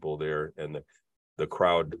team of people there, and the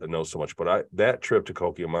crowd knows so much. But that trip to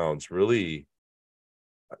Cahokia Mountains really,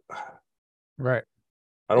 right,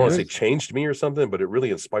 I don't want to say changed me or something, but it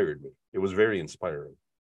really inspired me. It was very inspiring.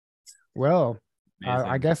 Well,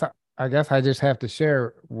 I guess I just have to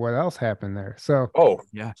share what else happened there. So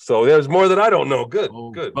so there's more that I don't know. Good.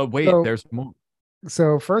 But wait, there's more.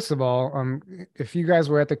 So first of all, if you guys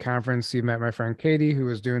were at the conference, you met my friend Katie, who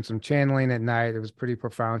was doing some channeling at night. It was pretty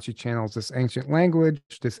profound. She channels this ancient language,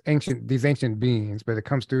 these ancient beings, but it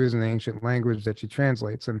comes through as an ancient language that she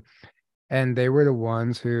translates. And they were the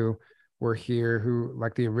ones who were here, who,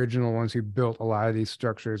 like, the original ones who built a lot of these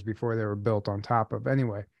structures before they were built on top of.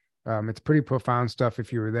 Anyway, it's pretty profound stuff.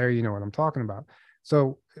 If you were there, you know what I'm talking about.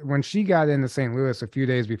 So when she got into St. Louis a few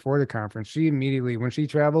days before the conference, she immediately, when she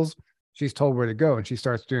travels, she's told where to go, and she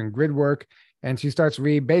starts doing grid work, and she starts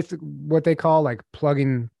what they call like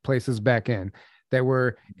plugging places back in that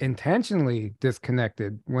were intentionally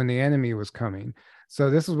disconnected when the enemy was coming. So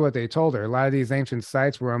this is what they told her. A lot of these ancient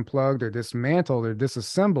sites were unplugged or dismantled or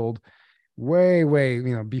disassembled way,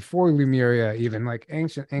 before Lemuria, even like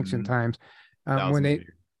ancient times,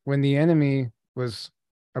 when the enemy was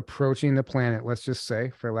approaching the planet, let's just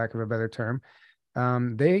say, for lack of a better term,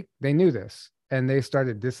 they knew this, and they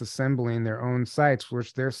started disassembling their own sites,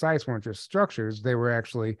 which their sites weren't just structures, they were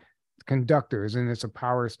actually conductors, and it's a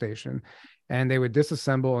power station. And they would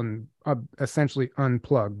disassemble and essentially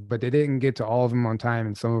unplug, but they didn't get to all of them on time,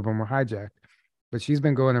 and some of them were hijacked. But she's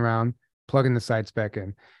been going around plugging the sites back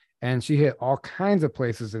in, and she hit all kinds of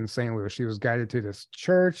places in St. Louis. She was guided to this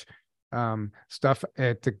church, stuff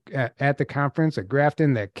at the conference at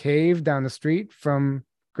Grafton, that cave down the street from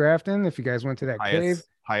Grafton. If you guys went to that cave,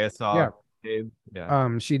 cave.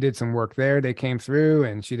 Yeah. She did some work there. They came through,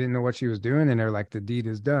 and she didn't know what she was doing, and they're like, the deed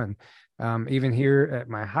is done. Even here at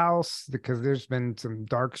my house, because there's been some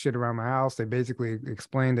dark shit around my house, they basically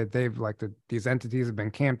explained that they've these entities have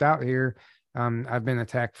been camped out here. I've been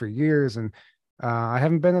attacked for years, and I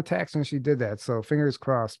haven't been attacked since she did that. So fingers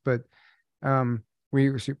crossed. But one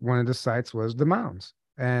of the sites was the mounds.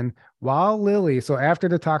 And while Lily, so after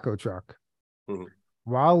the taco truck,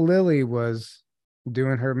 while Lily was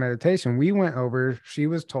doing her meditation, we went over. She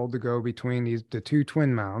was told to go between the two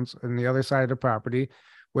twin mounds on the other side of the property,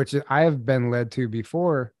 which I have been led to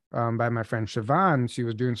before by my friend Siobhan. She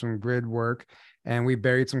was doing some grid work, and we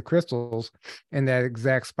buried some crystals in that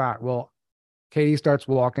exact spot. Well, Katie starts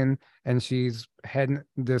walking, and she's heading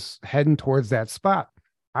towards that spot.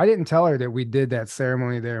 I didn't tell her that we did that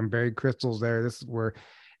ceremony there and buried crystals there. This is where,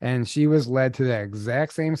 and she was led to that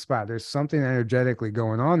exact same spot. There's something energetically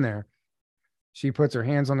going on there. She puts her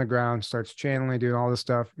hands on the ground, starts channeling, doing all this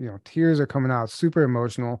stuff. Tears are coming out, super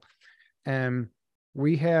emotional. And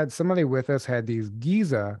we had somebody with us had these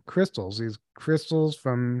Giza crystals, these crystals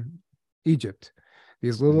from Egypt,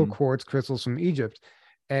 these little quartz crystals from Egypt.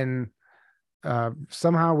 And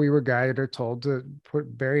somehow we were guided or told to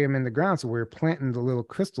bury them in the ground. So we were planting the little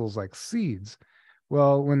crystals like seeds.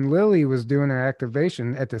 Well, when Lily was doing her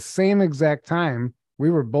activation at the same exact time, we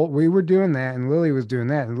were doing that, and Lily was doing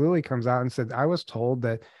that. And Lily comes out and said, I was told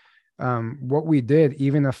that what we did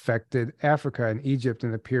even affected Africa and Egypt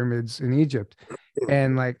and the pyramids in Egypt.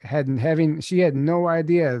 And she had no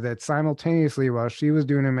idea that simultaneously, while she was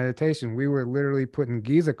doing her meditation, we were literally putting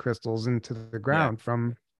Giza crystals into the ground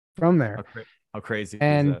from there. How crazy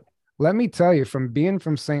and is that? Let me tell you, from being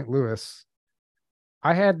from St. Louis,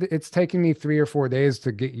 it's taken me 3 or 4 days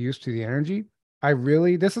to get used to the energy.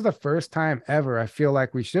 This is the first time ever I feel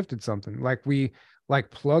like we shifted something, like we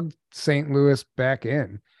plugged St. Louis back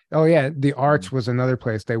in. Oh yeah, the Arch was another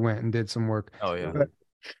place they went and did some work. Oh yeah.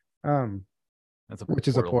 But, which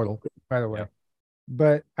is a portal, by the way. Yeah.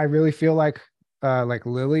 But I really feel like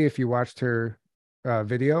Lily, if you watched her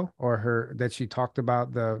video or that she talked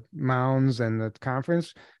about the mounds and the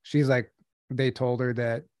conference, she's like, they told her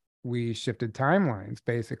that we shifted timelines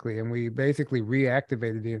basically, and we basically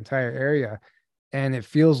reactivated the entire area. And it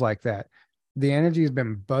feels like that. The energy has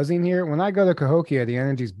been buzzing here. When I go to Cahokia, the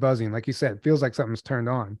energy's buzzing. Like you said, it feels like something's turned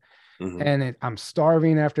on. And I'm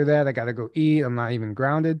starving after that. I got to go eat. I'm not even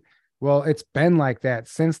grounded. Well, it's been like that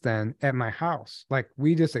since then at my house. Like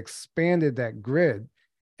we just expanded that grid,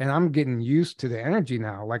 and I'm getting used to the energy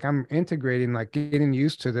now. Like I'm integrating, like getting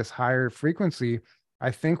used to this higher frequency.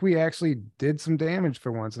 I think we actually did some damage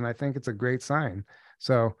for once, and I think it's a great sign.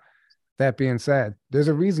 So that being said, there's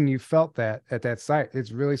a reason you felt that at that site.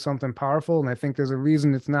 It's really something powerful. And I think there's a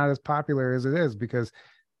reason it's not as popular as it is, because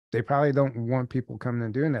they probably don't want people coming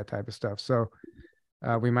and doing that type of stuff. So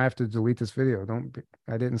we might have to delete this video.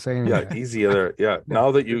 I didn't say anything. Yeah, easy there. Yeah.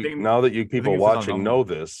 Now that you people watching know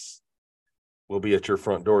this, we'll be at your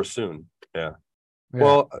front door soon. Yeah.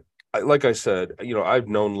 Well, like I said, I've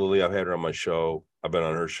known Lily. I've had her on my show. I've been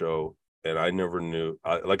on her show. And I never knew,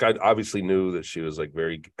 I obviously knew that she was like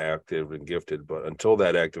very active and gifted, but until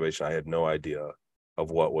that activation, I had no idea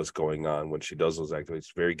of what was going on when she does those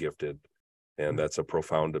activations. Very gifted. And that's a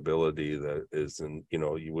profound ability that isn't,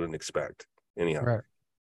 you wouldn't expect anyhow. Right.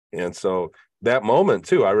 And so that moment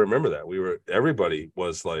too, I remember that everybody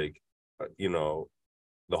was like, the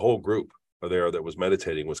whole group there that was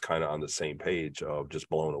meditating was kind of on the same page of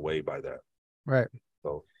just blown away by that. Right.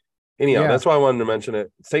 So anyhow, that's why I wanted to mention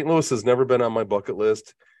it. St. Louis has never been on my bucket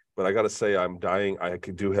list, but I got to say I'm dying. I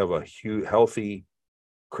do have a huge, healthy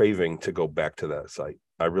craving to go back to that site.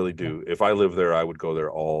 I really do. If I live there, I would go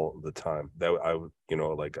there all the time. That I would,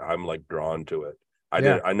 I'm like drawn to it.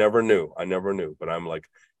 I never knew, but I'm like,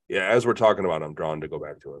 as we're talking about, I'm drawn to go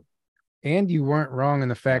back to it. And you weren't wrong in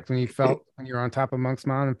the fact when you were on top of Monk's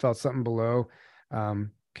Mound and felt something below.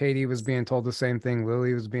 Katie was being told the same thing.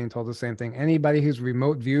 Lily was being told the same thing. Anybody who's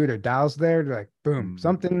remote viewed or dials there, they're like, boom,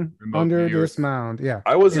 something under this mound. Yeah.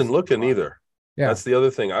 I wasn't looking either. Yeah. That's the other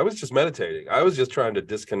thing. I was just meditating. I was just trying to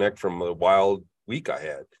disconnect from the wild week I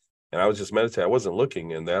had. And I was just meditating. I wasn't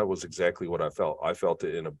looking, and that was exactly what I felt. I felt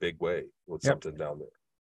it in a big way with something down there.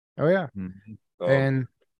 Oh yeah. And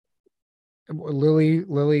Lily,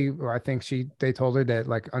 I think they told her that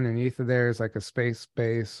like underneath of there is like a space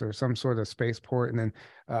base or some sort of spaceport, and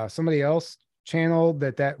then somebody else channeled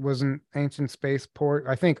that was an ancient spaceport.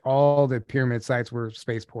 I think all the pyramid sites were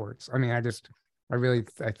spaceports. I mean, I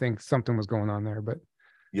think something was going on there, but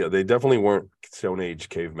yeah, they definitely weren't Stone Age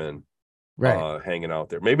cavemen. Right. Hanging out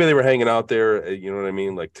there. Maybe they were hanging out there, you know what I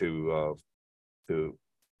mean? Like to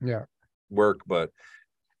work. But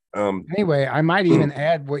anyway, I might even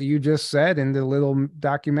add what you just said in the little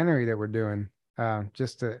documentary that we're doing,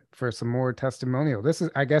 for some more testimonial.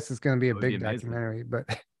 I guess it's going to be a big documentary, but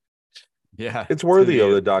yeah, it's worthy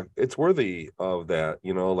of the doc. It's worthy of that,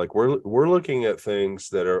 you know, like we're looking at things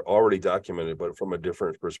that are already documented, but from a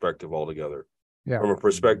different perspective altogether. Yeah. From a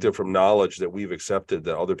perspective, from knowledge that we've accepted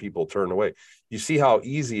that other people turn away. You see how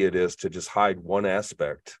easy it is to just hide one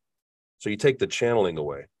aspect. So you take the channeling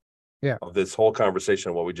away of this whole conversation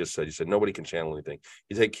of what we just said. You said nobody can channel anything.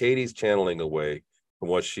 You take Katie's channeling away from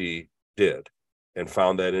what she did and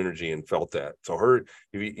found that energy and felt that. So her,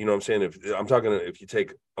 if you know what I'm saying? If you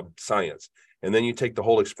take science and then you take the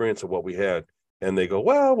whole experience of what we had and they go,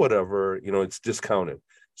 well, whatever, you know, it's discounted.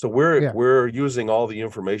 So we're using all the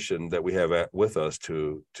information that we have with us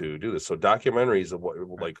to do this. So documentaries of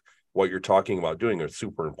what you're talking about doing are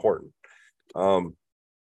super important. You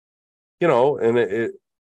know, and it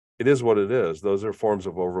is what it is. Those are forms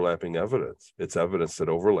of overlapping evidence. It's evidence that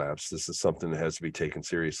overlaps. This is something that has to be taken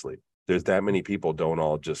seriously. There's that many people don't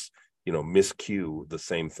all just, you know, miscue the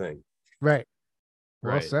same thing. Right.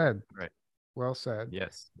 Well said. Right. Well said.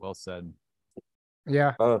 Yes. Well said.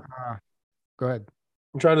 Yeah. Go ahead.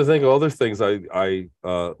 I'm trying to think of other things I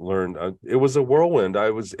learned. It was a whirlwind.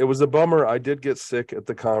 It was a bummer. I did get sick at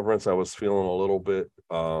the conference. I was feeling a little bit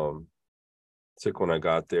sick when I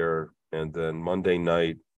got there, and then Monday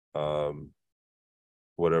night, something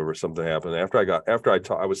happened.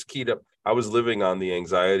 I was keyed up. I was living on the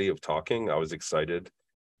anxiety of talking. I was excited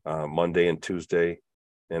Monday and Tuesday,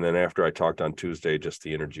 and then after I talked on Tuesday, just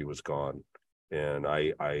the energy was gone. And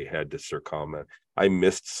I had to succumb. I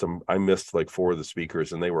missed like 4 of the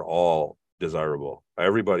speakers, and they were all desirable.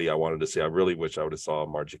 Everybody I wanted to see. I really wish I would have saw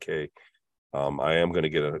Margie K. I am going to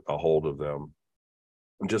get a hold of them.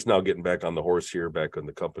 I'm just now getting back on the horse here, back in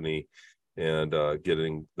the company, and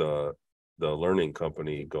getting the learning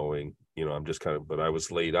company going. You know, I'm just but I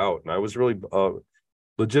was laid out, and I was really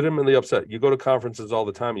legitimately upset. You go to conferences all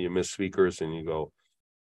the time, and you miss speakers, and you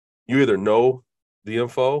either know the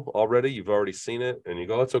info already, you've already seen it, and you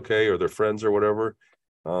go, it's okay, or they're friends or whatever.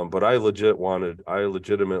 But I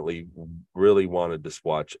legitimately really wanted to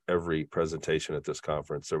watch every presentation at this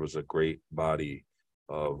conference. There was a great body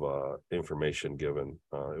of information given.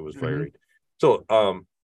 It was varied. So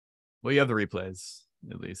well, you have the replays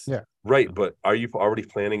at least. Yeah. Right. But are you already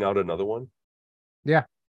planning out another one? Yeah.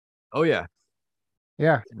 Oh yeah.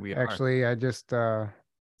 Yeah. We actually I just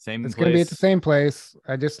same it's place. gonna be at the same place.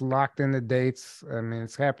 I just locked in the dates. I mean,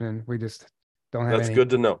 it's happening. We just don't have good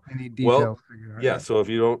to know. Any details. Well, yeah. So if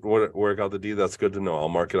you don't work out the D, that's good to know. I'll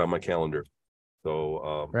mark it on my calendar.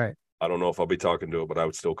 So right. I don't know if I'll be talking to it, but I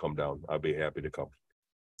would still come down. I'd be happy to come.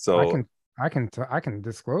 So I can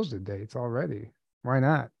disclose the dates already. Why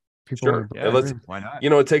not? Sure. Why not? You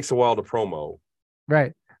know, it takes a while to promo.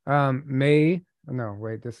 Right. No,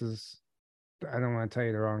 wait, I don't want to tell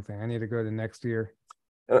you the wrong thing. I need to go to next year.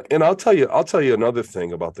 And I'll tell you another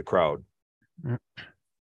thing about the crowd.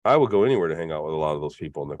 I will go anywhere to hang out with a lot of those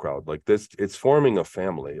people in the crowd. Like this, it's forming a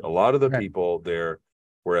family. A lot of the people there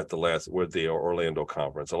were at the Orlando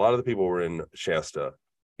conference. A lot of the people were in Shasta.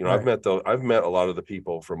 You know, I've met a lot of the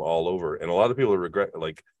people from all over, and a lot of people regret,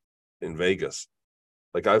 like in Vegas.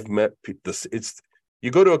 Like I've met you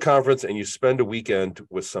go to a conference and you spend a weekend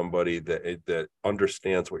with somebody that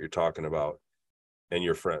understands what you're talking about, and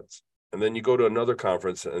your friends. And then you go to another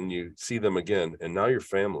conference and you see them again, and now you're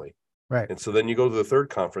family. Right. And so then you go to the third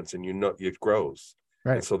conference and it grows.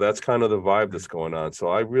 Right. And so that's kind of the vibe that's going on. So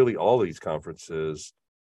all these conferences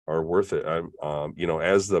are worth it. I'm, you know,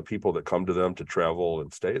 as the people that come to them to travel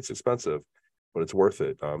and stay, it's expensive, but it's worth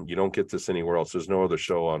it. You don't get this anywhere else. There's no other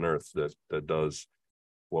show on earth that does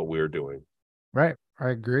what we're doing. Right. I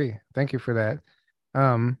agree. Thank you for that.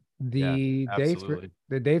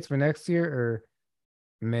 The dates for next year are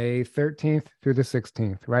May 13th through the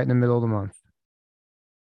 16th, right in the middle of the month.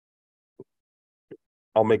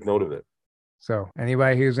 I'll make note of it. So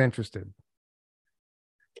anybody who's interested,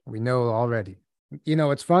 we know already. You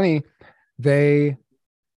know, it's funny, the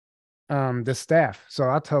staff. So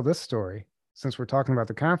I'll tell this story since we're talking about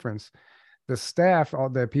the conference. the staff, all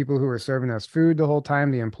the people who were serving us food the whole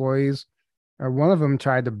time, the employees, one of them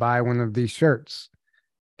tried to buy one of these shirts.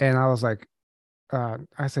 And I was like,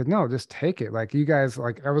 I said, no, just take it. Like, you guys,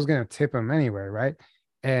 like, I was going to tip him anyway. Right.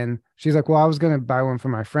 And she's like, well, I was going to buy one for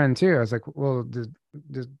my friend too. I was like, well, do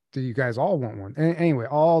you guys all want one? And anyway,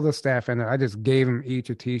 all the staff, and I just gave them each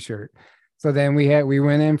a t-shirt. So then we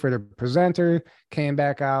went in for the presenter, came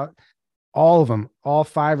back out. All of them, all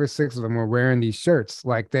 5 or 6 of them were wearing these shirts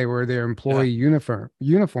like they were their employee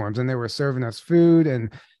uniforms, and they were serving us food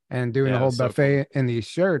and doing a whole buffet in these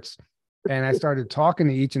shirts. And I started talking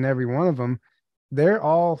to each and every one of them. They're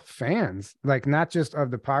all fans, like not just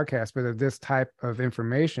of the podcast, but of this type of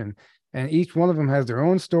information. And each one of them has their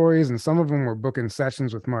own stories. And some of them were booking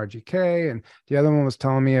sessions with Margie K. And the other one was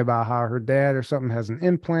telling me about how her dad or something has an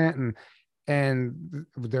implant. And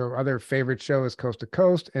their other favorite show is Coast to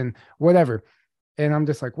Coast and whatever. And I'm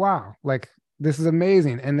just like, wow, like this is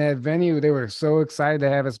amazing. And that venue, they were so excited to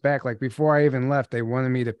have us back. Like before I even left, they wanted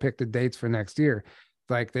me to pick the dates for next year.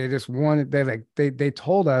 Like they just wanted, they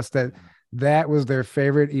told us that was their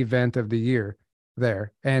favorite event of the year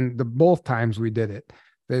there. And both times we did it.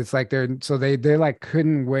 It's like they like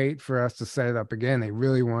couldn't wait for us to set it up again. They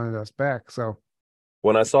really wanted us back. So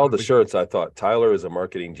when I saw the shirts, I thought Tyler is a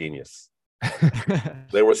marketing genius.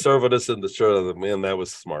 They were serving us in the shirt of the man. That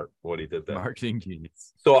was smart what he did there. Marketing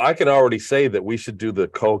genius. So I can already say that we should do the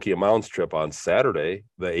Cahokia Mountains trip on Saturday,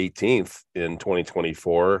 the 18th in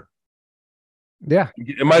 2024. Yeah.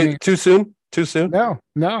 Am I too soon? Too soon? No.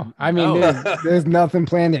 I mean, there's nothing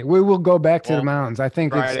planned yet. We will go back to the mountains. I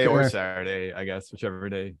think Friday or Saturday, I guess, whichever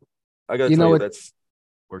day. I got to tell you, that's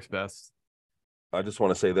works best. I just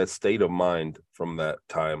want to say that state of mind from that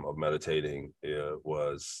time of meditating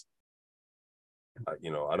was, I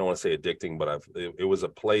don't want to say addicting, but it was a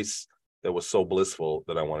place that was so blissful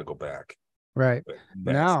that I want to go back. Right.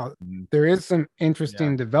 Now, there is some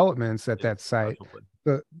interesting developments at that site.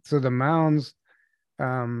 So the mounds,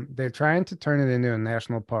 they're trying to turn it into a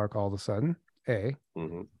national park all of a sudden, A.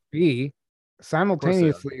 Mm-hmm. B,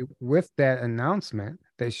 simultaneously with that announcement,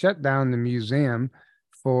 they shut down the museum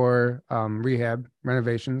for rehab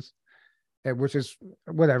renovations, which is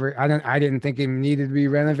whatever. I didn't think it needed to be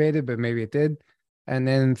renovated, but maybe it did. And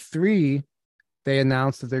then 3, they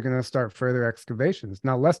announced that they're going to start further excavations.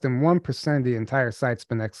 Now, less than 1% of the entire site's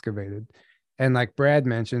been excavated. And like Brad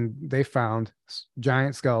mentioned, they found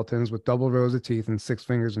giant skeletons with double rows of teeth and 6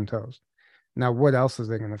 fingers and toes. Now, what else is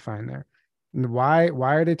they going to find there? And why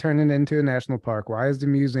are they turning it into a national park? Why is the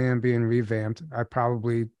museum being revamped?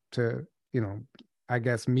 Probably to, I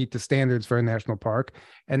guess, meet the standards for a national park.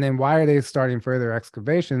 And then why are they starting further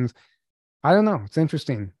excavations? I don't know. It's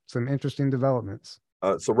interesting. Some interesting developments.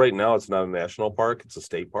 So right now it's not a national park. It's a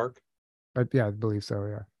state park. Yeah, I believe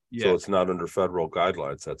so. Yeah. So it's not under federal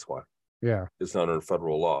guidelines. That's why. Yeah. It's not under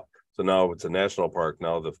federal law. So now it's a national park.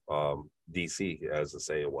 Now the DC has to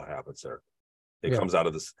say what happens there. It comes out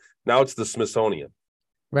of this. Now it's the Smithsonian.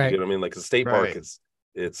 Right. You know what I mean? Like a state park,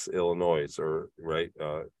 it's Illinois or right.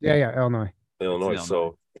 Illinois.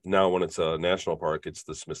 So now when it's a national park, it's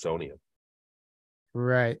the Smithsonian.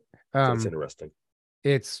 Right. So it's interesting.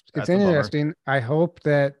 It's interesting. I hope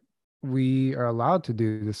that we are allowed to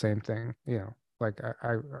do the same thing. Like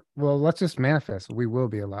well, let's just manifest. We will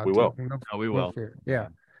be allowed. We will. We will. Yeah.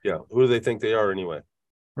 Yeah. Who do they think they are anyway?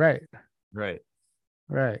 Right.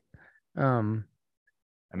 I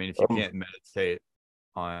mean, if you can't meditate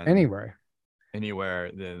on anywhere,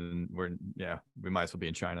 then we might as well be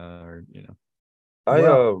in China or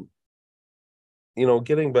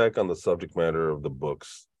getting back on the subject matter of the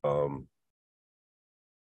books, I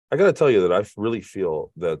got to tell you that I really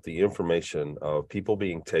feel that the information of people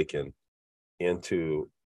being taken into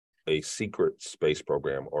a secret space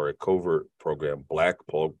program or a covert program, black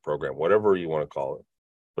program, whatever you want to call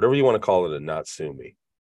it and not sue me.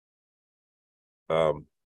 And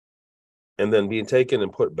then being taken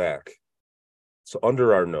and put back. So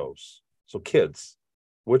under our nose. So kids,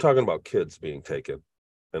 we're talking about kids being taken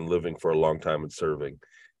and living for a long time and serving,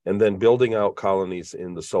 and then building out colonies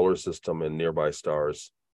in the solar system and nearby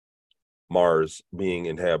stars. Mars being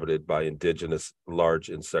inhabited by indigenous large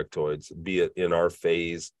insectoids, be it in our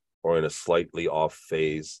phase or in a slightly off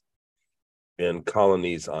phase, and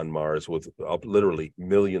colonies on Mars with literally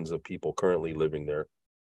millions of people currently living there.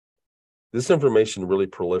 This information really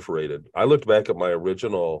proliferated. I looked back at my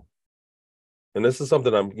original, and this is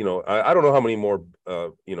something I don't know how many more,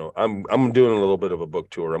 I'm doing a little bit of a book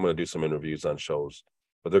tour. I'm going to do some interviews on shows,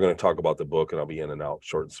 but they're going to talk about the book and I'll be in and out,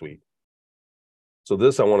 short and sweet. So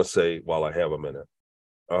this I want to say while I have a minute.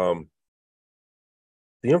 The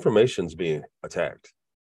information's being attacked.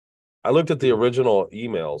 I looked at the original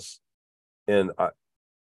emails, And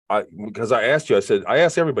because I asked you, I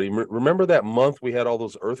asked everybody, remember that month we had all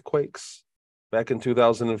those earthquakes back in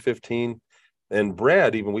 2015? And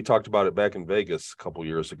Brad, even we talked about it back in Vegas a couple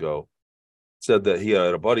years ago, said that he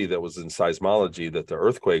had a buddy that was in seismology, that the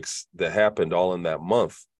earthquakes that happened all in that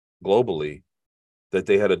month globally, that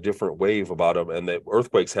they had a different wave about them, and that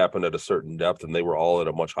earthquakes happened at a certain depth, and they were all at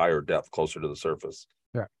a much higher depth, closer to the surface.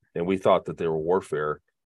 Yeah. And we thought that they were warfare.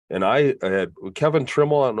 And I had Kevin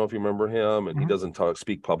Trimmel, I don't know if you remember him, and he doesn't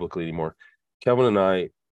speak publicly anymore. Kevin and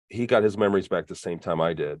he got his memories back the same time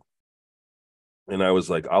I did. And I was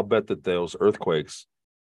like, I'll bet that those earthquakes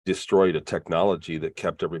destroyed a technology that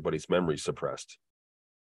kept everybody's memories suppressed.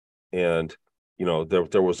 And, you know,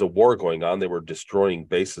 there was a war going on. They were destroying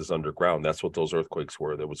bases underground. That's what those earthquakes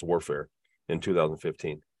were. There was warfare in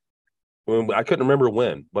 2015. I couldn't remember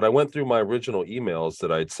when, but I went through my original emails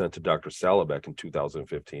that I had sent to Dr. Sala back in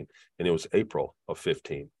 2015, and it was April of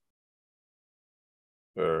 15.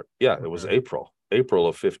 It was April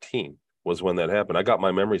of 15 was when that happened. I got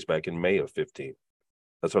my memories back in May of 15.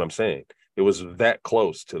 That's what I'm saying. It was that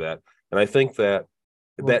close to that. And I think that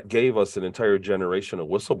that gave us an entire generation of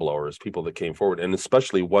whistleblowers, people that came forward, and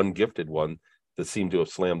especially one gifted one that seemed to have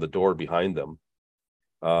slammed the door behind them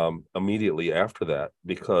immediately after that,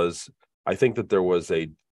 because I think that there was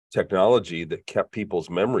a technology that kept people's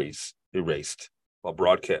memories erased, a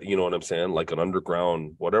broadcast, you know what I'm saying? Like an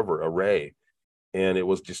underground, whatever, array. And it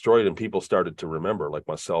was destroyed, and people started to remember, like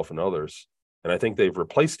myself and others. And I think they've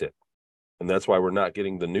replaced it. And that's why we're not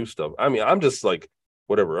getting the new stuff. I mean, I'm just like,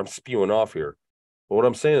 whatever, I'm spewing off here. But what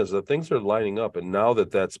I'm saying is that things are lining up. And now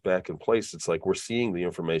that that's back in place, it's like we're seeing the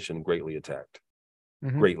information greatly attacked,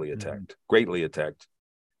 greatly attacked.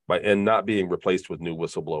 And not being replaced with new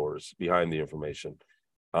whistleblowers behind the information.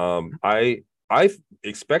 I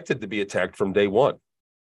expected to be attacked from day one,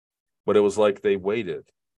 but it was like they waited,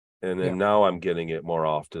 and then now I'm getting it more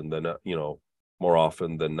often than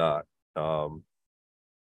not.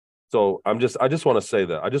 So I just want to say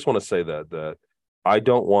that I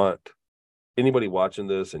don't want anybody watching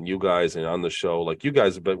this, and you guys and on the show, like you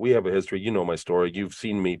guys, but we have a history. You know my story. You've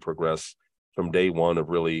seen me progress from day one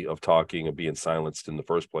of talking and being silenced in the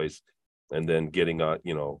first place, and then getting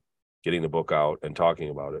the book out and talking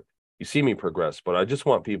about it. You see me progress, but I just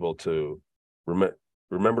want people to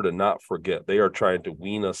remember to not forget. They are trying to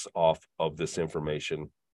wean us off of this information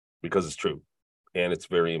because it's true and it's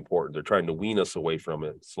very important. They're trying to wean us away from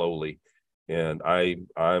it slowly. And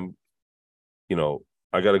I'm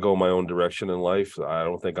I got to go my own direction in life. I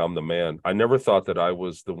don't think I'm the man. I never thought that I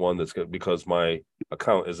was the one that's good, because my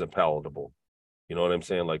account isn't palatable. You know what I'm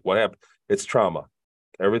saying? Like, what happened? It's trauma.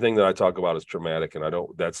 Everything that I talk about is traumatic, and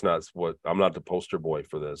I'm not the poster boy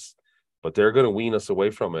for this, but they're going to wean us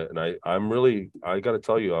away from it. And I got to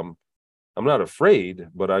tell you, I'm not afraid,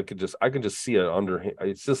 but I can just see it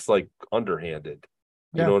it's just like underhanded.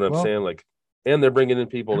 You know what I'm saying? Like, and they're bringing in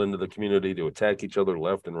people into the community to attack each other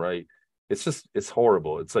left and right. It's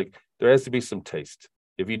horrible. It's like, there has to be some taste.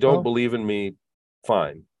 If you don't believe in me,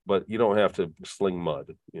 fine, but you don't have to sling mud,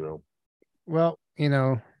 Well,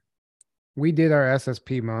 we did our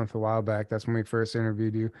SSP month a while back. That's when we first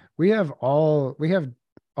interviewed you. We have all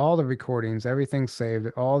the recordings, everything saved,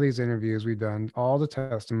 all these interviews we've done, all the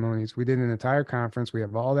testimonies. We did an entire conference. We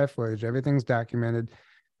have all that footage. Everything's documented.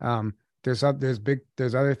 There's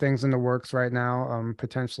other things in the works right now,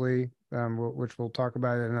 potentially, which we'll talk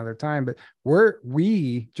about at another time. But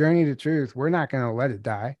we Journey to Truth, we're not going to let it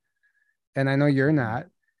die, and I know you're not.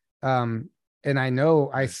 And I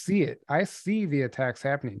know I see it. I see the attacks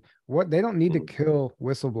happening. They don't need to kill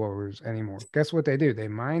whistleblowers anymore. Guess what they do? They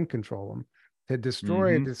mind control them to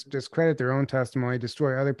destroy, discredit their own testimony,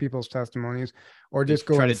 destroy other people's testimonies, or just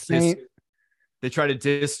go insane. They try to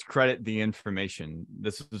discredit the information.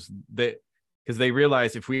 Because they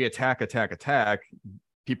realize if we attack,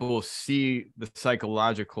 people will see the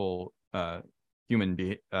psychological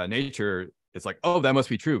human nature. It's like, oh, that must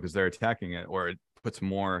be true because they're attacking it, or it puts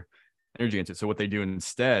more energy into it. So what they do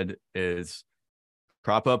instead is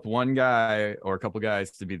prop up one guy or a couple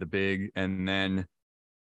guys to be the big, and then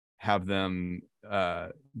have them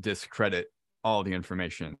discredit all the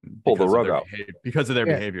information, pull the rug out because of their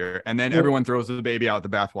behavior, and then everyone throws the baby out the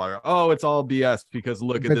bathwater. Oh, it's all BS because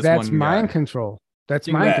look at this. That's one mind guy. control. That's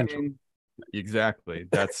mind control. Exactly.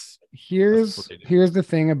 Here's the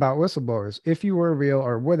thing about whistleblowers. If you were real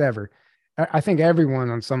or whatever, I think everyone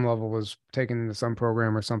on some level was taken into some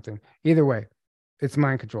program or something. Either way, it's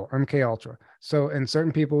mind control, MK Ultra. So, and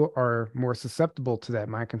certain people are more susceptible to that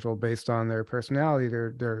mind control based on their personality,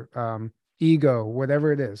 their ego,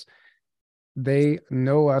 whatever it is. They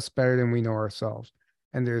know us better than we know ourselves.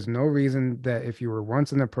 And there's no reason that if you were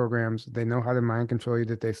once in the programs, they know how to mind control you,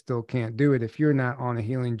 that they still can't do it if you're not on a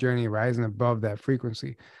healing journey, rising above that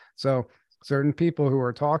frequency. So certain people who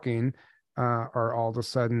are talking are all of a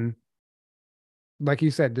sudden, like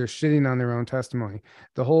you said, they're shitting on their own testimony.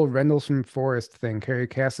 The whole Rendlesham Forest thing, Carrie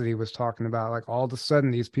Cassidy was talking about, like all of a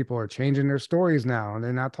sudden these people are changing their stories now and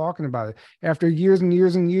they're not talking about it. After years and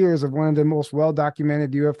years and years of one of the most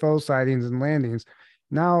well-documented UFO sightings and landings,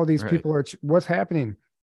 now these people are, what's happening?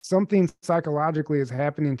 Something psychologically is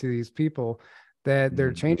happening to these people that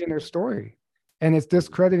they're changing their story. And it's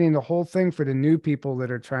discrediting the whole thing for the new people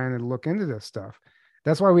that are trying to look into this stuff.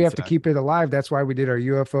 That's why we have to keep it alive. That's why we did our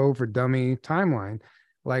UFO for Dummy timeline,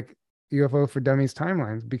 like UFO for Dummies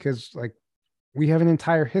timelines, because like we have an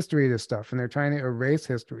entire history of this stuff and they're trying to erase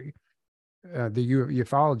history, the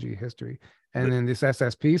ufology history. And then this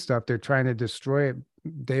SSP stuff, they're trying to destroy it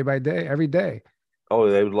day by day, every day. Oh,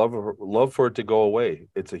 they would love for it to go away.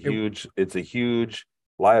 It's a huge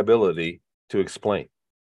liability to explain.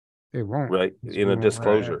 It won't. Right. In a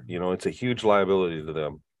disclosure, you know, it's a huge liability to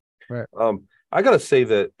them. Right. I got to say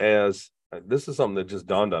that this is something that just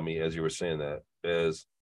dawned on me as you were saying that, is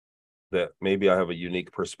that maybe I have a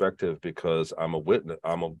unique perspective because I'm a witness.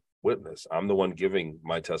 I'm the one giving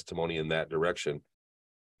my testimony in that direction.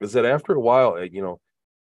 Is that after a while, you know,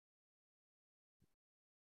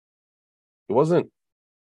 it wasn't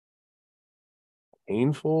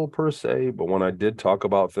painful per se, but when I did talk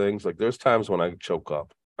about things, like there's times when I choke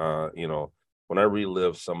up, you know, when I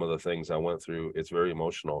relive some of the things I went through, it's very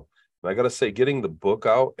emotional. And I got to say, getting the book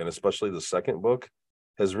out, and especially the second book,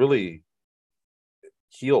 has really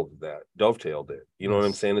healed that, dovetailed it. You know what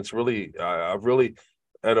I'm saying? It's really, I'm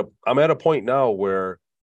at a point now where,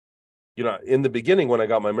 you know, in the beginning, when I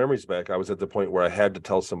got my memories back, I was at the point where I had to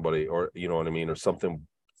tell somebody, or, you know what I mean? Or something.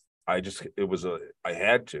 I had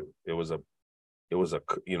to, it was a,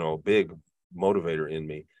 you know, big motivator in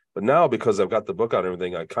me. But now, because I've got the book out and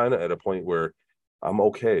everything, I kind of at a point where I'm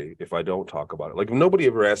okay if I don't talk about it. Like if nobody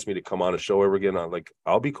ever asked me to come on a show ever again,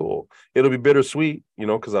 I'll be cool. It'll be bittersweet, you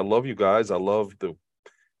know, because I love you guys. I love the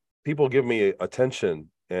people give me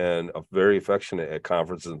attention and are very affectionate at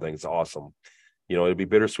conferences and things. It's awesome. You know, it'd be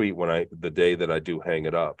bittersweet when the day that I do hang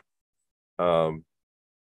it up. But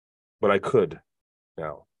I could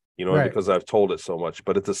now, you know, because I've told it so much.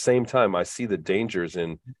 But at the same time, I see the dangers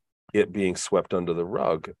in it being swept under the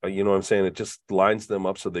rug. You know what I'm saying? It just lines them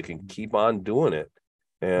up so they can keep on doing it.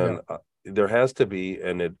 And there has to be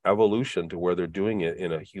an evolution to where they're doing it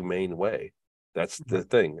in a humane way. That's the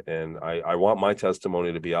thing. And I want my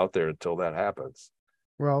testimony to be out there until that happens.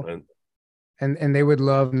 Well, and they would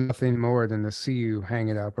love nothing more than to see you hang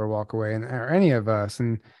it up or walk away, or any of us.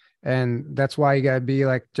 And that's why you gotta be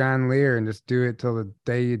like John Lear and just do it till the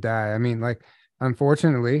day you die. I mean, like,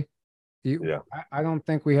 unfortunately, I don't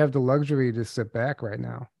think we have the luxury to sit back right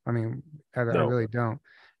now. I mean, I really don't.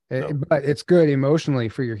 But it's good emotionally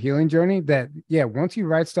for your healing journey that, once you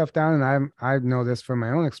write stuff down, and I know this from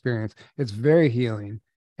my own experience, it's very healing,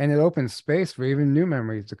 and it opens space for even new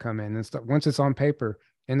memories to come in and stuff. Once it's on paper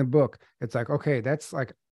in the book, it's like, okay, that's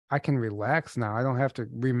like, I can relax now. I don't have to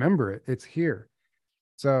remember it. It's here.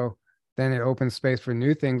 So then it opens space for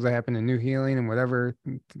new things that happen, and new healing and whatever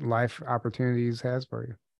life opportunities has for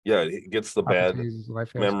you. Yeah, it gets the bad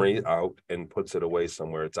memory out and puts it away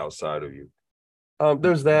somewhere. It's outside of you.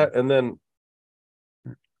 There's that, and then,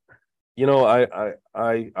 you know, I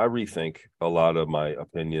rethink a lot of my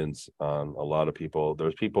opinions on a lot of people.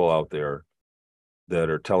 There's people out there that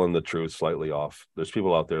are telling the truth slightly off. There's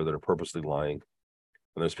people out there that are purposely lying,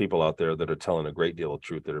 and there's people out there that are telling a great deal of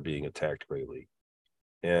truth that are being attacked greatly.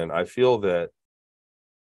 And I feel that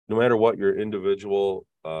no matter what your individual,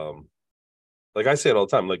 like I say it all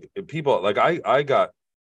the time, like people, like I got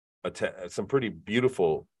some pretty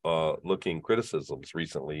beautiful looking criticisms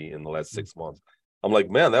recently in the last 6 months. I'm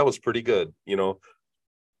like, man, that was pretty good, you know,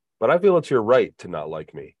 but I feel it's your right to not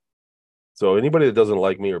like me. So anybody that doesn't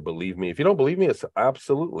like me or believe me, if you don't believe me, it's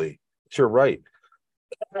your right.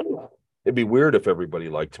 It'd be weird if everybody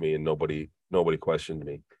liked me and nobody questioned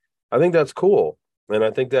me. I think that's cool. And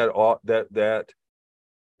I think that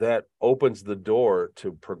opens the door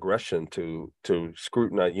to progression, to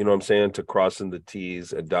scrutinize, you know what I'm saying, to crossing the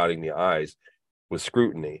T's and dotting the I's with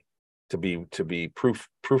scrutiny, to be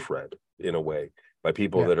proofread in a way by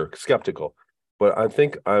people that are skeptical. But I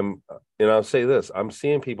think and I'll say this, I'm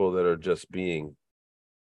seeing people that are just being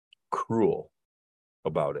cruel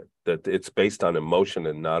about it, that it's based on emotion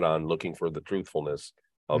and not on looking for the truthfulness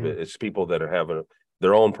of it. It's people that are having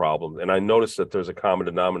their own problems. And I noticed that there's a common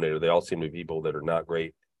denominator. They all seem to be people that are not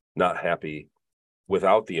great, not happy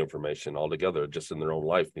without the information altogether, just in their own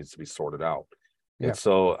life needs to be sorted out. And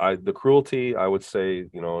so the cruelty, I would say,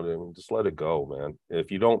 just let it go, man.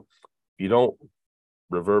 If you don't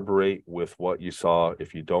reverberate with what you saw,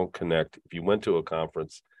 if you don't connect, if you went to a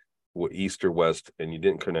conference, East or West, and you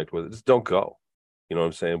didn't connect with it, just don't go. You know what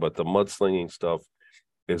I'm saying? But the mudslinging stuff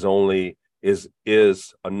is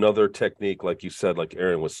another technique, like you said, like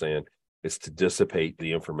Aaron was saying, it's to dissipate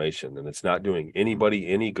the information, and it's not doing anybody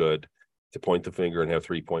any good to point the finger and have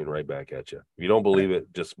 3 pointing right back at you. If you don't believe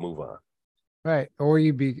it, just move on. Right. Or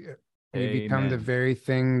you become the very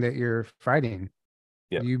thing that you're fighting.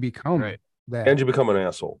 Yeah. You become that. And you become an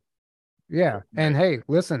asshole. Yeah. And hey,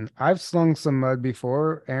 listen, I've slung some mud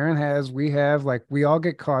before. Aaron has, we have, like, we all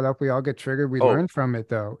get caught up, we all get triggered. We learn from it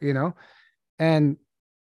though, and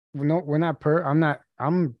we're not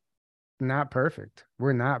I'm not perfect.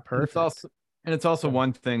 We're not perfect. It's also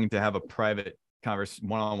one thing to have a private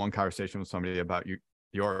one-on-one conversation with somebody about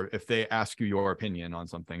if they ask you your opinion on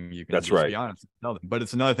something, you can be honest and tell them. But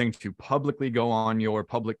it's another thing to publicly go on your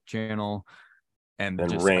public channel and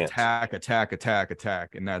just rant.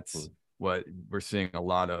 attack. And that's what we're seeing a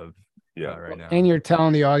lot of right now. And you're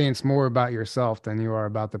telling the audience more about yourself than you are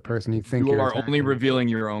about the person you think you are only revealing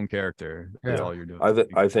your own character. That's all you're doing.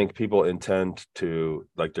 I think people intend to,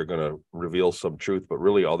 like, they're going to reveal some truth, but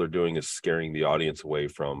really all they're doing is scaring the audience away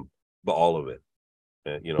from all of it.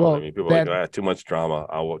 What I mean? People are like, too much drama.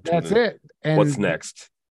 That's it. And what's next?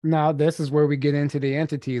 Now, this is where we get into the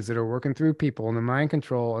entities that are working through people and the mind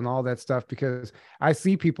control and all that stuff, because I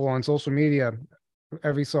see people on social media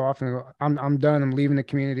every so often. I'm done. I'm leaving the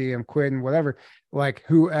community. I'm quitting, whatever. Like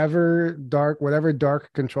whatever dark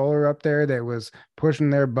controller up there that was pushing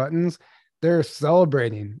their buttons, they're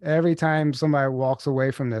celebrating every time somebody walks away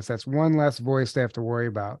from this. That's one less voice they have to worry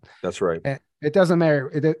about. That's right. And it doesn't matter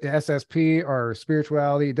SSP or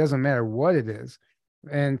spirituality. It doesn't matter what it is.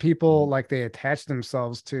 And people like they attach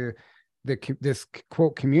themselves to this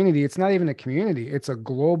quote community. It's not even a community. It's a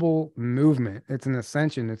global movement. It's an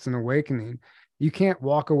ascension. It's an awakening. You can't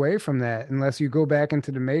walk away from that unless you go back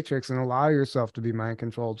into the matrix and allow yourself to be mind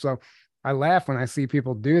controlled. So I laugh when I see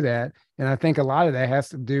people do that. And I think a lot of that has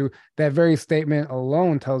to do, that very statement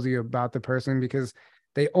alone tells you about the person, because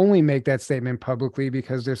they only make that statement publicly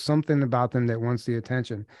because there's something about them that wants the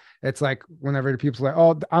attention. It's like whenever people say,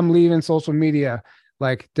 oh, I'm leaving social media,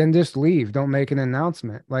 like, then just leave. Don't make an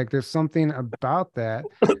announcement. Like, there's something about that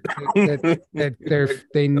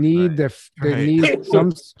they need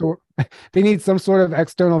some sort of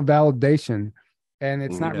external validation, and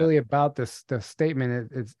it's not really about the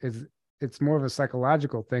statement. It's more of a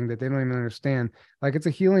psychological thing that they don't even understand. Like, it's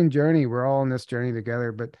a healing journey. We're all on this journey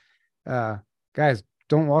together, but guys,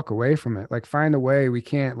 don't walk away from it. Like, find a way. We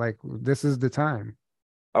can't, like, this is the time.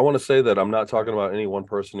 I want to say that I'm not talking about any one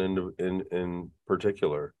person in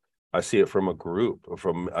particular. I see it from a group.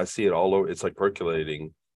 I see it all over. It's like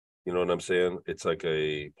percolating. You know what I'm saying? It's like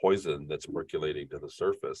a poison that's percolating to the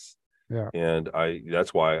surface. Yeah. And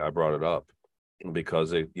that's why I brought it up,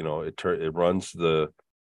 because it runs the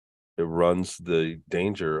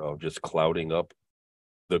danger of just clouding up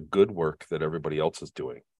the good work that everybody else is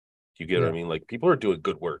doing. You get what I mean? Like, people are doing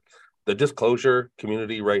good work. The disclosure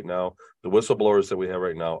community right now, the whistleblowers that we have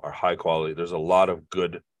right now are high quality. There's a lot of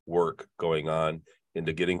good work going on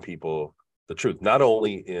into getting people the truth, not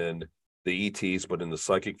only in the ETs, but in the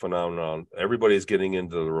psychic phenomenon. Everybody's getting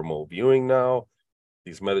into the remote viewing now.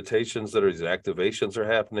 These meditations these activations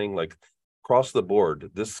are happening, like, across the board.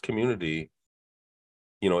 This community,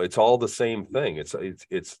 it's all the same thing. It's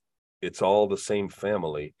all the same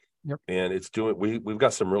family. Yep. And it's we've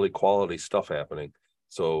got some really quality stuff happening.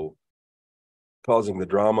 So causing the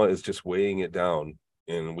drama is just weighing it down,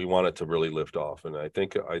 and we want it to really lift off. And I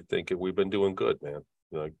think we've been doing good, man.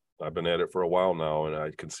 Like, I've been at it for a while now, and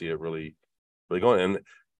I can see it really, really going. And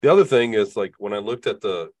the other thing is, like, when I looked at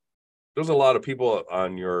there's a lot of people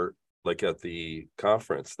on at the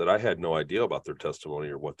conference that I had no idea about their testimony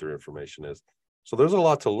or what their information is. So there's a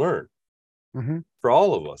lot to learn for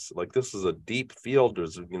all of us. Like, this is a deep field.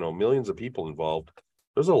 There's, millions of people involved.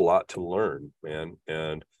 There's a lot to learn, man.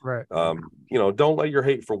 And, don't let your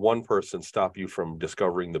hate for one person stop you from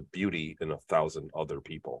discovering the beauty in 1,000 other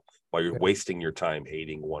people while you're wasting your time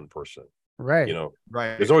hating one person. Right.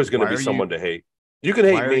 Right. There's always going to be someone to hate. You can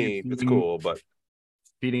hate me. It's cool, but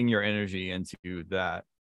feeding your energy into that.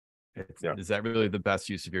 Is that really the best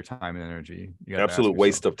use of your time and energy? Absolute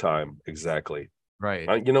waste of time. Exactly.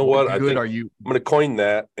 Right. You know what? I think I'm going to coin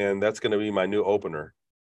that, and that's going to be my new opener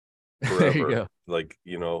forever. There you go. Like,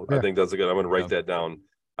 I think that's I'm going to write that down.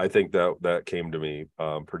 I think that came to me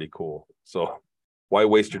pretty cool. So why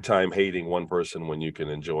waste your time hating one person when you can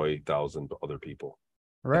enjoy 1,000 other people?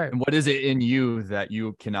 Right. And what is it in you that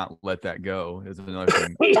you cannot let that go is another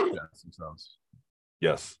thing. Themselves.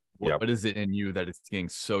 Yes. Yeah. What is it in you that it's getting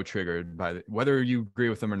so triggered by whether you agree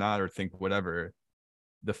with them or not, or think whatever,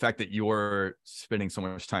 the fact that you're spending so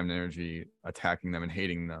much time and energy attacking them and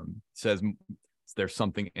hating them says there's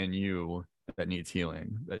something in you that needs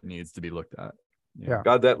healing, that needs to be looked at. Yeah.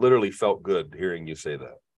 God, that literally felt good hearing you say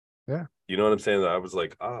that. Yeah. You know what I'm saying? I was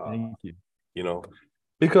like, Thank you. You know,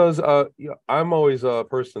 because I'm always a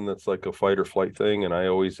person that's like a fight or flight thing, and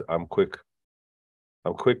I'm quick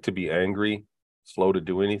to be angry, slow to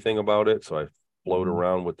do anything about it. So I float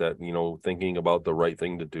around with that, thinking about the right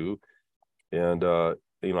thing to do. And I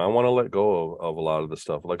want to let go of a lot of the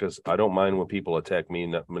stuff. Like I don't mind when people attack me,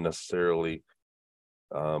 not necessarily,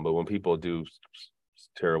 but when people do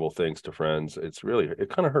terrible things to friends, it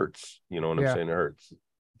kind of hurts. You know what I'm saying? It hurts.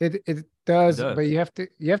 It does, but you have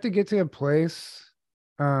to get to a place.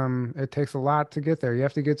 It takes a lot to get there. You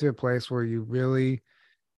have to get to a place where you really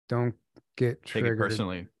don't get triggered. Take it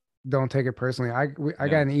personally. Don't take it personally. I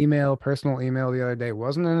got an personal email the other day. It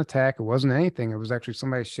wasn't an attack. It wasn't anything. It was actually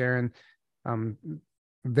somebody sharing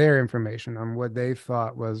their information on what they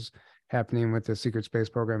thought was happening with the secret space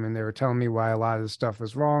program. And they were telling me why a lot of the stuff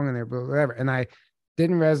was wrong and whatever. And I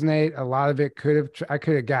didn't resonate. A lot of it I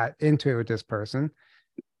could have got into it with this person.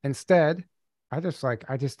 Instead, I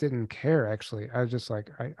just didn't care. Actually, I was just like,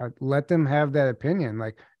 I let them have that opinion.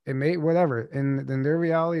 Like it may, whatever. And in their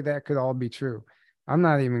reality, that could all be true. I'm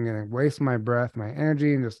not even going to waste my breath, my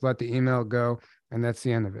energy, and just let the email go. And that's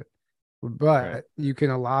the end of it. But you can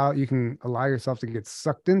allow yourself to get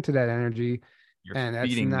sucked into that energy. And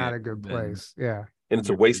that's not a good place. Yeah. And it's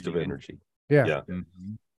a waste of energy. Yeah.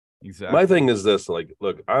 Mm-hmm. Exactly. My thing is this, like,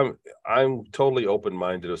 look, I'm totally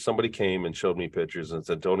open-minded. If somebody came and showed me pictures and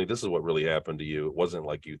said, Tony, this is what really happened to you. It wasn't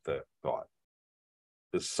like you thought.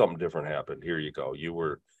 This something different happened. Here you go.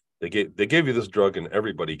 They gave you this drug, and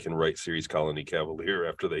everybody can write Series Colony Cavalier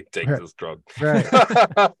after they take this drug. Right.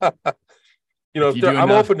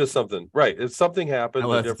 I'm open to something. Right. If something happened,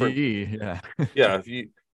 LSD, yeah. If you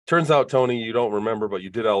turns out, Tony, you don't remember, but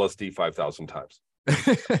you did LSD 5,000 times.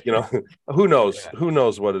 Who knows? Who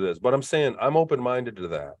knows what it is? But I'm saying I'm open-minded to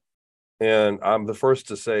that. And I'm the first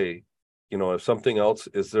to say, if something else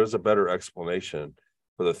there's a better explanation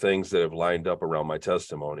for the things that have lined up around my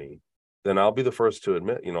testimony, then I'll be the first to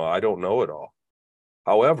admit, I don't know it all.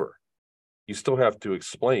 However, you still have to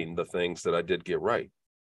explain the things that I did get right.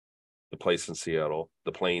 The place in Seattle,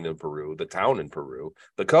 the plane in Peru, the town in Peru,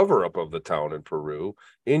 the cover-up of the town in Peru,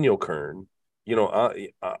 Inyokern,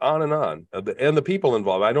 on and on. And the people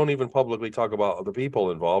involved. I don't even publicly talk about the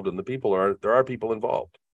people involved, and there are people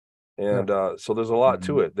involved. And so there's a lot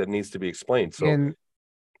to it that needs to be explained. So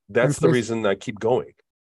that's the reason I keep going.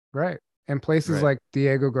 Right. And places like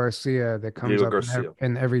Diego Garcia that comes up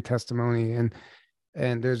in every testimony.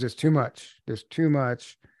 And there's just too much. There's too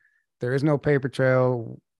much. There is no paper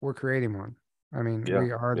trail. We're creating one. I mean,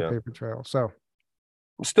 we are the paper trail. So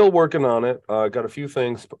I'm still working on it. Got a few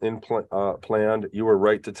things planned. You were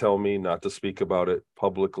right to tell me not to speak about it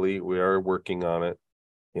publicly. We are working on it.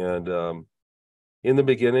 And in the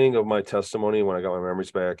beginning of my testimony, when I got my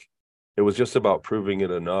memories back, it was just about proving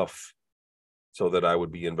it enough so that I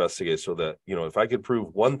would be investigated. So that, if I could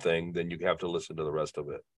prove one thing, then you have to listen to the rest of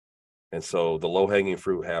it. And so the low-hanging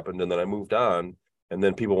fruit happened, and then I moved on, and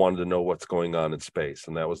then people wanted to know what's going on in space,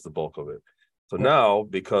 and that was the bulk of it. So now,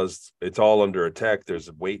 because it's all under attack, there's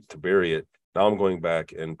a weight to bury it. Now I'm going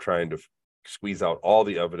back and trying to squeeze out all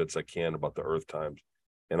the evidence I can about the Earth times,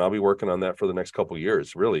 and I'll be working on that for the next couple of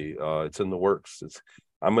years. Really, it's in the works.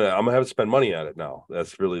 I'm gonna have to spend money at it now.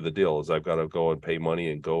 That's really the deal. Is I've got to go and pay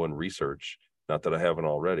money and go and research. Not that I haven't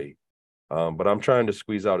already, but I'm trying to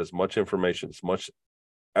squeeze out as much information, as much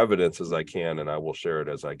evidence as I can, and I will share it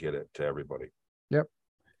as I get it to everybody. Yep.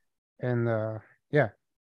 And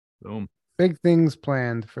boom. Big things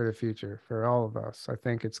planned for the future for all of us. I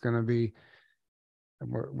think it's going to be,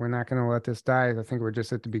 we're not going to let this die. I think we're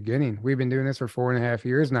just at the beginning. We've been doing this for 4.5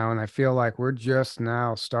 years now, and I feel like we're just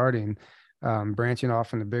now starting, branching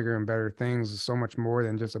off into bigger and better things. So much more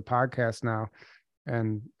than just a podcast now.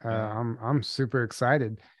 And I'm super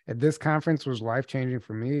excited. This conference was life-changing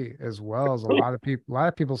for me, as well as a lot of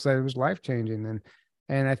people said it was life-changing.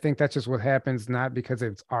 And I think that's just what happens, not because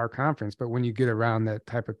it's our conference, but when you get around that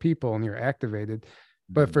type of people and you're activated.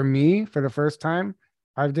 But for me, for the first time,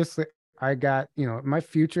 I got, my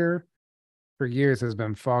future for years has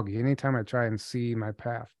been foggy. Anytime I try and see my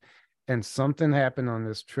path, and something happened on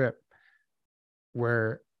this trip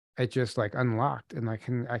where it just like unlocked, and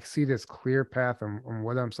I see this clear path on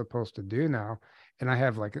what I'm supposed to do now. And I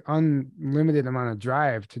have like unlimited amount of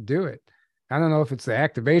drive to do it. I don't know if it's the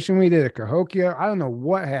activation we did at Cahokia. I don't know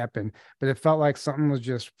what happened, but it felt like something was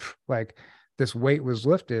just like this weight was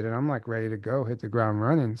lifted, and I'm like ready to go, hit the ground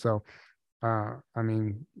running. So, I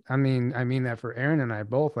mean that for Aaron and I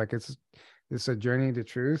both. Like it's a journey to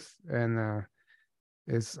truth, and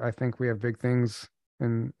I think we have big things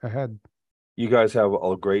ahead. You guys have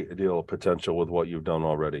a great deal of potential with what you've done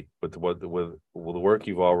already. With the work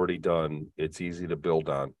you've already done, it's easy to build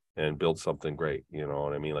on and build something great. You know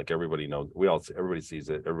what I mean? Like everybody knows, everybody sees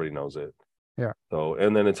it, everybody knows it. Yeah. So,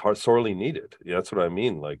 and then it's sorely needed. Yeah, that's what I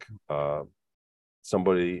mean. Like,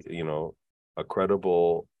 somebody, a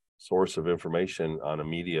credible source of information on a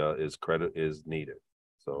media is needed.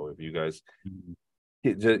 So if you guys,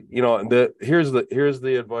 here's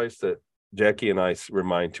the advice that Jackie and I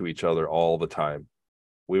remind to each other all the time.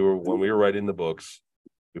 When we were writing the books,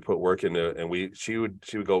 we put work into it, and she would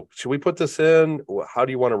go, should we put this in? How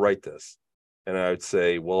do you want to write this? And I would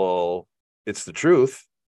say, well, it's the truth.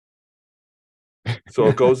 So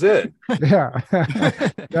it goes in. Yeah.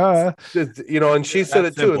 And she said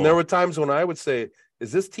it too. Simple. And there were times when I would say,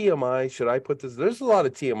 is this TMI? Should I put this? There's a lot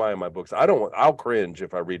of TMI in my books. I'll cringe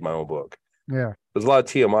if I read my own book. Yeah. There's a lot of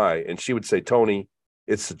TMI. And she would say, Tony,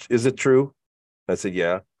 is it true? I said,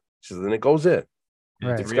 yeah. She said, then it goes in.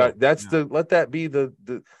 Right. It's got, let that be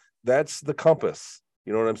that's the compass.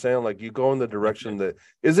 You know what I'm saying? Like you go in the direction that,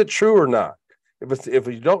 is it true or not? If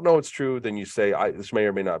you don't know it's true, then you say, this may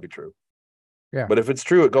or may not be true. Yeah. But if it's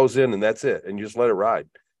true, it goes in and that's it. And you just let it ride.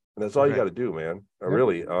 And that's all you got to do, man.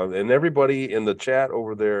 Really. And everybody in the chat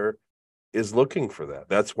over there is looking for that.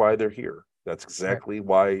 That's why they're here. That's exactly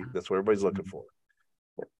why. That's what everybody's looking for.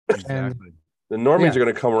 Exactly. The normies are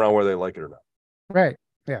going to come around whether they like it or not. Right.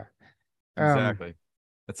 Yeah. Exactly.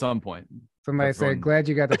 At some point. Somebody said, glad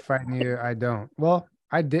you got to fight me. I don't. Well,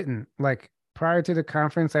 I didn't. Like prior to the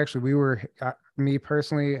conference, actually, we were, me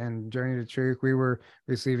personally and Journey to Truth, we were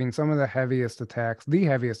receiving some of the heaviest attacks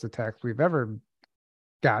we've ever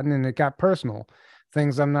gotten. And it got personal.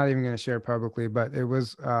 Things I'm not even going to share publicly, but it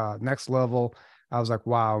was next level. I was like,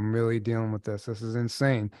 wow, I'm really dealing with this. This is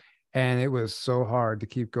insane. And it was so hard to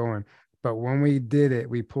keep going. But when we did it,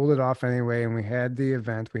 we pulled it off anyway. And we had the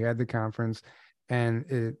event, we had the conference, and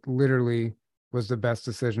it literally was the best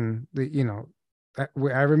decision that, I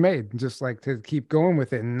ever made, just like to keep going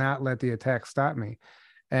with it and not let the attack stop me.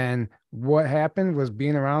 And what happened was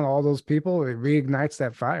being around all those people, it reignites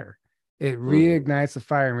that fire. It reignites the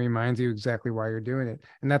fire and reminds you exactly why you're doing it.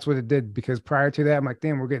 And that's what it did, because prior to that, I'm like,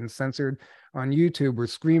 damn, we're getting censored on YouTube. We're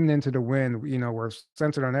screaming into the wind. We're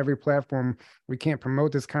censored on every platform. We can't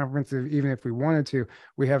promote this conference even if we wanted to.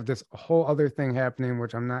 We have this whole other thing happening,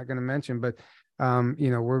 which I'm not going to mention, but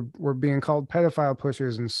we're being called pedophile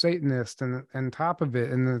pushers and Satanists and top of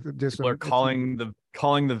it. And people are calling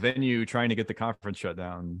the venue, trying to get the conference shut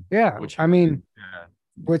down. Yeah. Which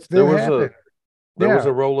there was a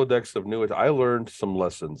Rolodex of new. I learned some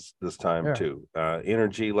lessons this time too.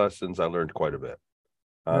 Energy lessons. I learned quite a bit.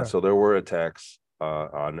 So there were attacks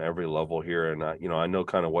on every level here, and I know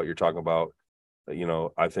kind of what you're talking about.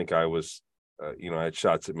 I think I was, I had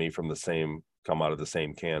shots at me from come out of the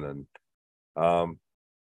same cannon. And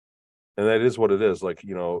that is what it is. Like,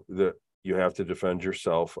 that you have to defend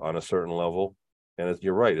yourself on a certain level, and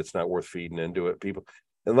you're right. It's not worth feeding into it, people.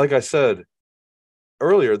 And like I said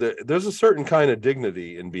earlier, there's a certain kind of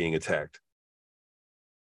dignity in being attacked,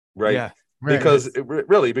 right? Yeah, right.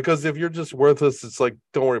 Because if you're just worthless, it's like,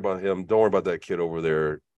 don't worry about him, don't worry about that kid over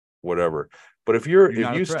there, whatever. But if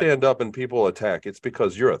you stand up and people attack, it's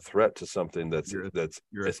because you're a threat to something that's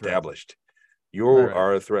established. You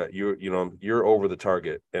are a threat. You're over the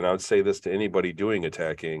target. And I would say this to anybody doing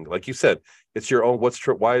attacking, like you said, it's your own. Why is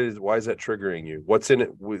that triggering you? What's in it?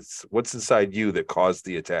 What's inside you that caused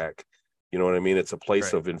the attack? You know what I mean? It's a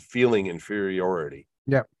place of feeling inferiority.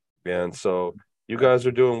 Yep. And so you guys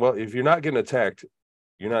are doing well. If you're not getting attacked,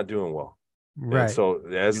 you're not doing well. Right. And so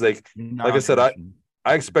like I said,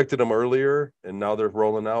 I expected them earlier, and now they're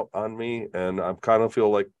rolling out on me, and I kind of feel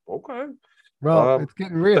like, okay, well, it's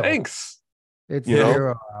getting real. Thanks. It's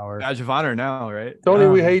 0 hour. Badge of honor now, right? Tony,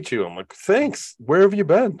 we hate you. I'm like, thanks. Where have you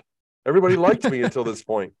been? Everybody liked me until this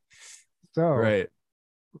point. So right.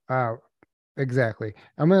 Exactly.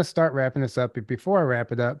 I'm going to start wrapping this up. But before I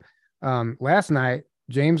wrap it up, last night,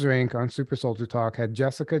 James Rink on Super Soldier Talk had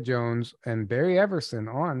Jessica Jones and Barry Everson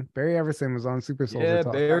on. Barry Everson was on Super Soldier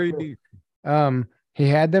Talk. Barry. He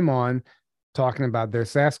had them on talking about their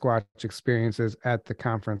Sasquatch experiences at the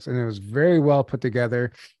conference, and it was very well put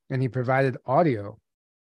together. And he provided audio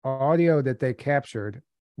that they captured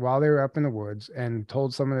while they were up in the woods and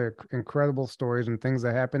told some of their incredible stories and things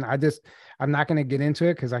that happened. I'm not going to get into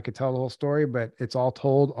it because I could tell the whole story, but it's all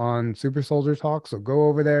told on Super Soldier Talk. So go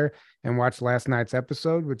over there and watch last night's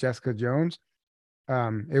episode with Jessica Jones.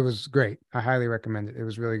 It was great. I highly recommend it. It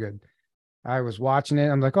was really good. I was watching it.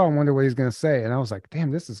 I'm like, oh, I wonder what he's going to say. And I was like,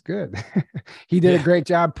 damn, this is good. He did a great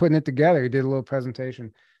job putting it together. He did a little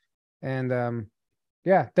presentation. And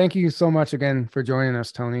yeah, thank you so much again for joining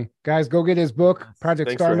us, Tony. Guys, go get his book, Project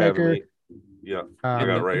Thanks for having Starmaker. me. Yeah, I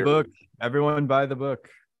got it right here. Book. Everyone buy the book.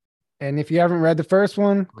 And if you haven't read the first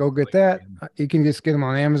one, go get that. You can just get them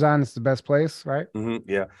on Amazon. It's the best place, right?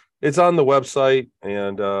 Yeah, it's on the website.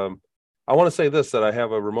 And I want to say this, that I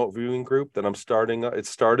have a remote viewing group that I'm starting. It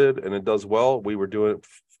started and it does well. We were doing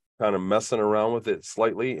kind of messing around with it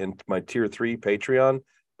slightly in my tier 3 Patreon,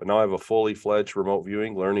 but now I have a fully fledged remote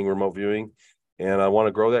viewing, learning remote viewing. And I want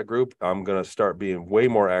to grow that group. I'm going to start being way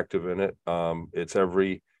more active in it. It's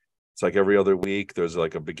like every other week. There's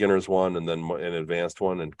like a beginner's one and then an advanced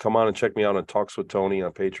one. And come on and check me out on Talks with Tony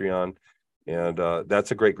on Patreon. And that's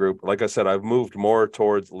a great group. Like I said, I've moved more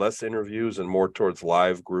towards less interviews and more towards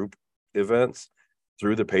live group events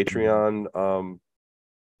through the Patreon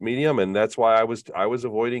medium. And that's why I was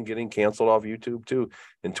avoiding getting canceled off YouTube too.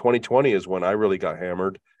 In 2020 is when I really got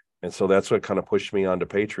hammered. And so that's what kind of pushed me onto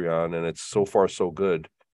Patreon, and it's so far so good.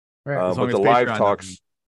 Right. But the live talks,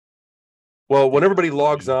 well, when everybody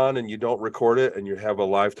logs on and you don't record it and you have a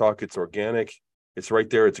live talk, it's organic. It's right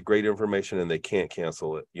there. It's great information, and they can't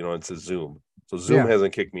cancel it. It's a Zoom. So Zoom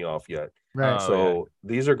hasn't kicked me off yet. Right. So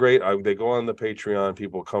these are great. They go on the Patreon,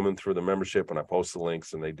 people coming through the membership, and I post the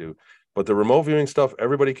links, and they do. But the remote viewing stuff,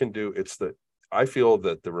 everybody can do. I feel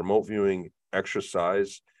that the remote viewing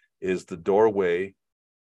exercise is the doorway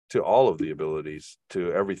to all of the abilities,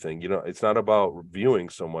 to everything. It's not about viewing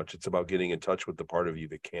so much. It's about getting in touch with the part of you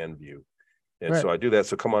that can view. And so I do that.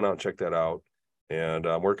 So come on out and check that out. And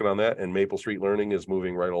I'm working on that. And Maple Street Learning is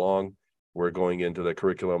moving right along. We're going into the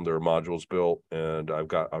curriculum. There are modules built, and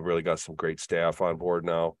I've really got some great staff on board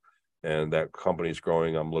now. And that company's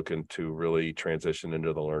growing. I'm looking to really transition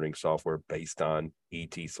into the learning software based on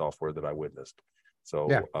ET software that I witnessed. So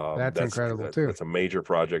that's incredible too. That's a major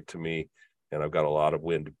project to me. And I've got a lot of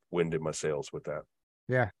wind in my sails with that.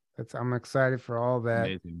 Yeah, I'm excited for all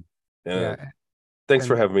that. Amazing. Thanks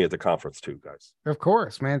for having me at the conference too, guys. Of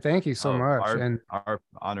course, man. Thank you so much. Our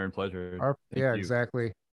honor and pleasure.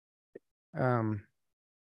 Exactly. And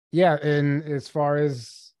as far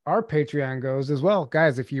as our Patreon goes as well,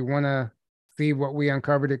 guys, if you want to see what we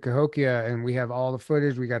uncovered at Cahokia, and we have all the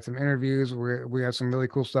footage, we got some interviews, we have some really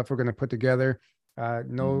cool stuff we're going to put together.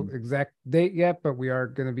 No exact date yet, but we are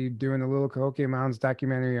going to be doing a little Cahokia Mountains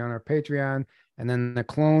documentary on our Patreon, and then the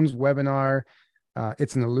Clones webinar.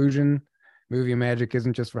 It's an illusion. Movie magic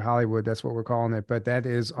isn't just for Hollywood. That's what we're calling it. But that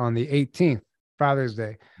is on the 18th, Father's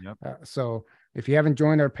Day. Yep. So if you haven't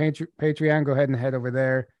joined our Patreon, go ahead and head over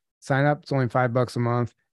there. Sign up. It's only $5 a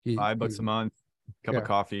month. $5 a month, cup of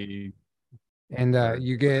coffee. And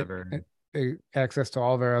you get access to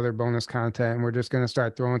all of our other bonus content. And we're just going to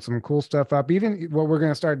start throwing some cool stuff up. Even what we're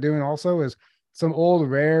going to start doing also is some old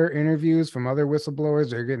rare interviews from other whistleblowers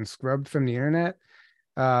that are getting scrubbed from the internet.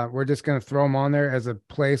 We're just going to throw them on there as a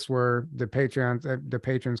place where the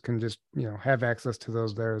patrons can just, have access to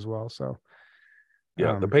those there as well. So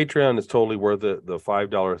the Patreon is totally worth it. The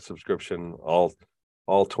 $5 subscription, all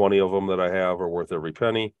 20 of them that I have are worth every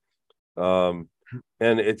penny. And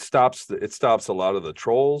it stops a lot of the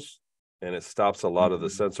trolls, and it stops a lot of the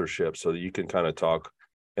censorship, so that you can kind of talk.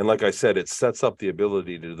 And like I said, it sets up the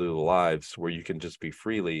ability to do the lives where you can just be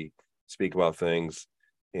freely speak about things.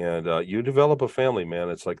 And you develop a family, man.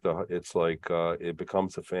 It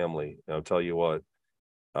becomes a family. And I'll tell you what,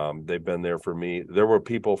 they've been there for me. There were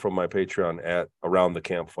people from my Patreon around the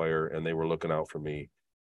campfire, and they were looking out for me.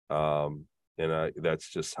 That's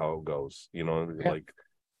just how it goes,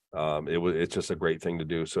 it's just a great thing to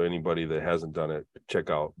do. So anybody that hasn't done it, check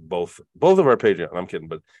out both of our Patreon. I'm kidding,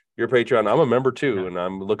 but your Patreon, I'm a member too, and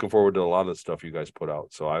I'm looking forward to a lot of the stuff you guys put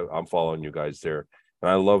out. So I'm following you guys there, and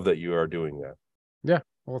I love that you are doing that. Yeah.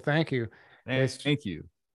 Well, thank you. Thank you.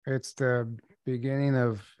 It's the beginning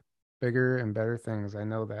of bigger and better things. I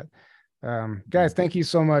know that. Guys, thank you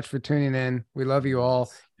so much for tuning in. We love you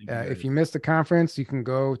all. If you missed the conference, you can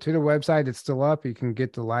go to the website. It's still up. You can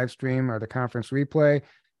get the live stream or the conference replay.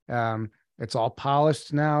 It's all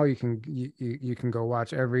polished now. You can go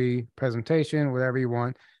watch every presentation, whatever you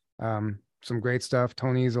want. Some great stuff.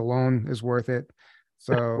 Tony's alone is worth it.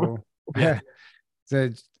 So so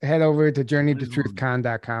head over to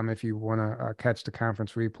journeytotruthcon.com if you want to catch the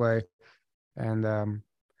conference replay. And other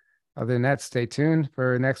than that, stay tuned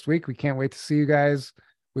for next week. We can't wait to see you guys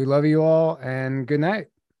We love you all, and good night.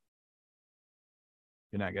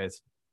 Good night, guys.